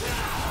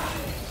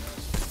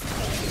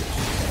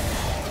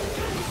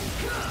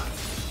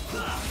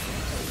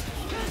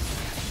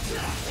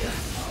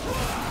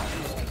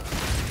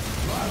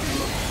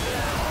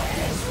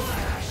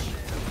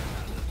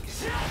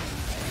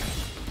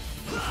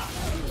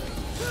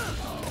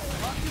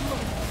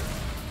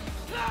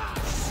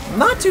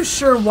 not too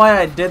sure why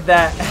I did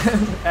that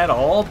at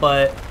all,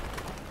 but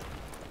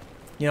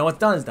you know, what's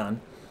done is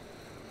done.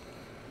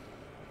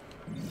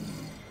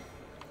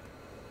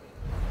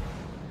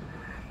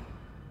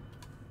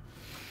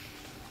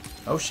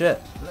 Oh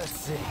shit. Let's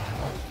see.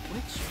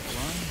 Which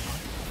one?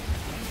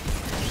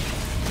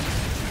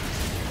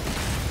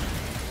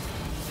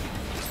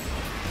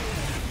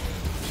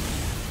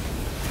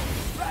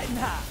 Right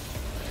now.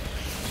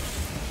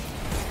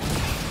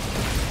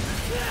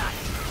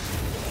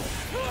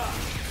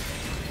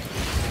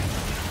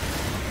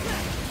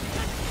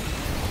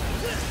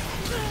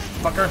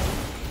 Fucker.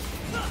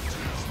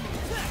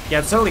 Yeah,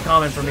 it's totally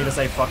common for me to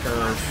say fucker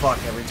or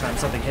fuck every time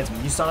something hits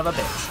me. You son of a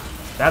bitch.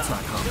 That's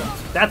not common.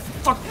 That's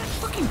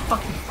fucking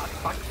fuck.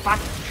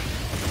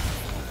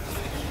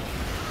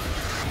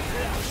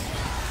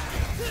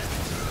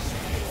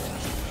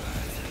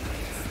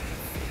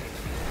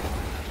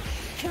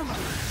 Come on.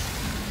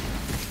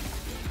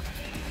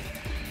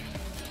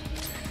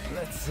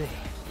 Let's see.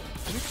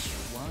 Which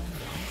one?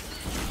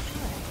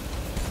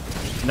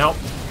 Nope.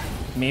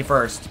 Me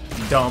first.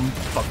 Dumb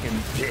fucking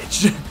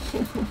bitch.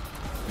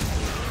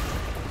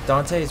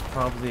 Dante is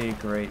probably a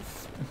great...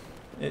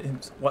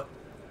 What?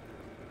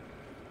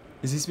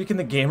 Is he speaking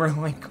the gamer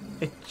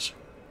language?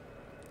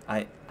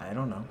 I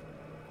don't know.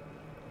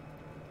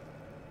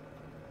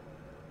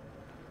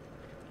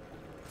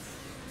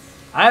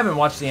 I haven't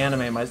watched the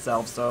anime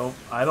myself, so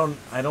I don't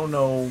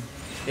know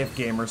if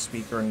gamers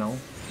speak or no.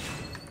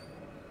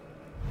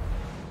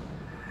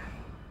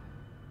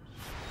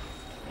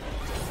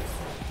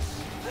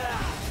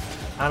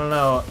 I don't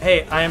know.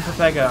 Hey, I am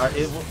Perfega.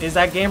 Is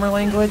that gamer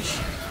language?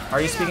 Are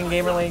you speaking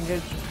gamer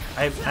language?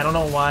 I don't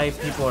know why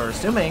people are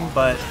assuming,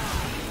 but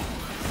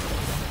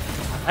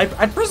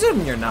I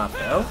presume you're not,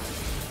 though.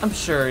 I'm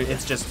sure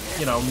it's just,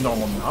 you know,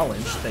 normal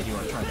knowledge that you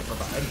are trying to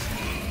provide.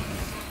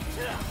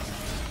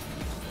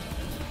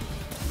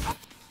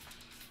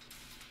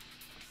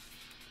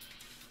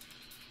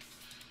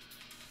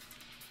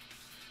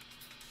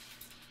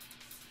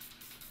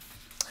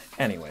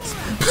 Anyways.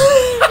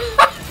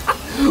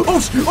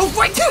 Oh,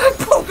 right there! I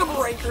broke a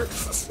breaker!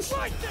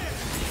 Right there!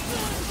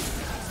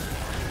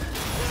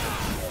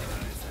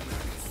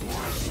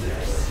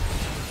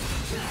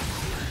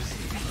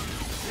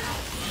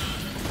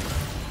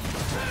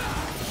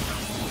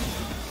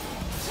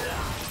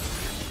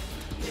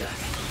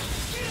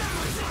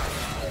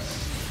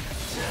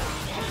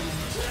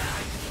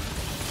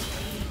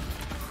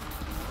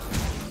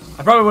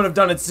 I probably would have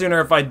done it sooner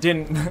if I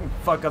didn't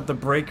fuck up the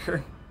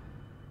breaker.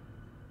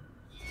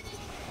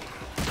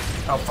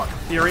 Oh, fuck.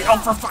 Fury. Oh,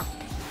 for fuck.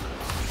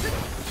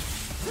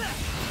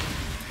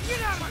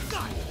 Get out of my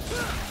sight.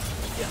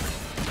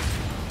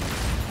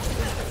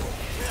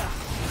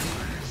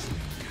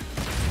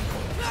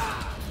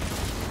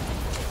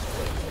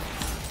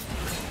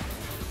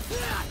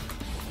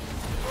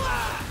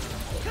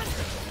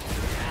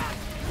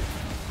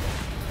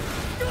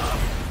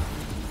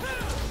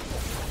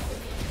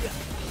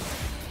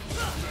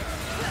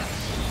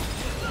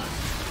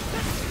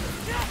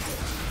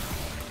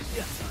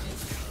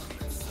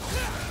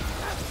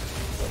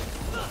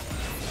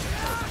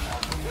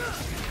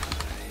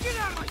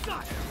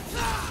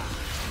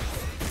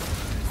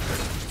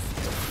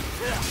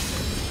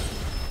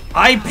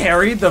 I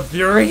parried the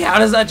Fury? How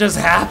does that just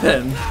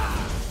happen?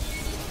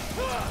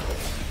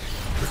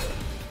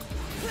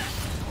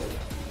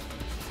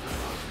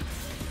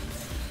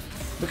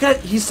 Look at,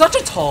 he's such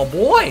a tall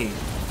boy.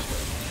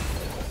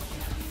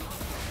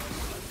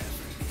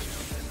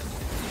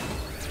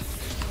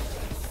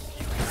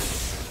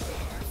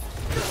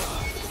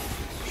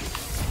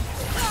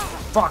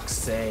 Fuck's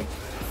sake.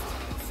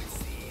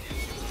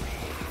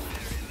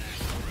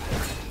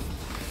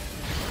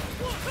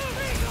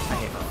 I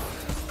hate that.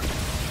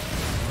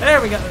 There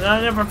we go.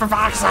 For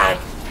fuck's sake.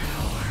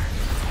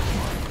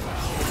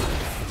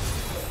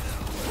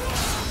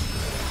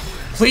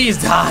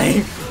 Please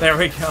die. There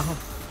we go.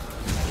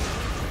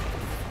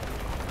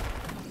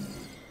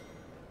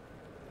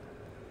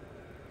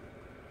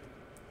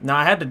 No,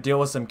 I had to deal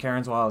with some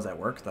Karens while I was at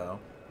work, though.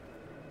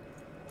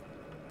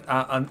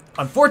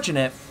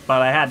 Unfortunate,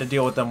 but I had to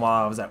deal with them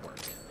while I was at work.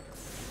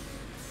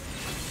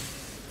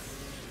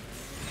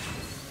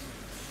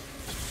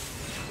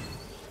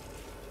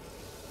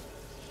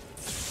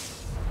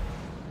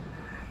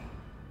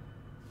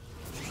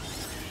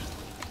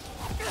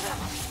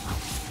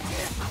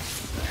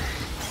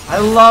 I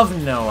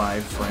love no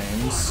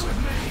iframes.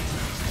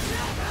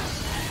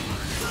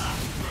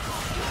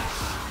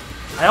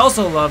 I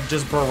also love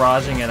just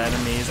barraging at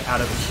enemies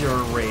out of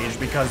pure rage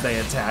because they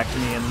attacked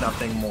me and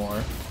nothing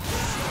more.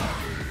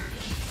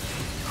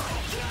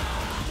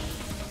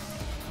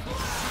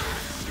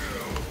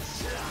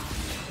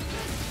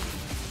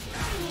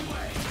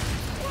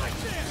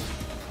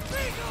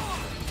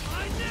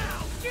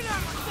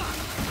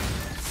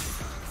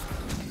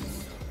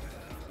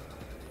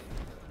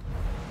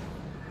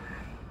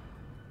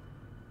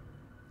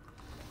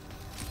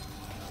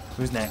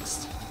 Who's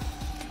next?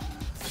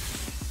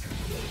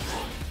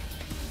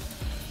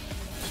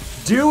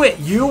 Do it!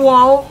 You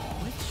won't!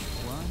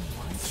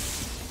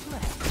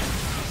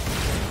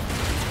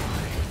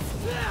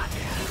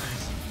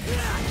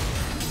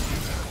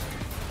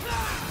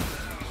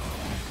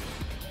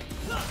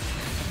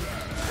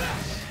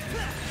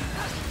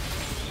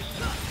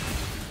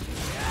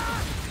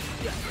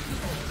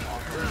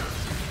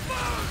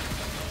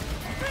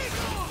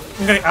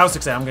 I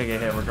was I'm gonna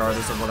get hit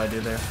regardless of what I do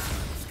there.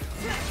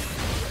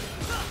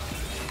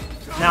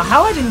 Now,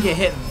 how I didn't get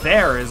hit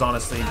there is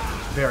honestly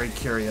very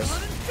curious.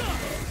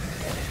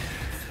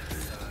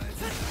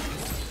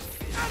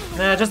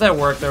 Nah, just at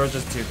work there was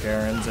just 2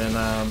 Karens, and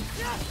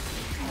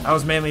I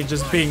was mainly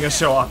just being a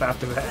show-off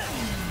after that.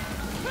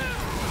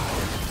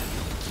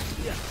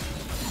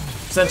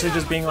 Essentially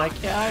just being like,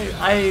 yeah,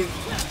 I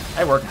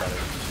work better,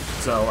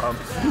 so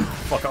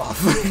fuck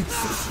off.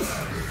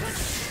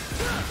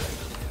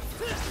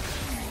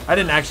 I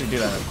didn't actually do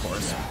that, of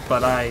course,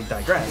 but I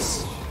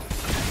digress.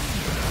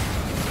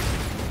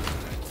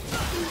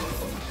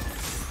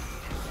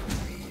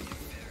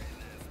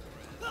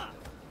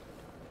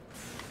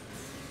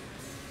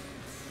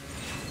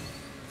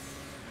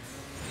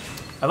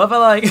 I love how,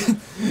 like,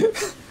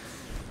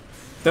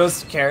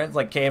 those Karens,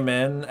 like, came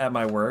in at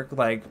my work,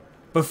 like,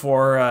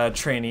 before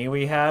trainee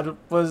we had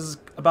was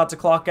about to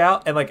clock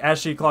out, and, like, as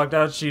she clocked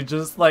out, she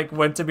just, like,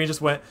 went to me, just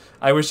went,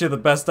 I wish you the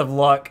best of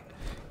luck.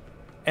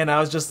 And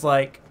I was just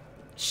like,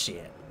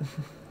 shit.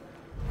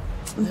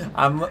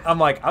 I'm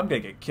like, I'm gonna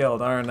get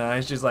killed, aren't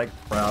I? She's like,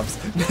 props.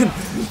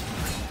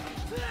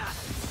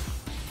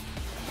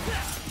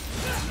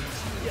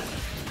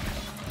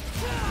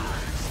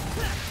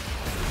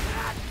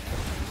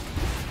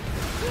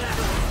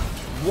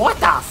 What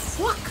the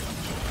fuck?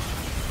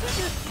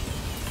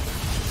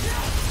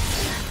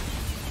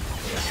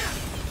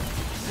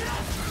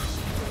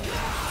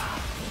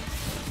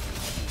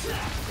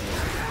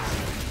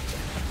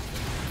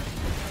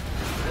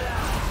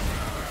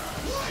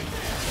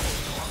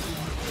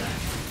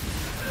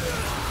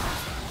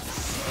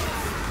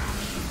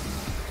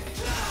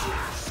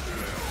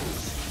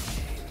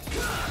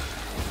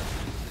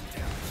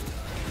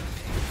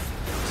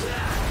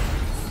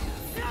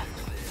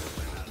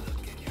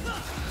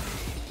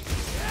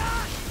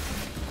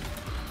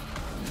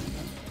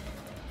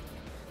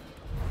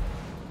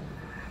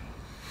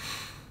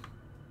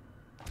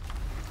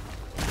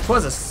 It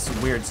was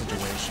a weird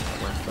situation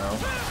at work, though.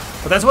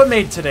 But that's what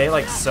made today,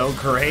 like, so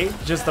great.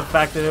 Just the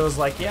fact that it was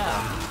like,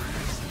 yeah,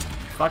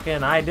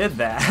 fucking I did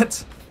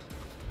that.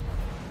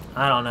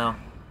 I don't know.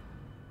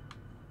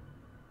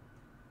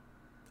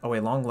 Oh,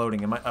 wait, long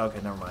loading. Am I? Okay,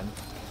 never mind.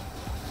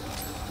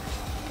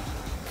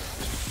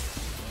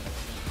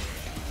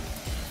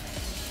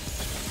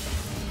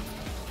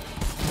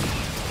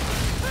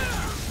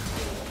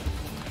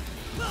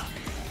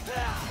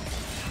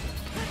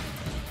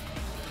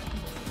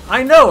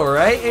 I know,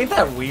 right? Ain't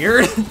that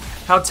weird?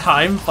 How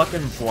time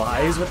fucking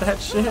flies with that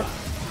shit?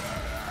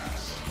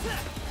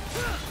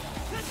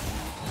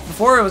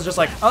 Before it was just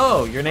like,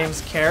 oh, your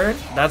name's Karen?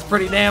 That's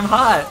pretty damn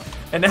hot.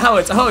 And now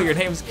it's, oh, your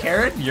name's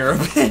Karen? You're a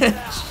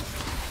bitch.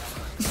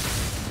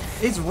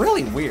 It's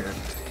really weird.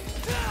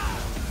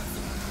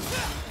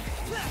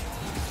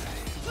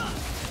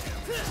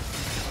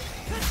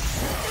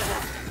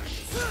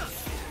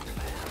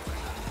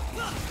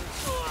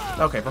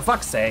 Okay, for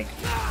fuck's sake.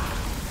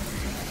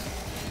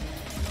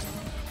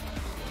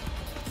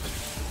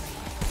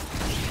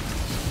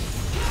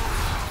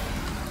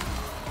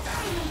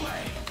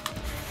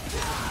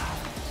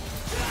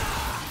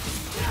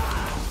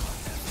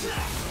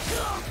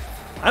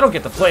 I don't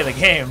get to play the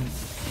game.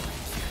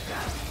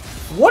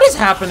 What is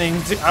happening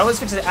to— I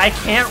was fixing— I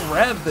can't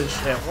rev this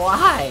shit.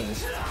 Why?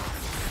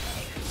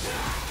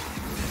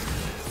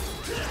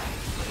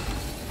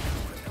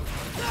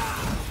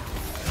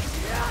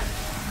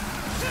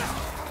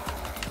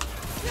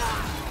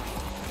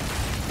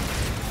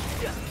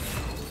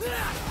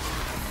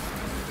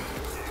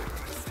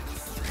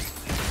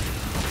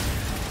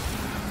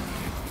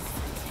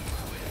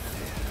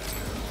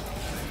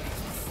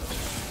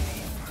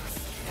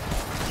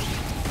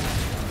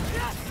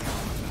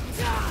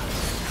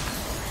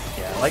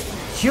 Like,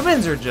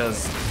 humans are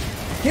just—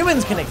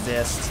 humans can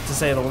exist, to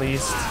say the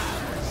least.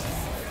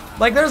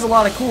 Like, there's a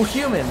lot of cool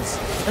humans,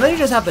 and then you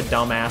just have the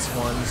dumbass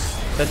ones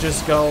that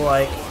just go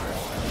like,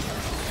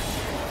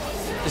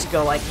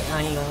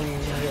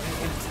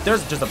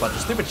 there's just a bunch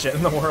of stupid shit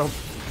in the world.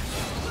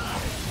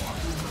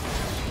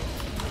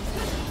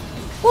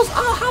 Well,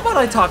 how about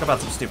I talk about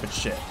some stupid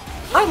shit?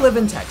 I live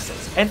in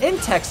Texas, and in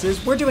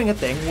Texas, we're doing a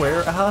thing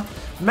where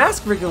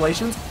mask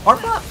regulations are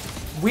fucked.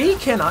 We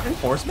cannot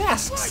enforce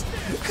masks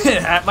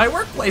at my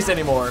workplace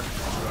anymore.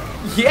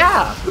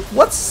 Yeah,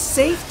 what's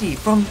safety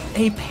from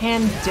a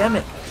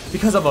pandemic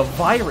because of a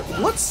virus?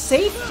 What's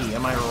safety,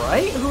 am I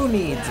right? Who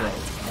needs it?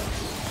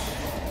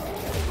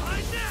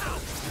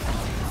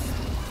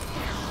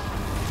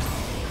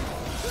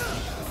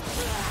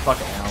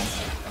 Fucking hell.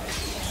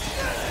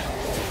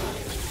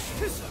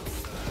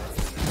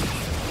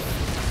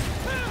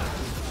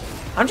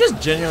 I'm just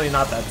genuinely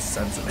not that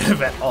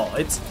sensitive at all.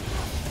 It's—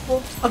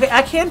 well, okay,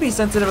 I can be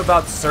sensitive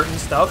about certain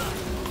stuff,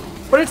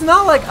 but it's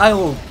not like I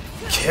will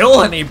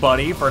kill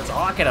anybody for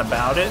talking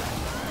about it.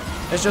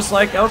 It's just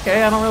like,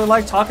 okay, I don't really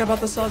like talking about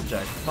the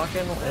subject.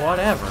 Fucking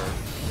whatever.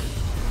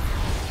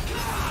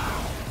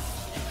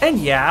 And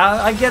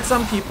yeah, I get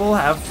some people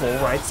have full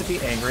rights to be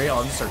angry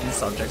on certain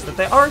subjects that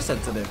they are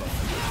sensitive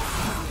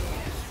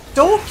of.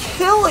 Don't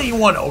kill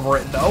anyone over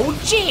it, though.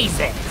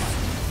 Jesus.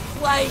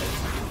 Like,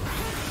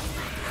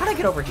 how'd I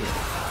get over here?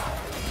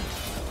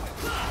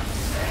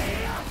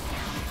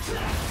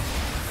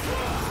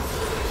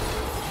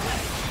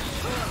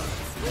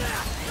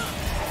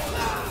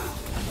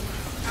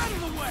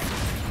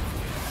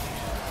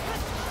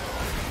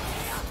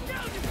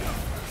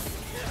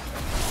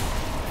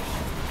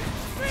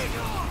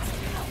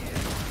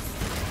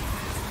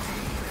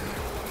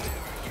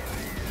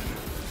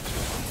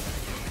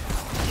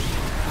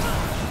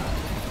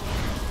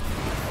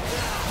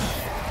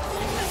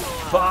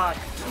 Fuck.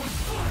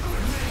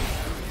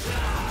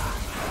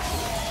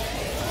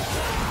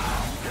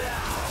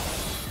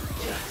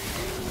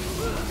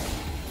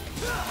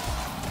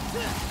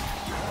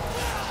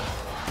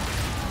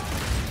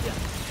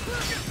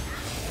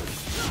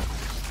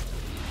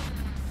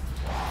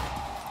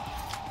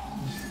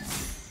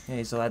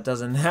 Hey, so that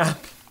doesn't happen.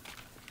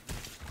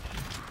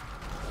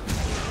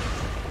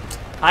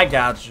 I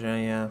gotcha,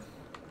 yeah.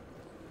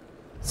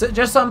 So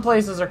just some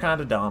places are kind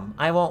of dumb.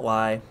 I won't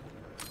lie.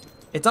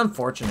 It's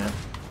unfortunate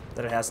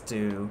that it has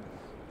to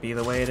be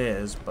the way it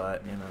is,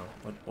 but, you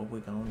know, what we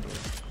gonna do?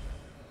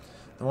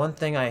 The one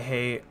thing I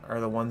hate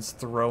are the ones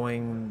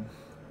throwing...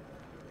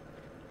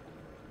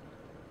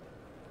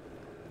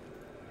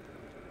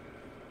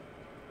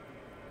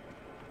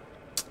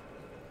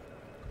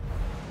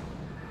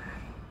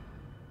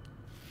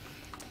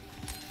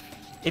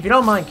 If you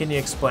don't mind, can you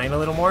explain a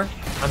little more?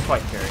 I'm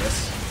quite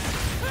curious.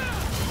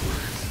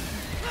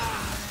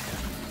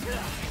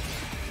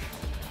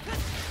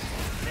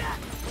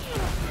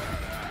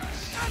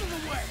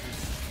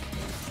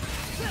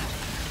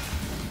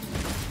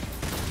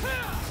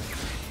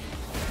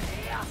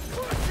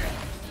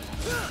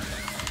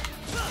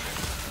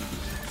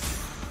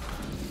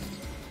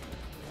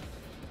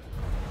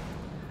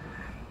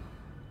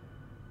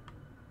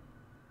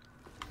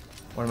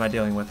 What am I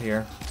dealing with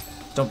here?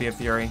 Don't be a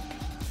fury.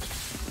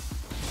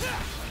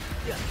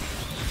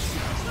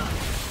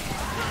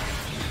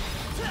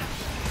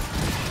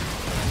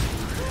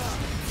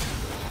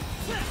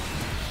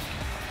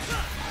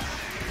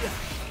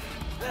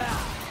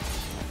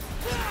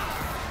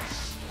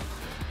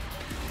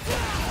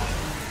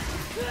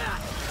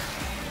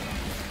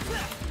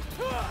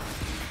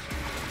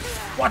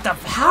 What the?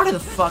 How the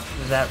fuck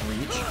did that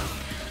reach?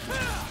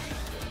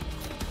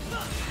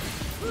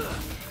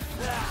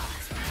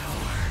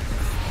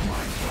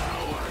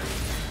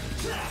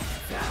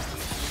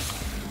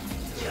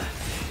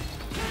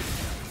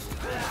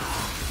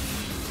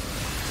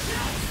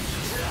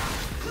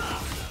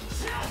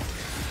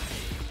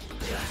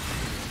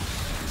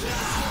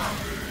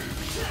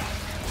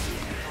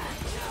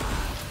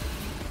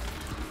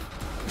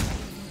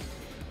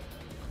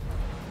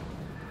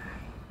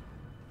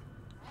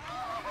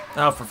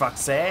 Oh, for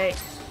fuck's sake.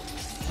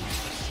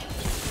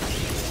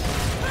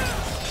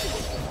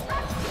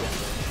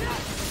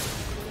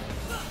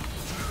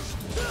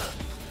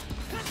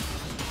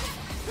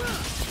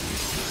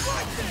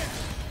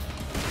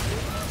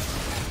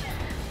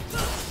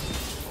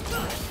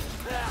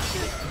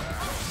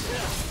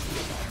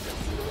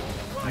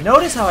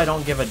 Notice how I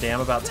don't give a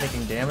damn about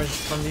taking damage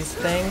from these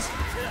things?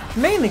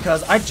 Mainly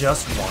because I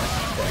just want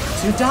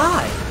them to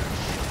die.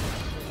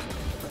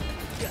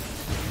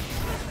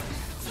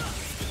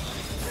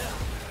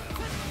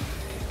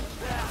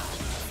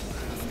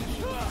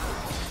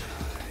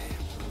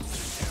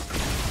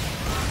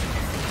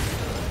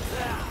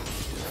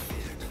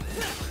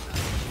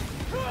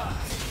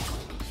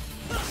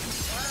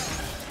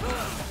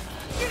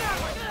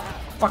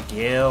 Fuck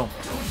you.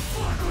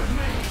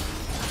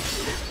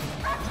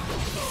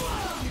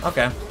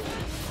 Okay.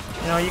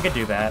 You know, you could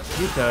do that.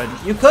 You could.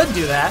 You could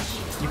do that.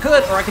 You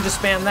could, or I could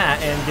just spam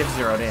that and give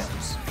 0 damage.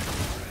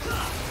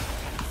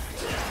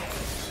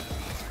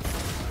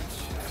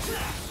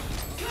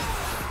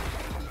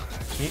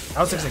 I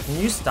was like, can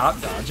you stop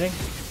dodging?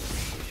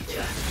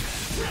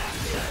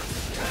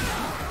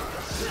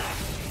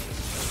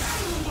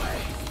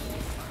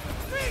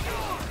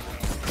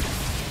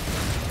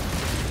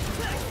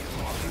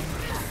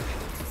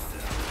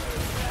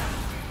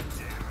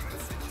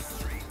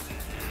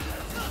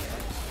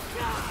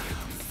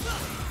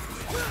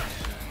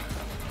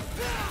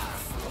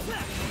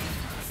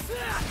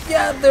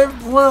 Yeah, they're,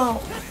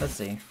 well, let's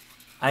see.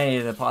 I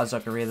needed to pause so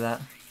I could read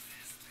that.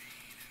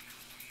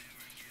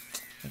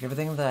 Like,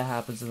 everything that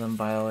happens to them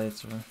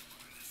violates or...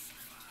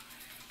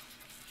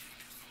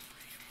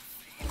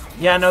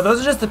 Yeah, no,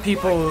 those are just the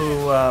people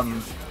who,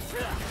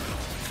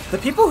 the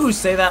people who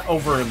say that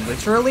over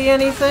literally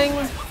anything,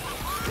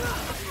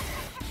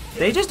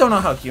 they just don't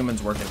know how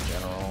humans work in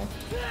general.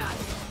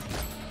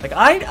 Like,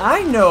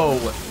 I know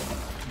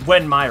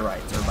when my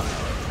rights are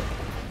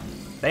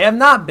violated. They have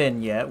not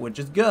been yet, which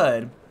is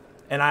good.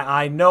 And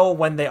I know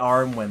when they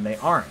are and when they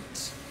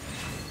aren't.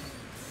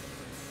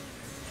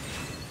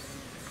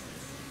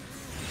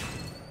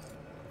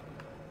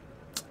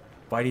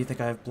 Why do you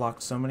think I've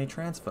blocked so many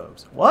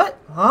transphobes? What?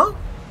 Huh?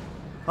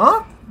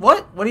 Huh?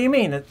 What? What do you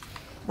mean?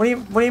 What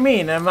do you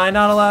mean? Am I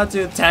not allowed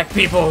to attack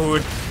people who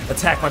would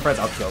Attack my friends.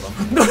 I'll kill them.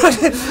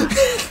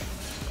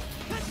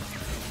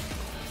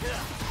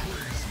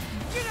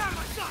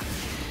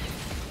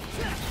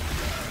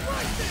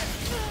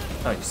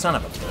 Oh, you son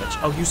of a bitch.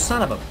 Oh, you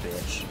son of a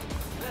bitch.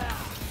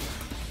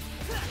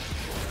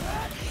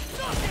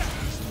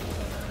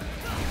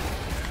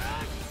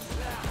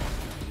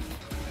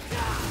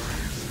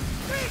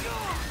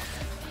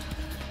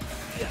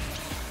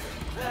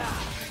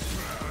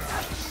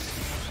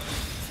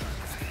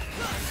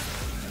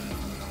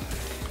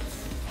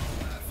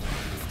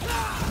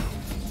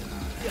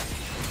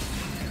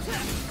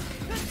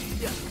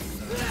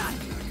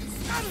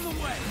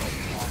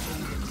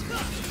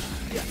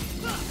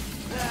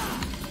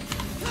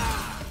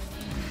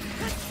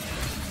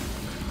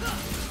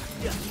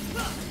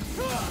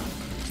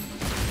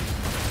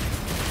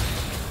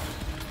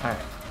 Alright.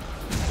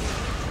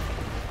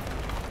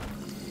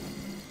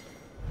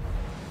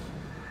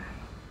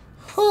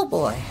 Oh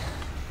boy.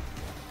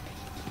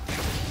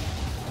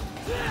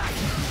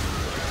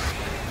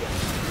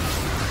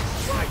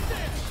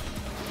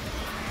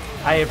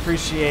 I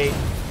appreciate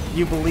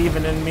you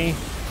believing in me,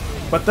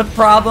 but the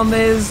problem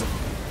is,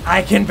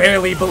 I can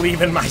barely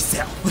believe in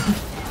myself.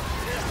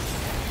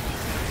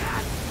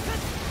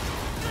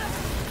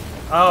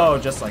 Oh,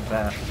 just like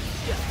that.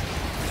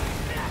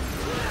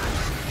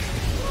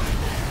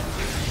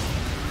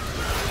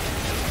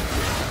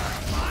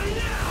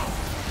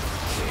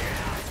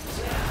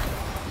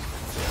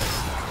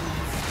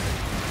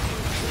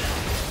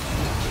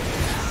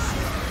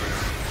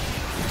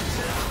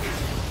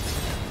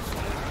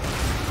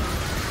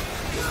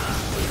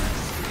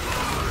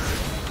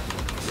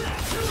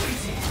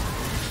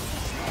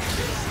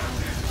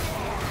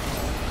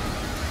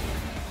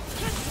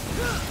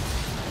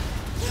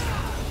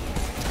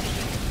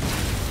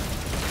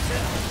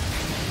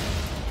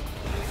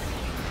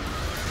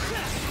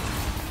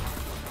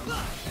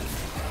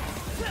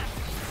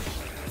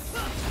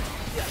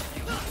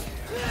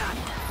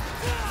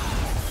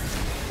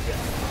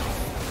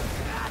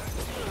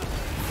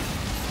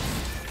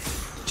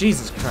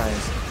 Jesus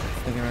Christ.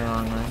 Don't get me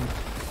wrong, man.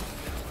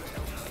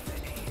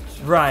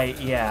 Right,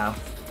 yeah.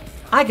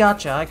 I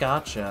gotcha.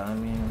 I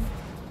mean,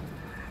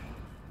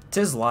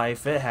 'tis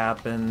life, it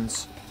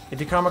happens. If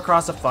you come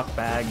across a fuck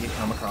bag, you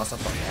come across a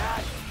fuck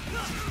bag.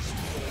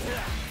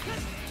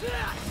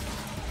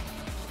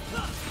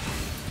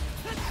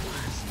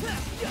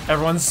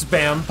 Everyone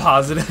spam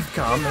positive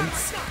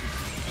comments.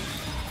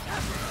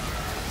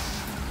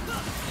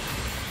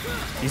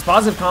 These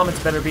positive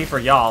comments better be for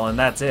y'all, and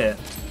that's it.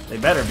 They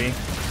better be.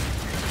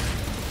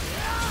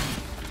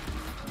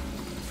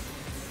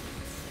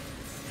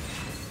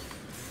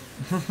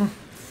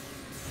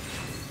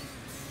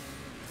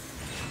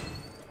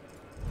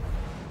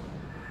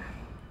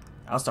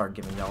 I'll start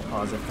giving y'all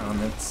positive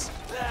comments.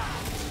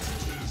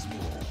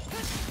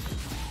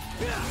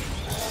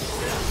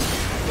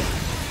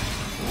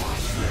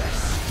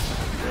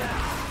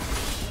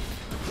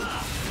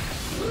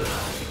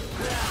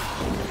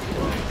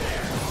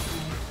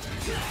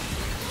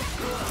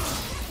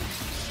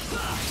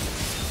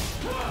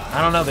 I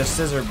don't know, they're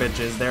scissor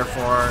bitches,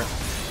 therefore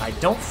I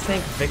don't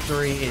think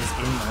victory is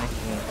in my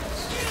hands.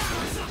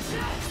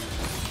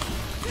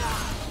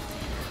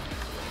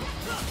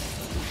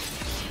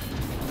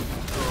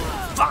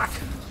 Fuck!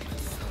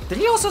 Did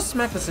he also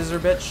smack the scissor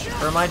bitch?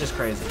 Or am I just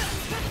crazy?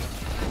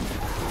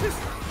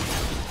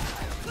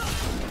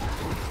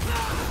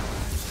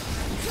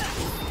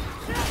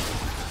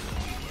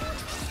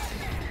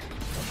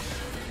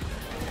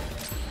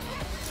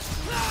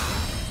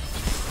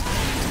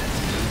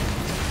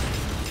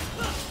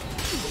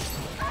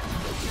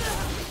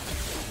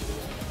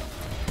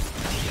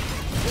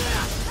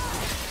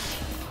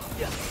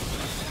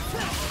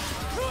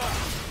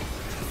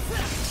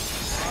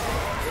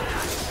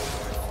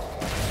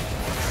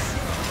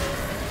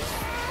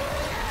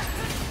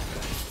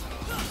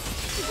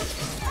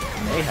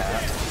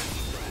 Mayhap.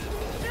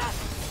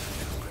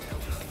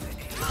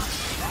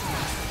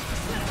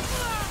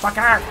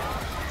 Fucker!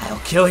 I'll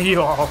kill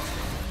you all.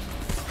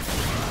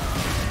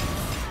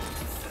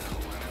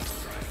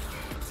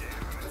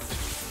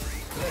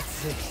 Let's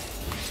see.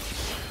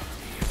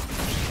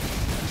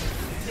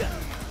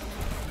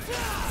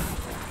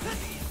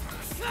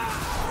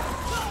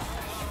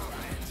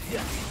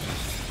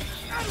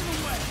 Out of the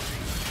way!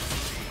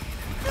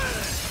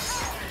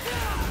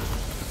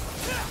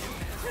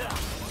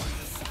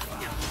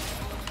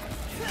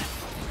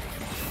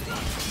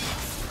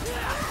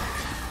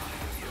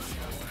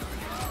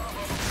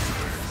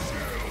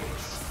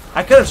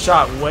 I could have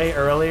shot way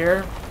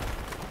earlier,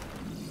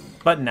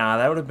 but nah,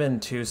 that would have been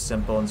too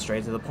simple and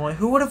straight to the point.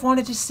 Who would have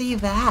wanted to see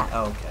that?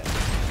 Okay.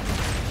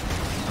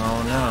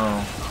 Oh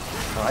no.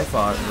 Oh, I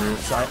fought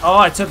Roots.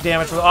 I took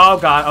damage from. Oh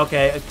god.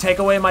 Okay, take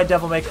away my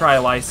Devil May Cry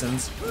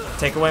license.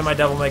 Take away my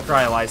Devil May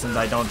Cry license.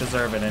 I don't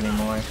deserve it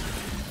anymore.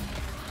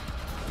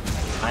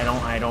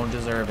 I don't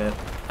deserve it.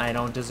 I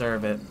don't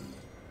deserve it.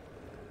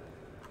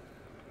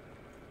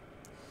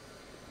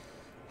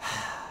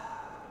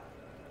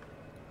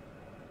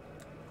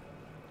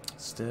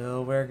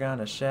 Still, we're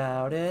gonna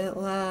shout it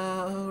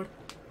loud.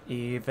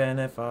 Even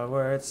if our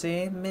words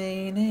seem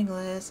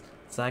meaningless,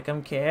 it's like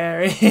I'm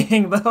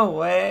carrying the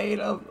weight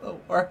of the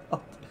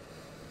world.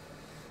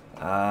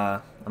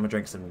 I'm gonna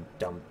drink some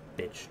dumb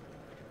bitch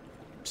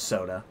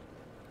soda.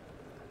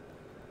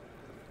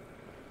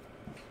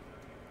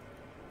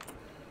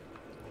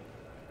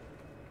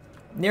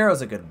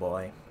 Nero's a good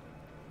boy.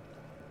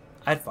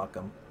 I'd fuck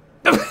him.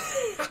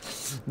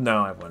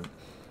 No, I wouldn't.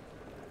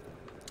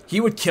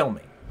 He would kill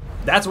me.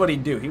 That's what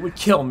he'd do. He would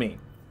kill me.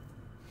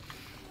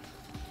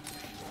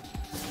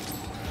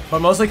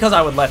 But mostly because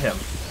I would let him.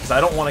 Because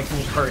I don't want to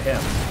hurt him.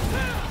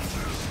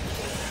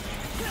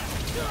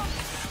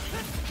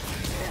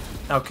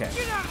 Okay.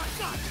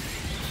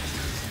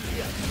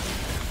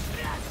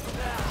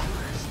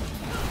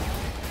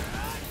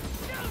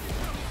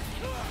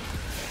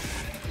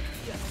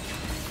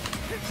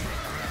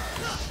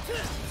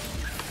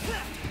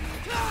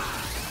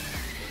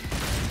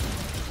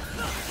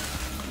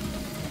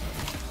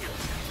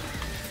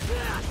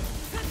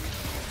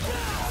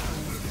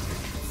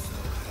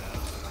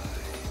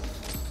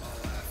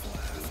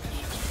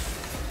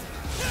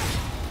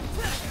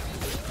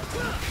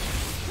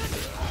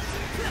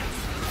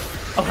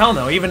 Oh hell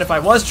no, even if I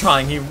was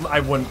trying,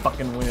 I wouldn't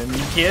fucking win.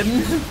 You kidding?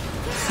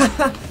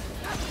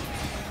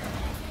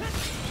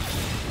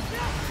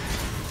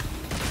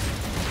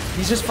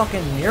 He's just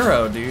fucking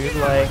Nero, dude.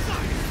 Like,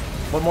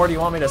 what more do you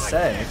want me to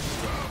say?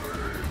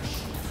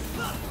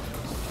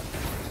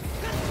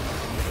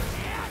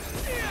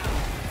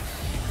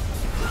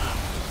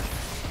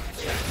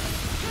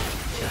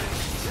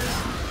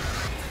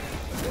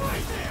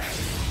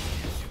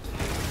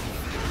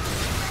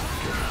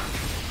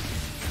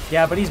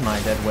 Yeah, but he's my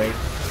dead weight.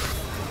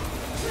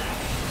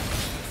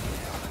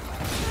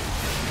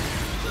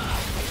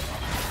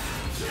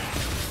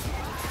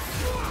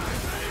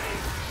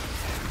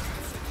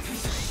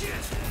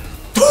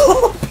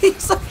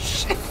 Piece of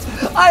shit!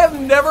 I have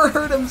never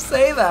heard him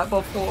say that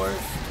before.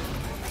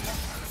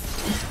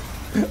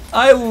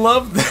 I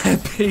love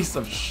that piece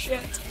of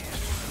shit.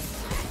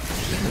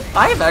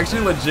 I have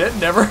actually legit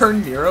never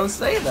heard Nero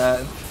say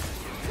that.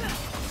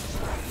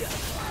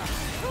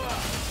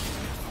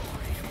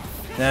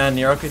 Nah,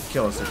 Nero could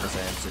kill a Super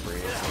Saiyan super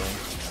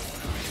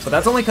easily. But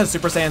that's only because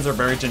Super Saiyans are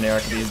very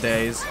generic these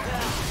days.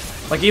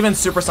 Like, even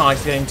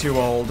Supersonic's getting too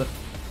old.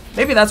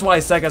 Maybe that's why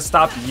Sega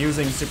stopped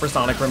using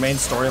Supersonic for main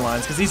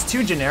storylines, because he's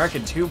too generic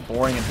and too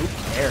boring, and who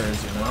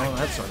cares, you know?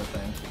 That sort of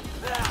thing.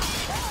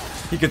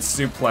 He could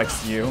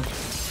suplex you.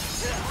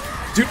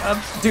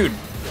 Dude,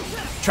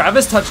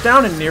 Travis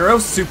touchdown and Nero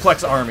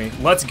suplex army.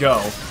 Let's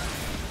go.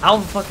 I'll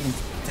fucking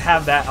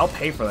have that. I'll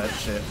pay for that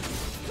shit.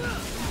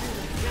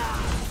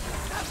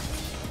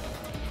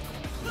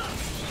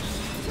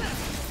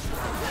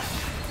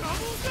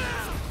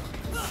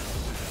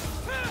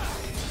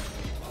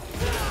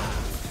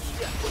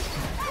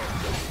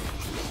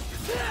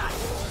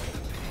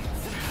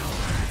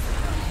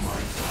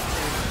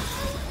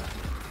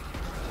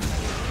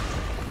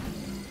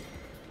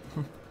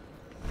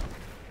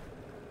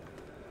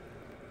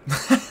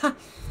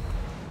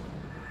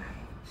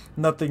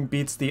 Nothing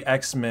beats the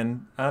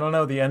X-Men. I don't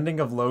know, the ending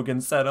of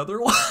Logan said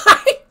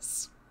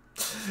otherwise.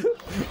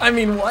 I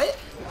mean, what?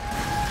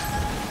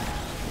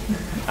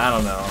 I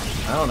don't know.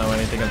 I don't know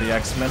anything of the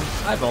X-Men.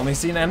 I've only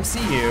seen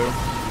MCU.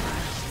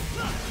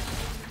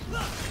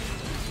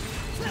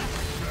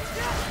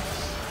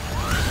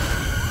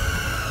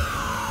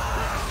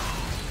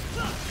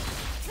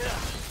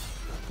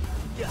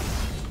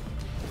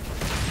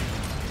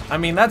 I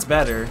mean, that's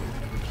better.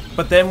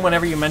 But then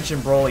whenever you mention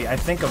Broly, I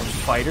think of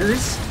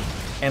fighters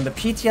and the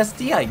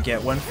PTSD I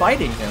get when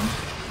fighting him.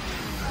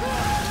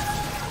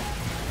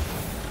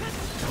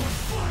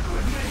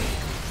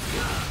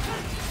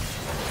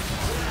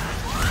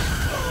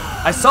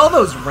 I saw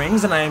those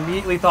rings and I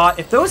immediately thought,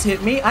 if those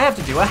hit me, I have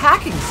to do a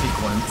hacking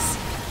sequence.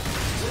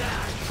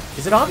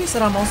 Is it obvious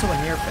that I'm also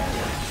a Nier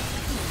fan?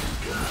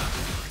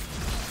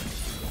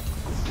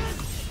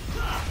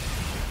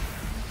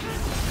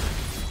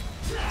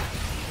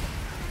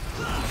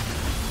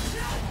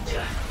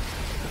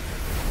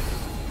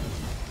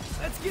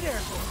 Let's get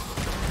airborne.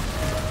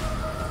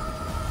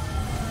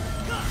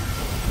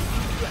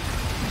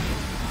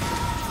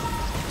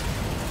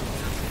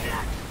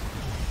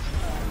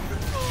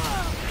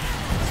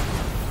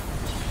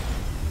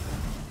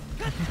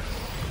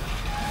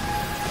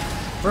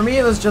 For me,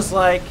 it was just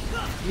like,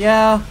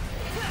 yeah,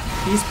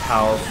 he's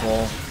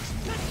powerful.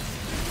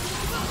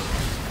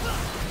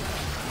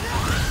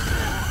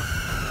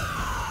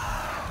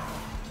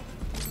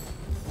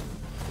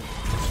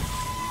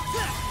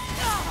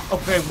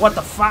 Okay, what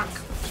the fuck?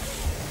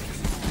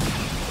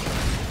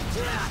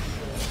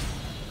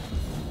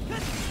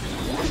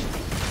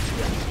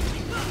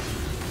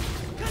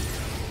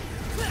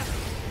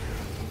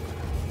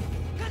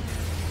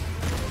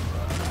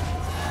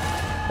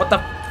 What the?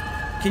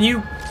 Can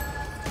you?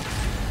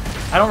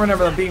 I don't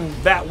remember them being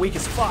that weak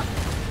as fuck.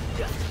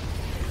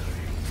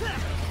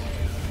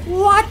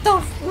 What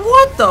the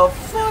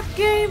fuck,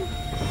 game?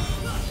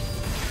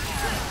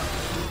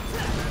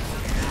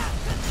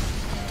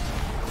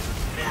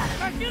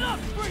 Back it up,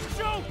 freak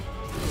show!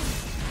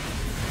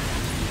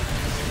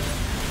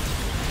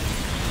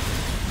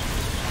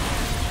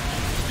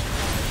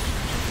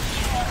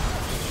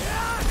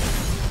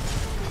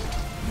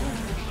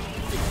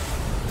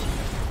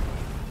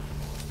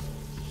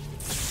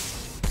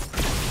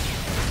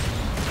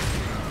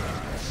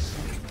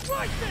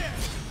 Right there!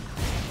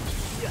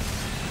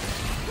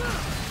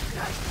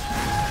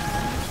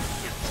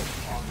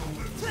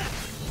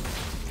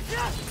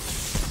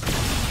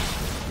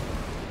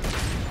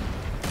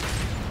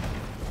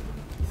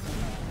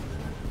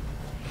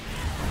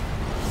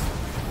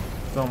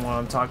 Don't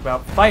want to talk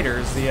about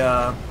Fighters, the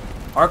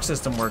Arc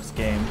System Works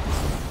game.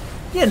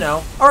 You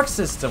know, Arc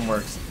System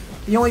Works.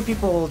 The only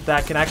people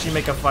that can actually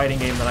make a fighting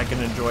game that I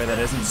can enjoy that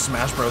isn't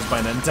Smash Bros.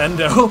 By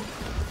Nintendo.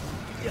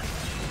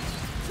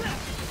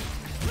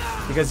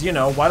 Because, you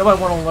know, why do I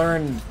want to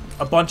learn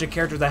a bunch of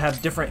characters that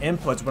have different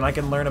inputs when I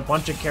can learn a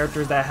bunch of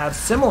characters that have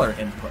similar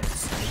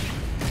inputs?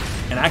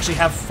 And actually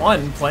have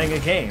fun playing a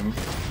game.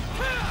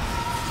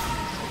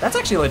 That's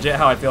actually legit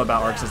how I feel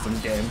about Arc Systems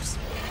games.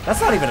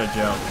 That's not even a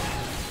joke.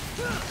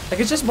 Like,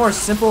 it's just more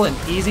simple and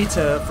easy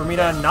for me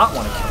to not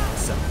want to kill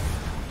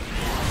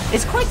myself.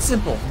 It's quite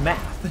simple math.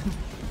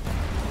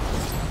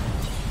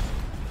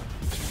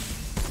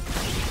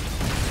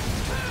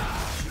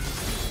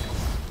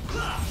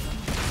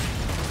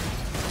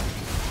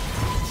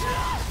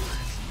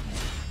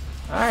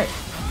 Alright.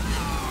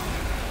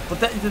 But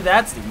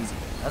that's the easy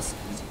bit. That's the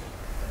easy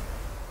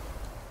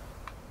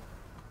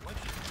bit.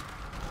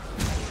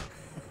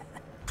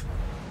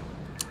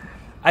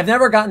 I've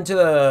never gotten to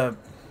the...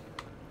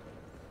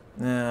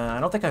 I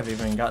don't think I've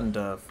even gotten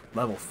to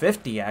level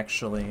 50,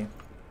 actually.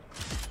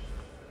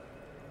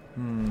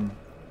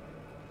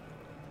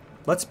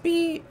 Let's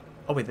be...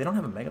 Oh, wait, they don't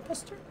have a Mega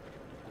Buster?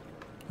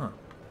 Huh.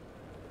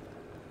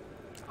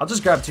 I'll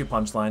just grab 2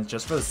 punchlines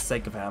just for the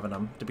sake of having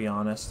them, to be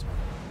honest.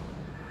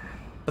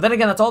 But then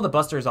again, that's all the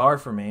busters are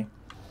for me.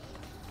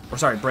 Or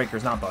sorry,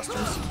 breakers, not busters.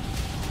 Out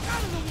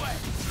of the way!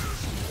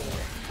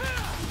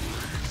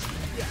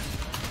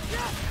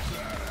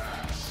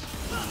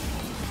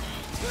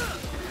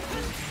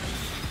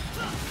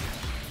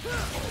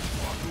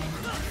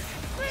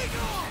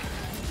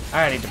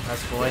 Alrighty,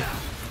 depressed boy.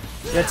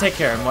 Yeah, take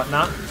care and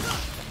whatnot.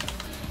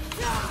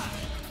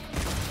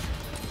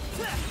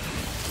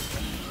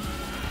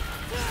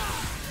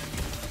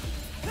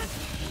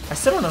 I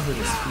still don't know who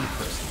this speed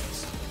person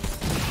is.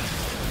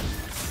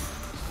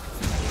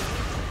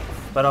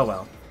 But oh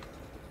well.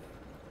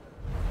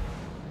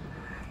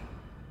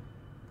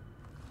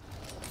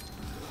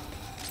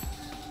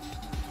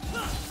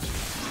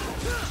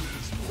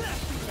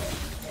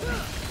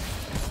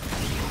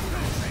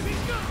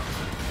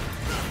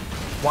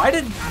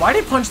 Why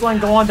did Punchline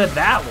go on to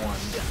that one?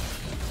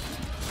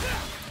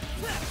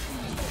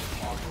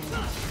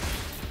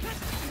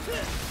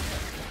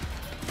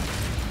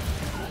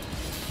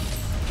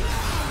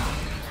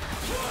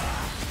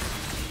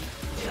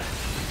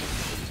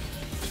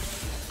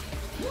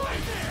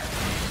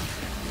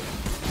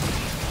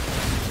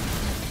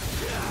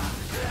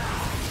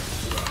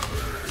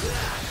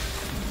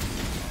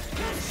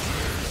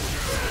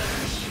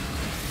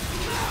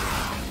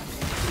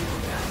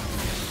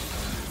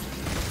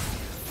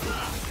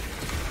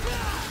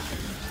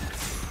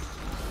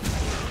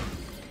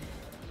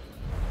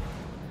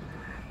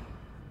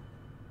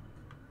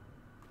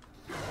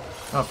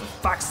 Oh, for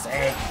fuck's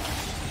sake.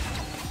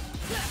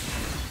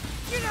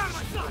 Get out of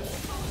my sight!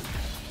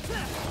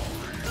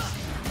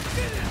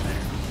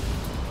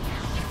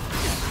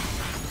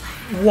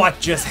 What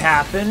just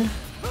happened?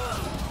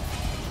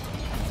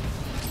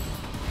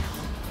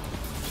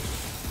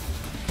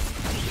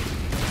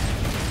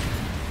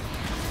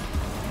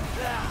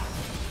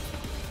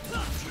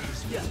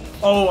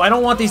 Oh, I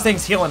don't want these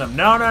things healing him.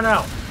 No, no,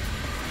 no.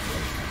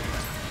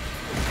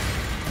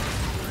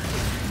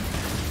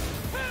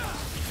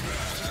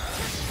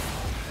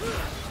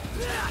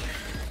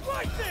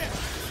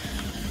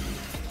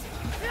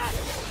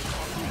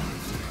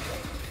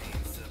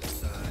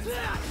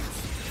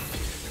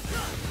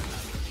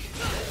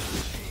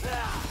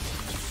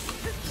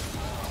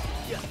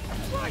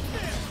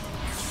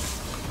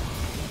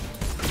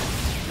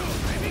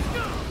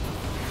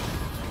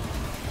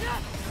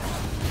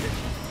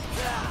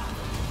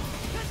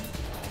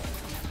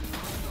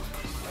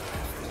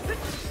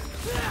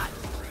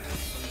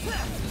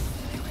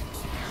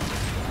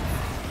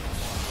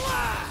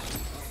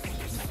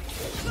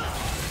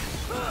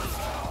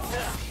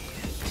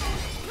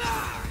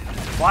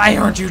 Why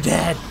aren't you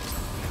dead?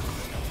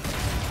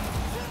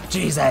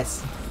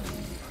 Jesus.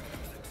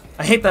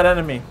 I hate that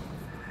enemy.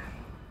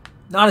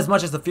 Not as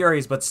much as the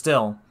Furies, but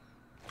still.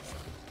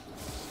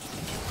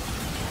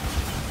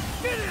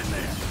 Get in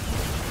there!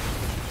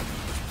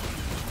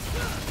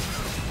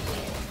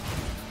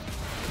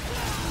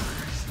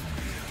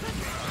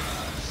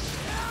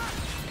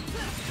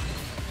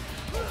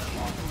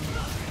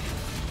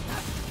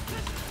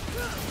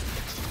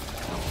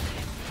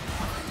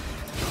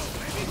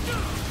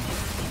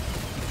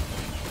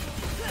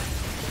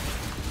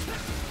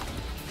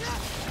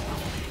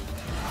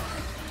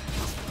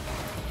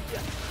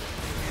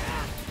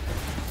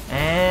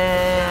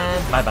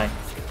 Bye-bye.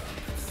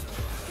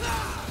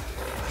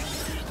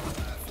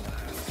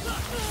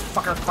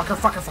 Fucker, fucker,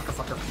 fucker, fucker,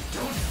 fucker.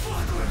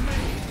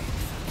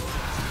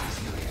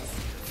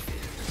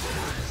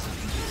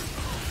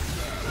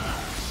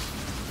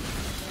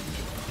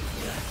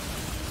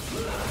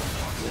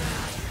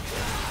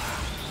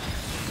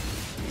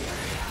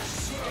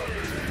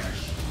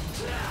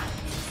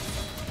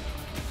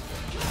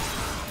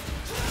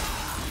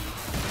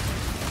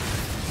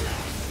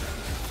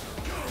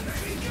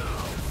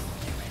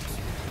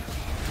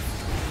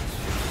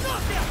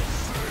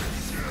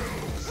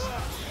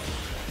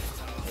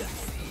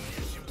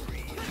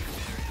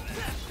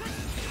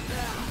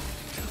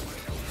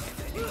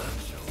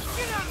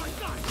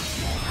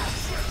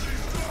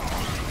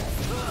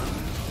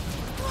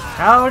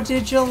 How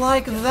did you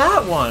like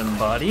that one,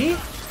 buddy?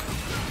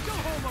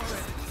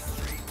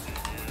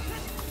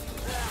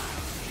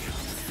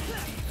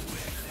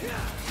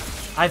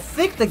 I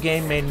think the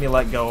game made me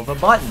let go of a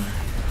button.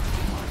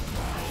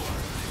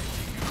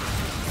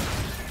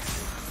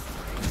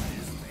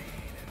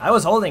 I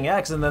was holding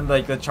X and then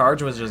like the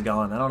charge was just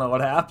gone. I don't know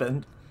what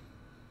happened.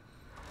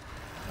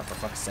 Oh, for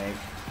fuck's sake.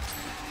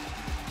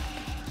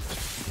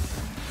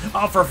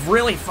 Oh, for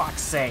really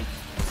fuck's sake.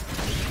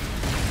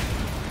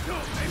 Go,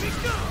 baby,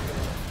 go!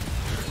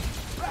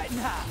 Right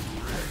now.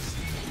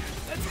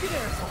 Let's get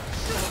airborne.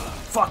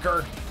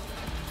 Fucker.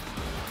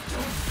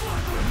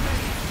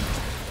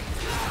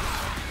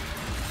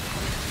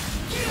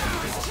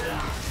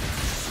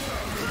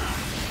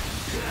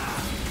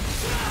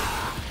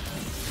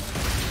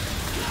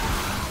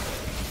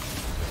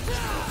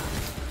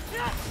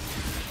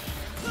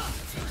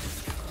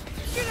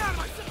 Get out of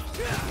my...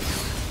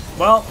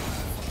 Well.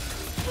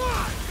 Come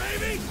on,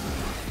 baby!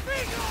 Be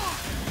gone!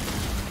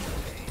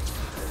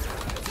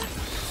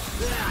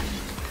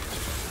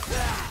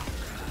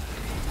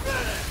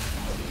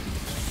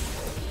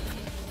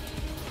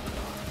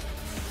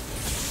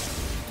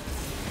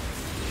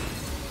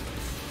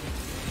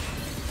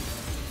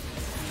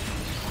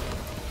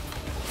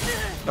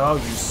 Oh,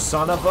 you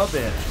son of a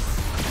bitch.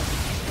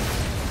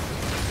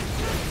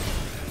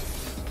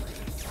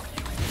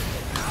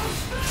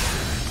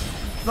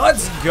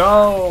 Let's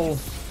go.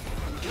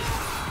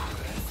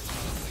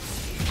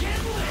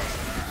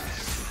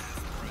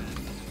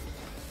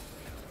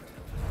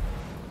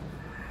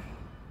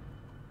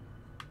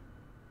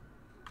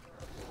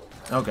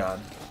 Oh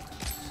god.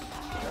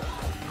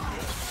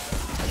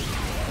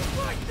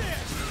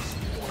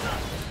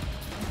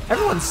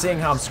 Everyone's seeing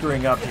how I'm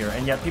screwing up here,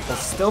 and yet people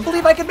still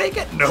believe I can make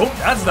it? Nope,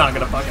 that's not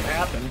gonna fucking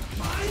happen.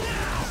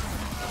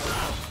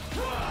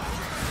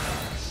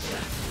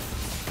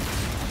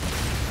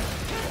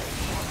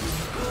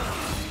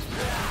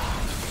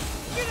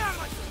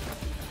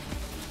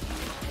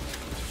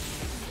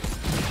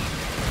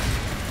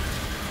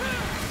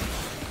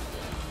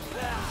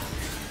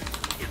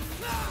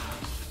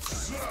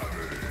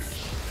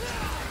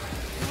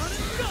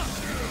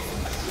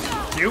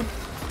 You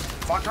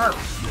fucker.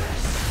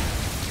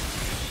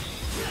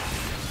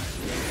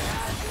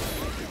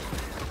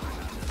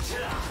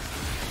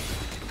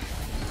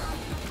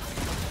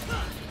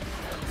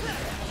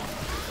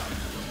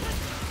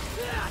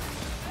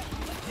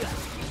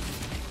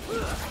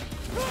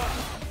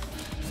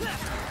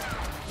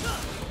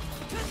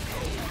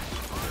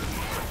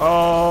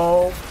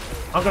 Oh,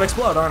 I'm gonna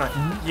explode, aren't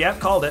I? Yep,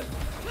 called it.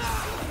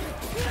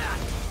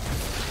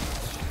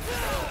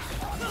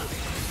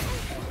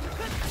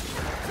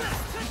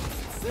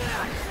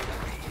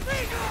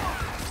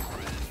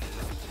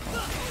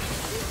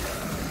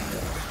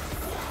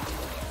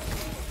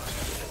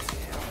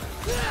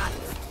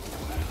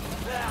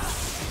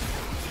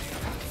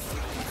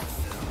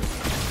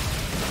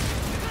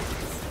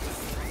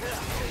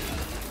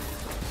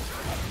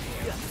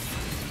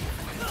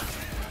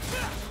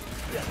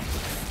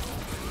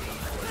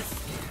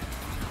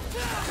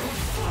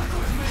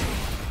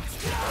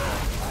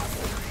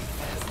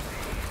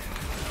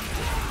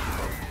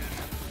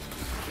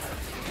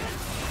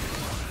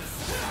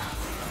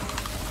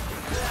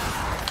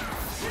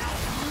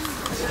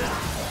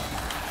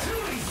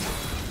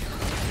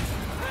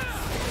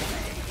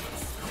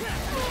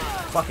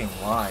 Fucking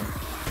lie.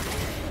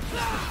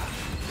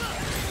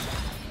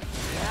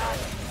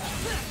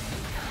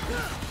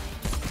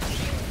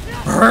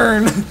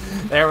 Burn!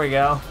 There we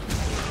go.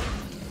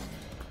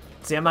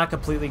 See, I'm not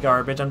completely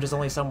garbage, I'm just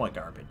only somewhat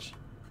garbage.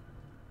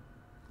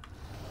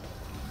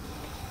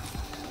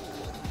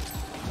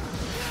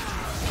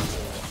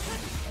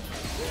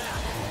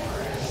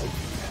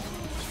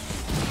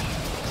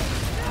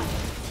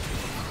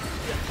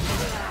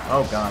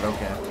 Oh god,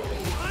 okay.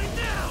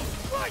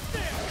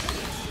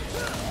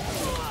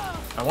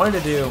 I wanted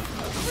to do...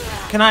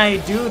 Can I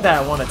do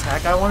that one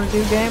attack I want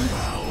to do, game?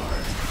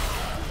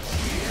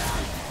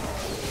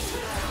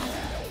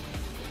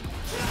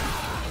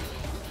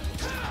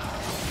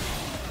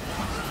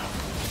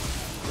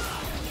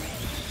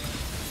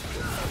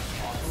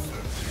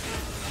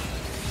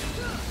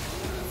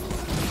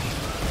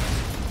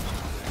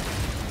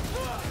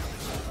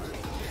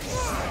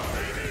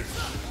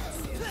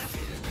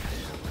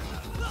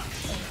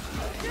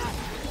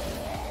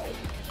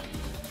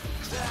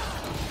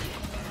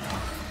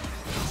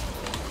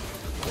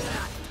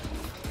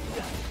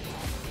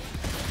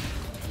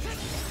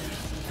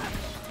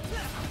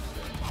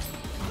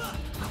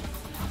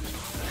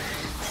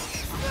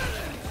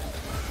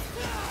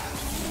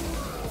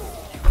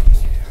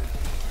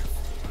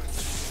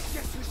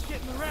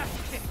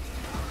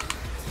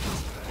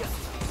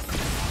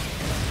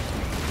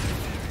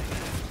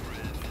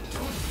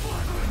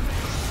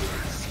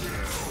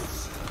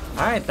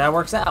 Alright, that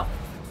works out.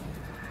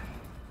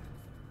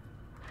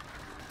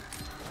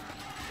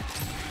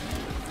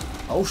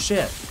 Oh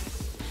shit.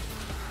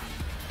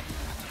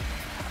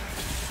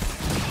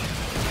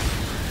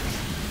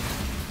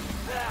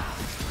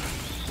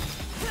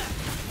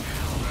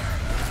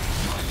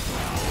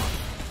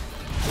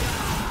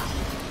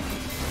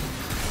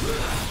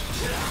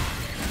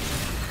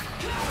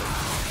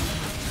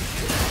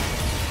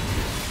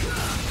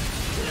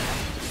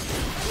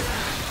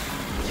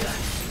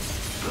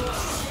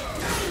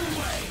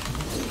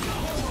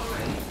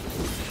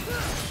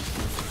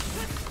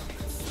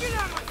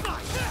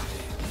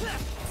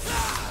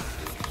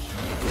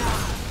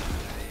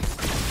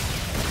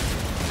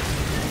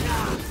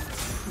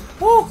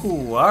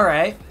 Woohoo,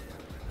 alright.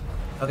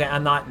 Okay,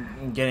 I'm not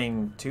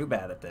getting too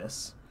bad at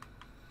this.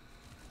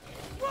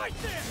 Right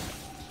there.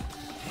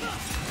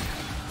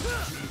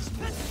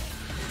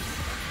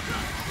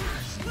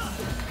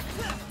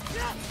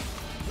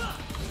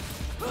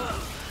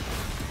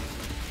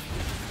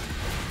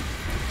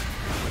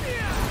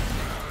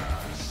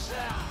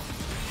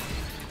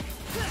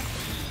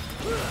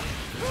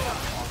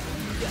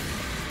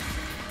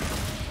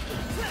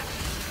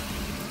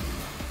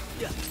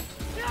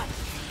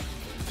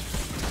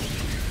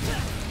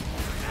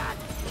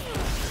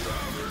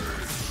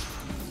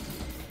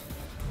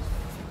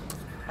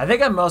 I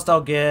think at most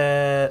I'll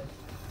get...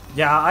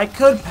 Yeah, I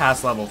could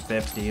pass level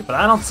 50, but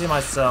I don't see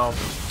myself...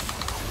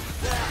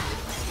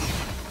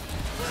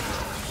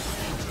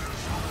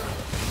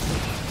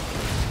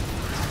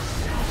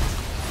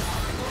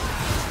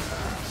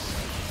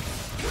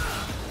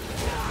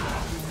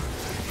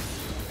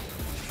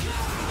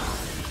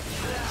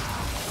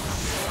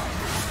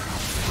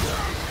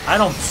 I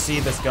don't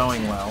see this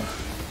going well.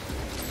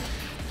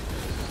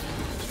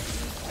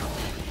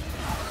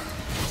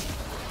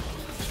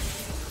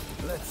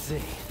 Let's see.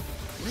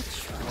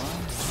 Which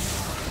one?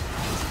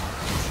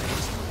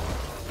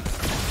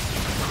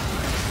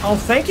 Oh,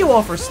 thank you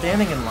all for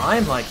standing in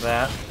line like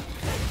that.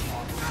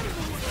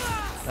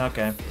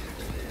 Okay.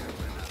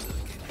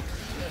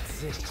 Let's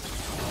see.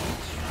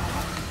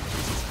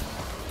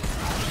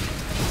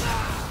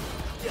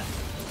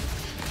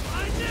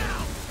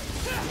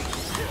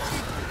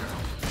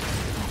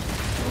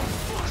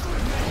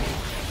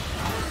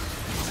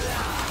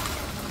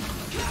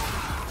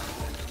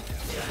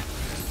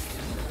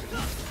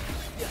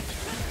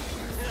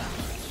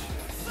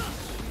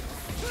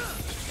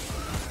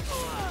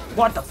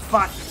 What the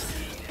fuck?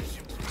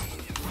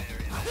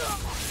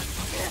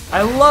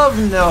 I love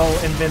no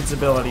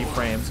invincibility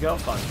frames. Go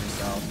fuck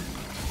yourself.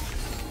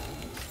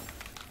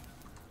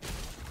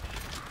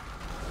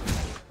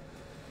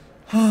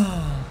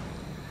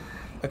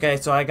 Okay,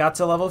 so I got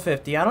to level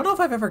 50. I don't know if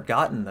I've ever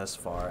gotten this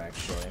far,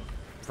 actually.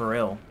 For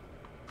real.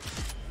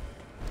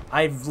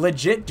 I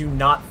legit do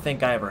not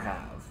think I ever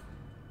have.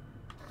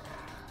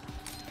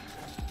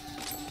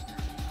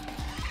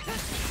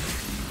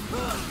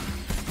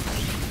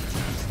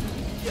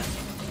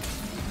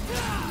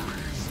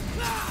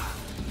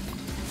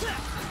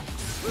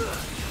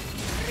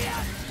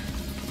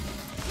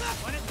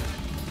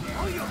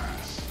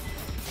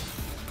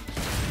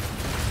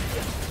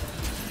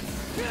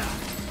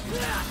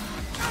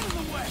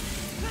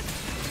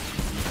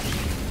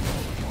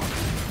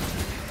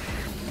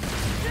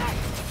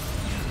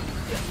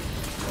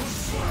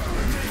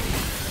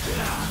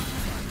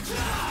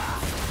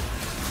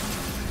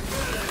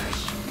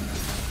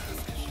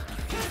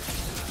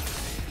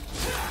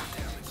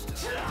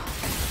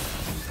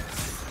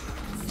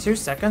 Two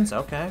seconds?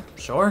 Okay,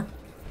 sure.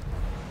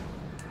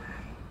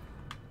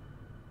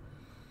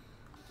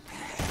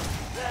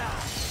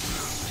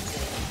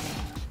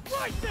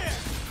 Right there.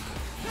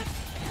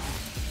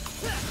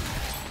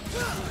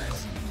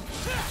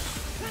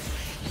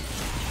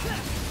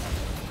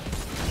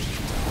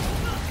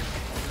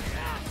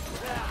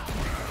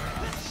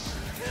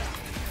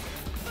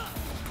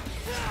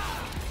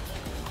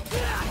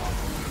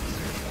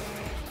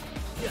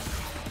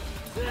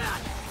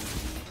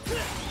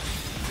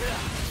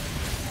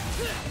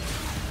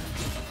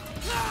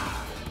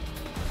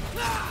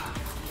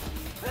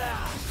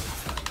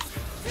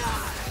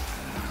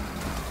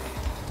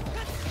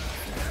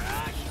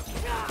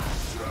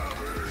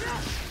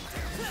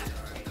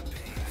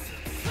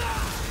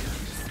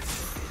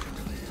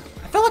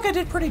 I feel like I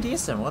did pretty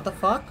decent. What the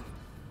fuck? What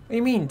do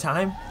you mean,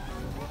 time?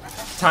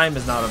 Time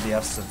is not of the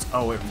essence.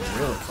 Oh, it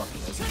really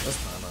fucking isn't this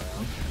time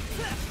around.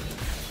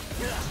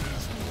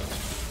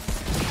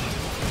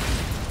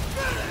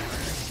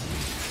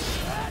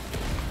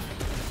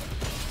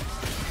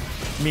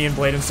 Me and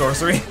Blade and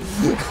Sorcery.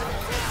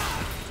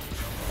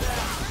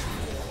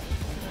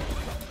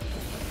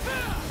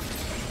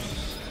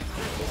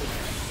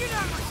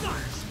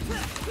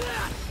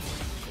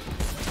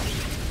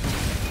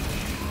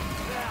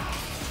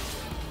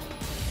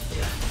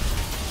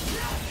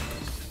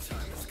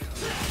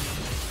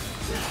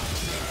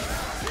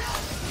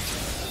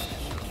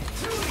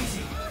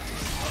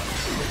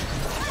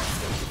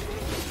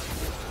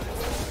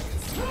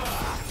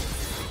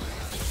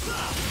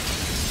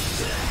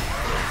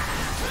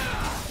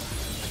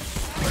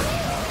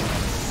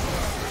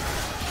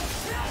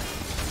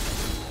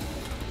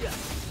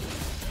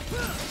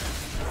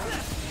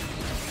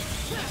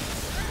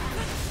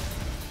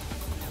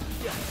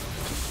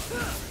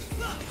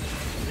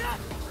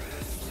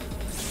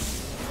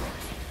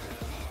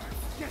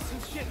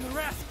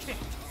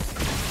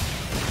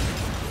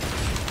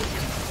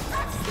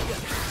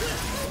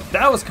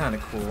 that was kind of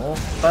cool,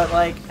 but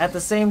like at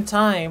the same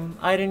time,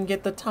 I didn't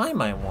get the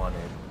time I wanted.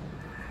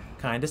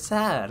 Kind of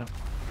sad.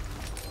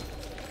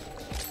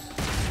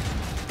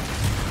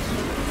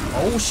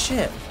 Oh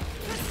shit.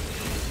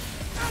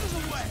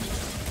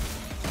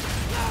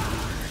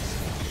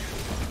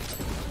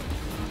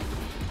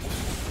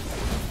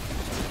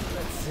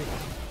 Let's see.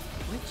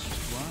 Which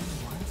one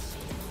wants to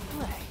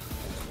play?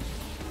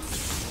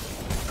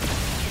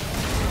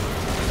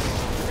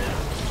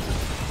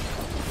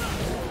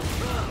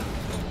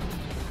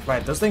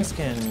 Right, those things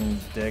can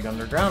dig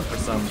underground for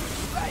some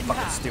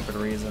fucking stupid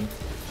reason.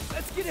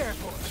 Let's get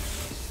airborne.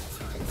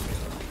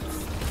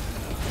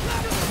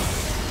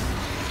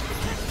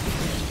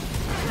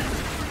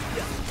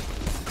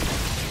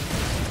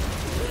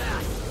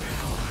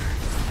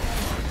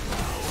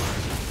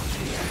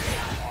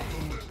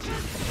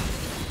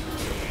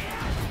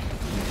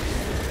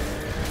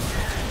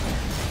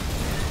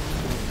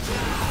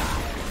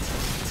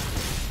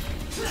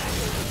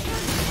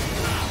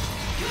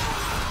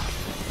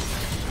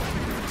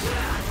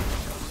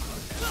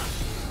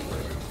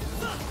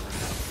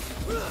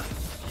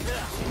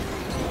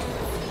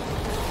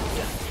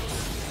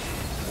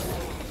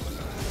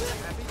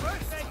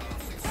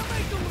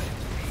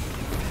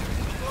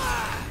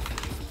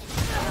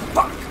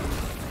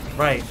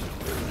 Right.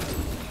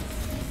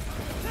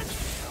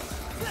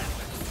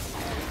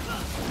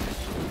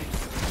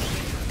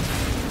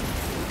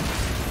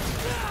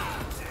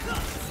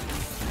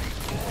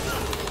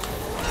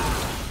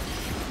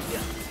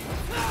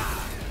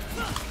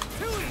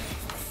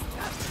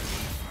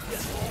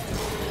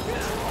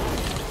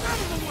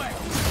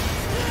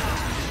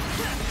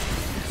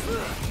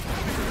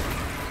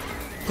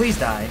 Please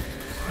die.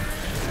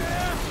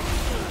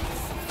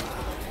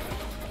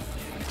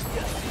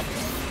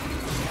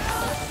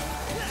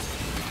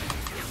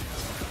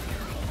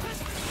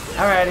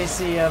 Alrighty,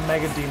 see ya,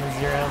 Mega Demon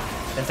Zero.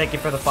 And thank you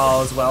for the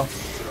follow as well.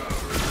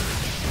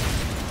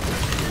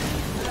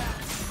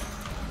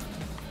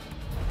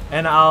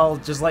 And I'll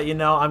just let you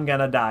know I'm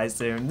gonna die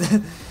soon.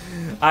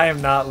 I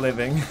am not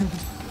living.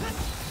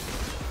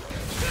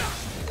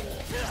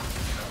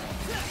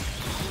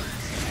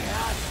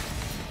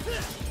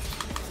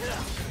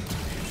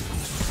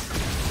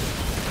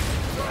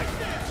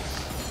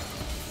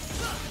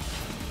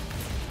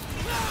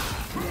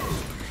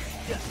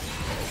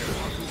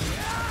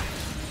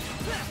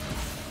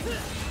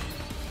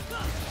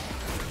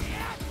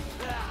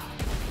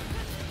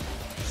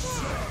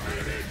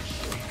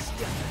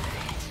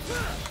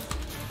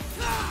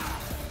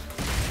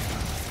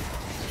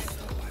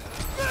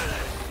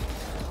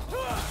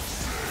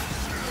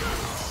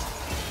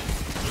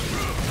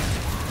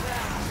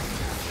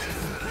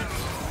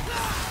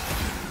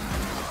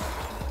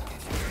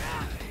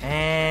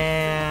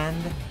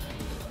 And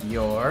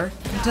you're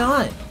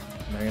done.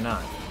 No, you're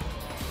not.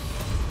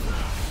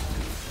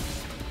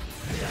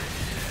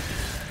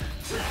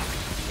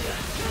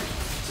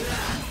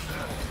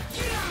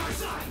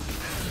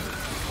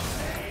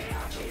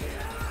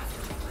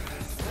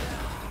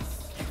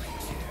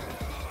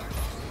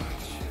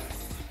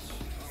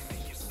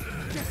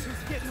 Guess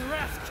who's getting their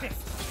ass kicked?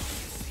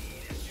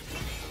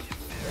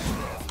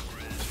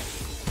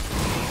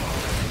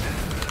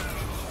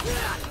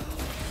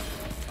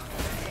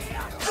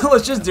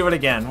 Let's just do it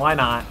again. Why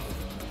not?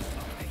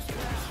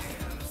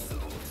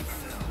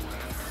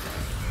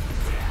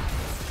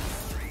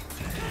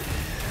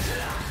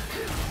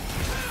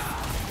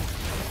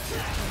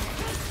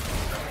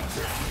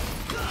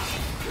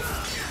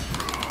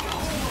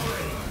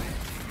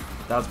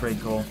 That was pretty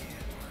cool.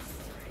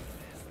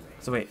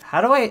 So wait,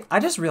 how do I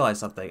just realized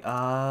something.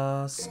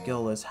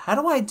 Skill list. How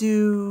do I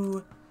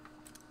do...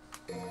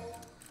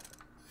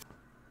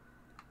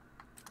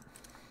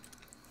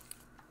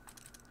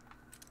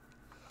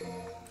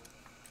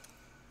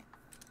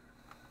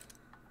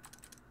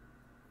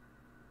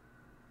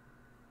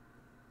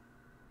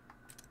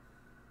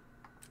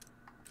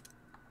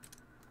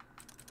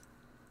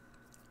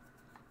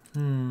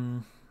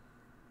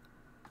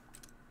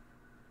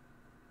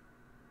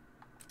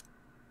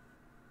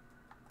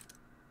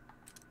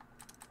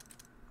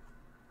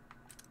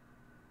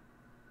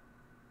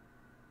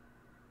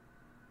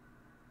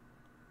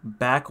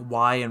 Back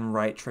Y and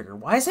right trigger.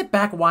 Why is it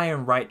back Y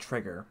and right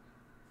trigger?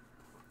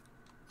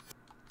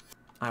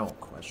 I won't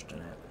question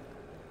it.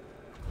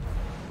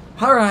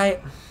 Alright.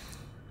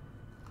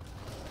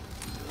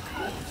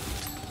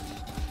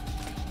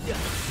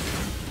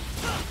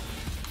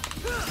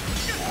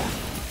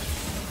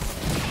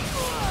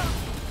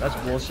 That's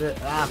bullshit.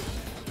 Ah.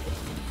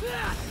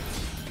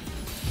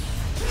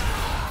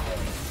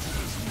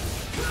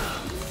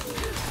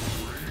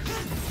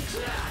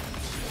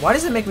 Why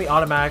does it make me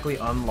automatically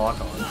unlock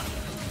on?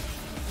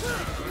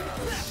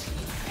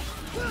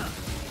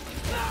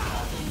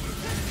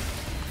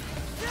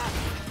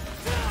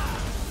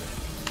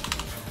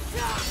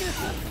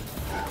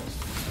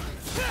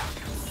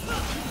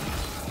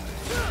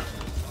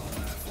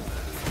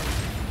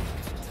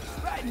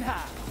 Right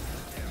now.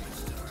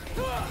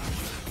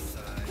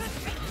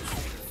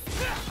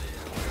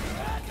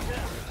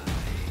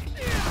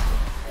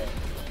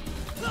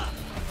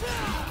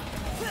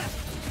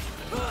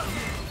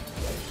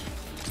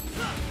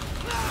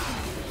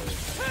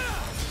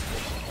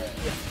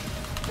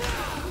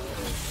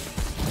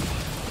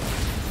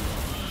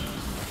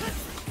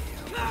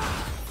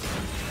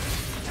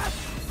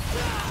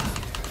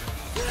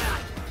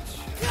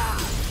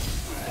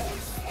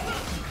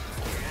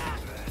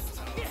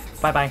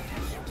 Bye-bye.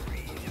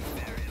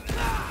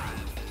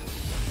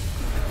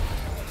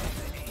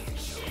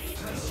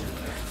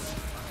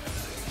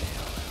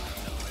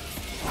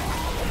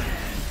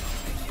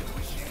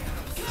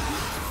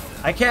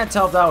 I can't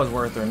tell if that was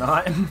worth it or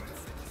not.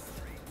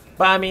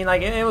 But I mean,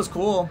 like, it was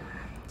cool,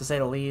 to say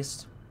the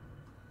least.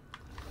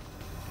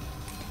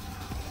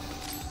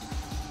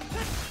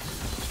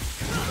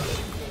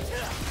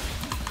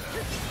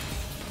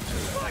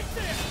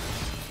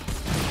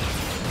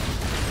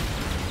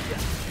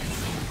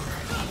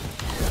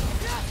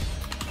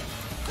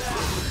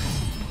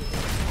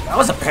 That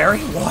was a parry?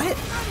 What?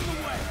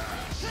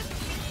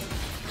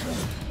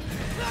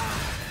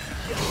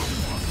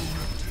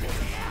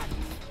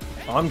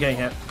 Oh, I'm getting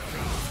hit.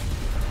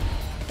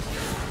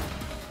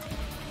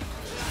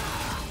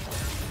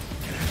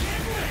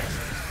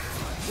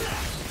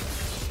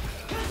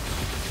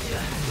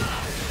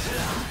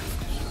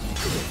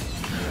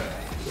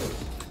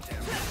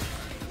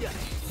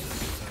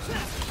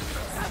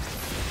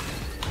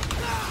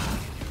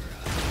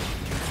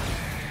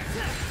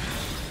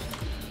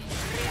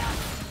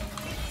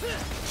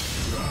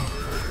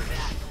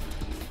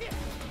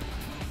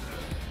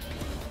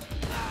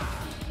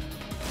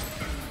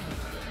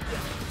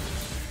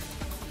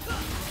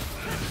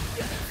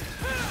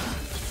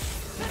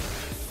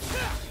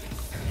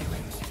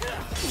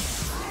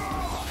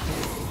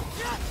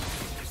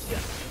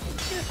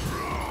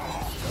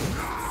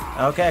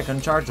 Okay, I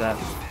couldn't charge that.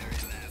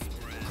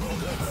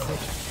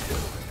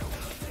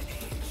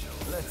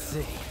 Let's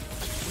see.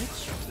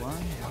 Which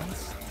one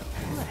wants to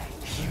play?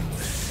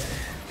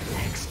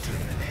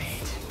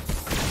 Exterminate.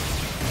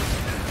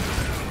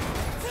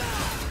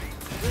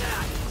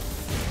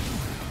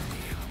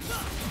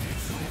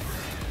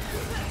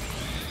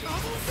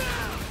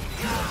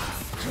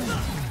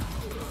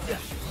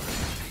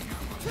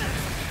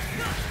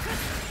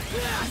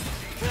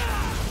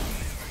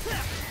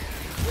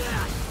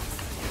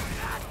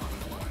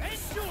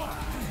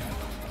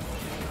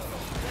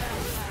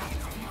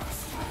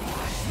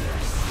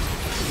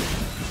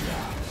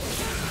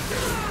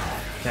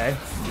 Okay.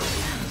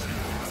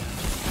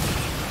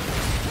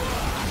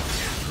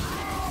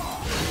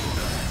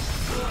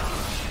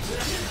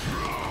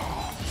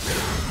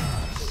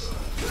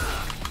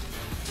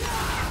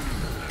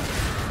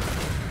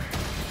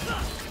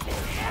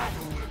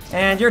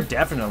 And you're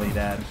definitely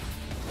dead.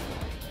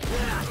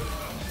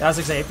 I was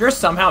gonna say, if you're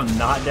somehow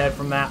not dead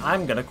from that,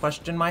 I'm gonna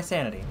question my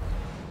sanity.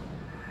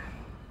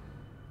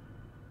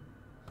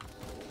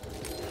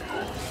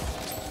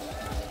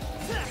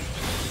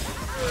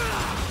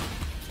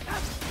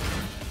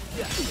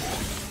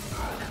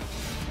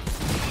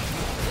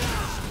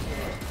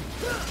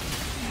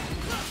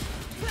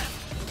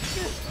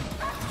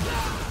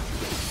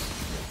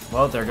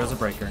 Well, there goes a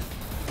breaker.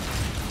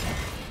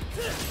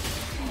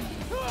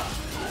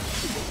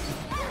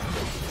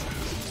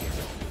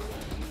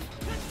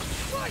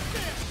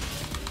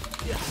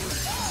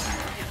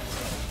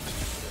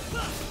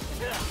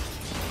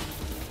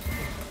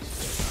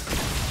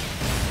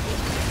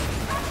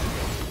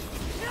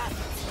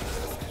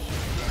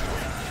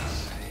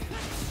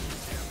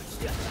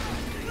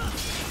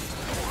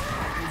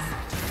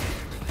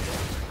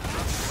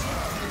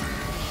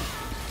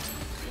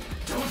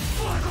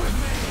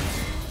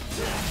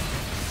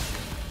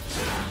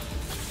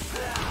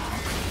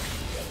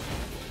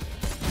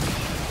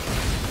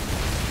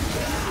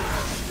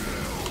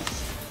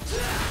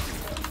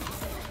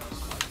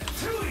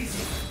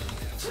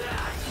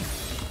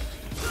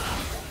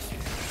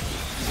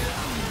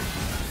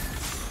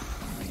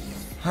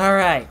 All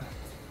right.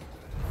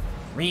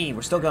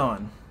 We're still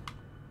going.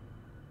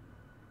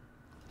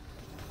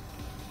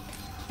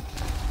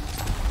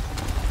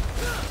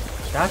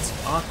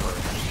 That's awkward.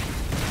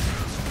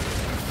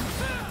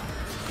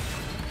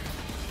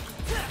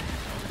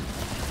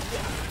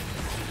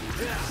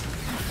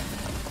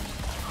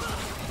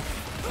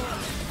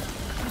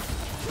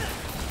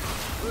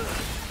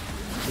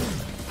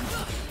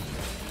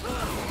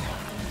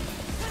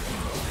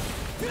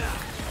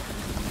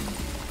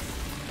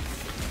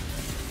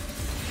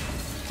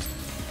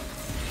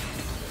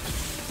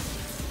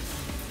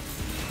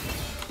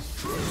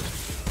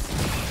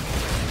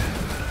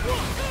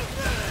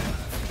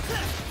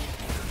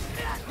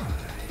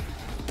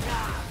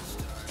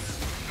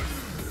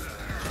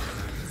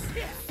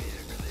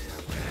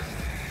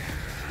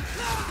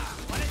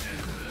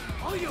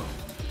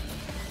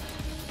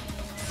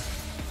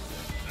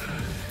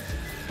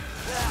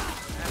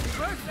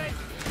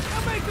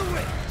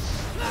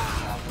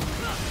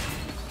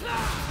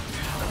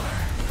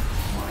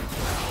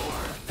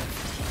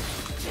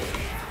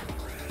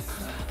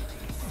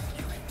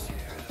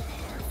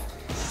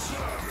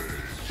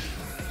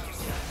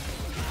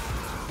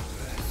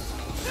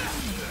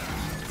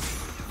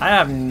 I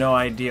have no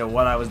idea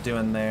what I was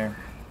doing there.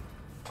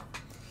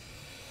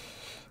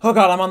 Oh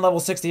god, I'm on level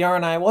 60,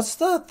 aren't I? What's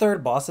the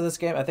third boss of this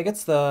game? I think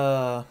it's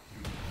the...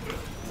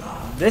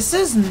 This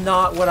is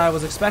not what I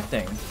was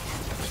expecting.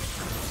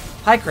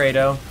 Hi,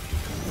 Kratos.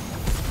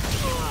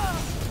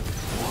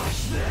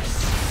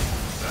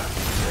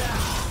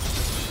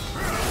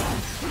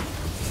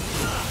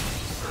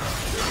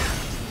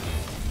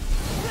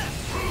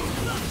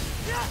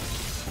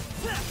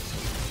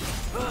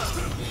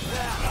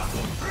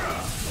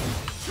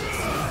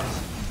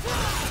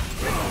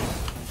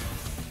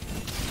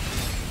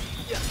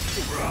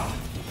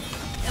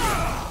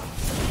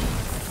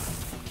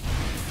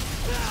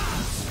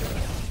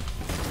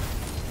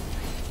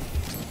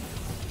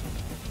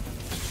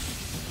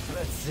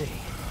 Let's see.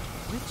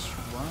 Which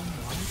one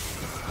wants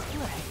to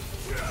play?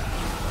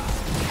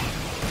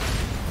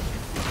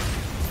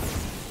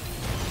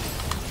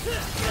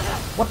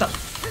 What the?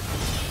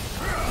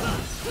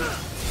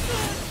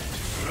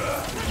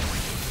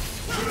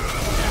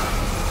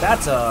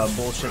 That's a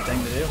bullshit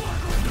thing to do.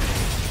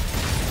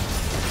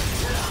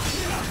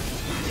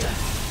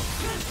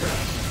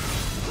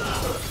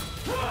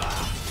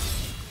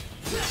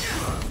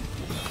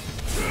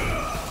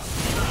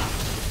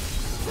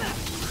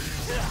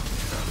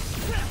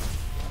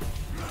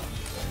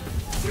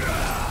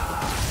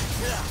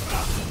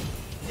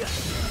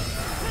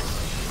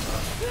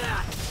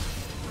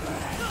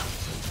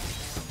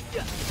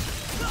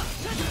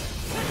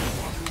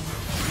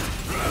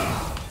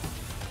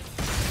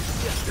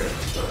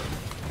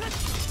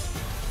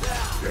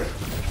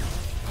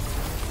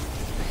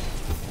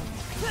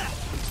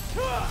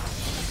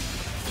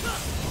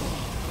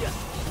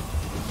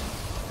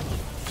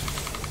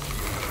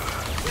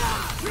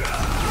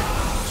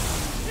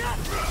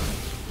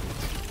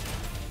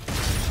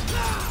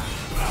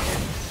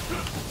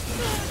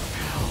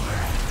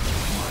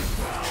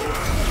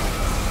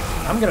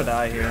 I'm gonna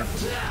die here.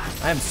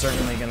 I am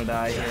certainly gonna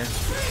die here.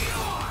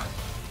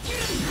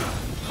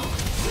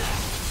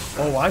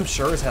 Oh, I'm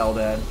sure as hell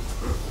dead.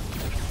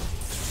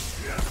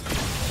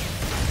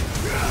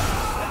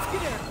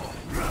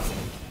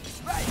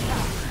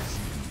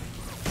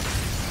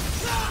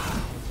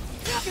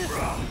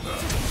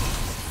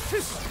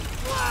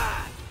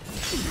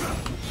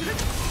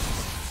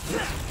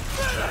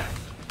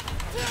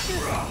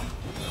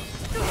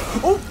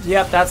 Oh,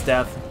 yep, that's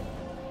death.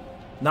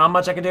 Not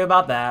much I can do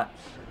about that.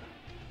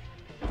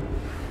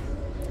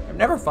 I've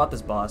never fought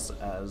this boss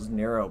as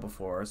Nero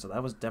before, so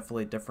that was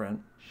definitely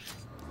different.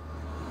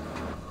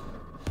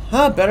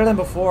 Better than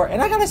before.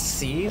 And I got a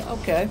C.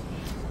 Okay.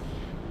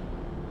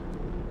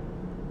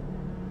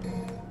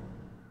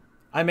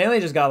 I mainly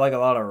just got like a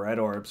lot of red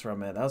orbs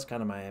from it. That was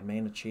kind of my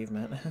main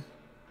achievement.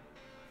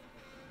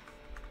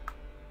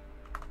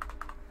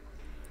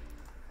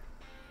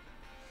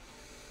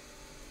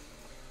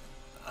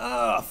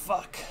 Oh,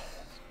 fuck.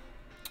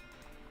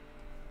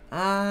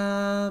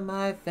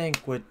 I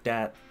think with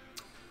that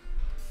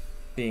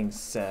being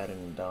said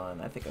and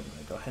done, I think I'm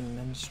gonna go ahead and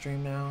end the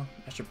stream now.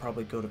 I should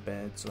probably go to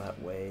bed so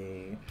that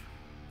way...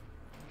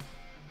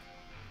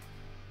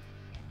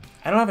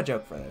 I don't have a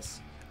joke for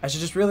this. I should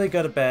just really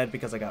go to bed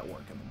because I got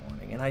work in the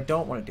morning, and I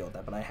don't want to deal with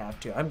that, but I have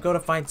to. I'm going to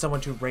find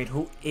someone to raid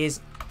who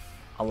is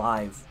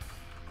alive.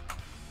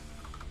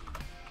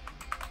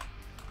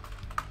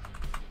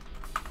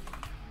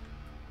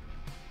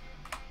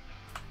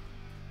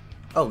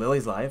 Oh,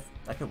 Lily's live.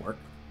 That could work.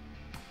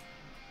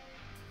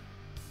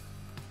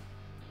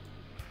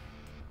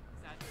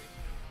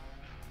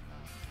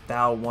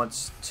 Thou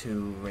wants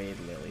to raid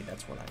Lily.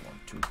 That's what I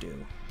want to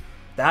do.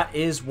 That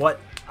is what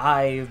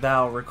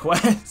thou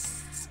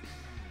requests.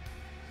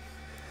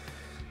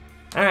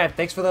 Alright,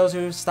 thanks for those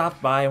who stopped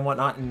by and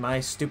whatnot and my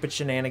stupid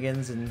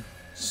shenanigans and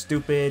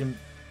stupid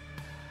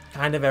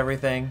kind of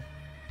everything.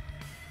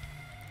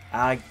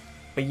 But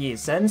yeah,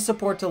 send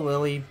support to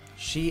Lily.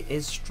 She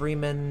is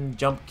streaming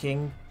Jump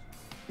King.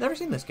 Never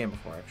seen this game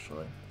before,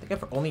 actually. I think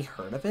I've only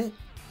heard of it.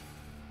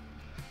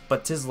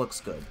 But tis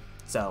looks good.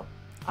 So,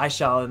 I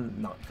shall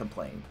not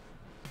complain.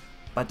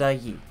 But,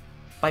 yeah.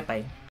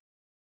 Bye-bye.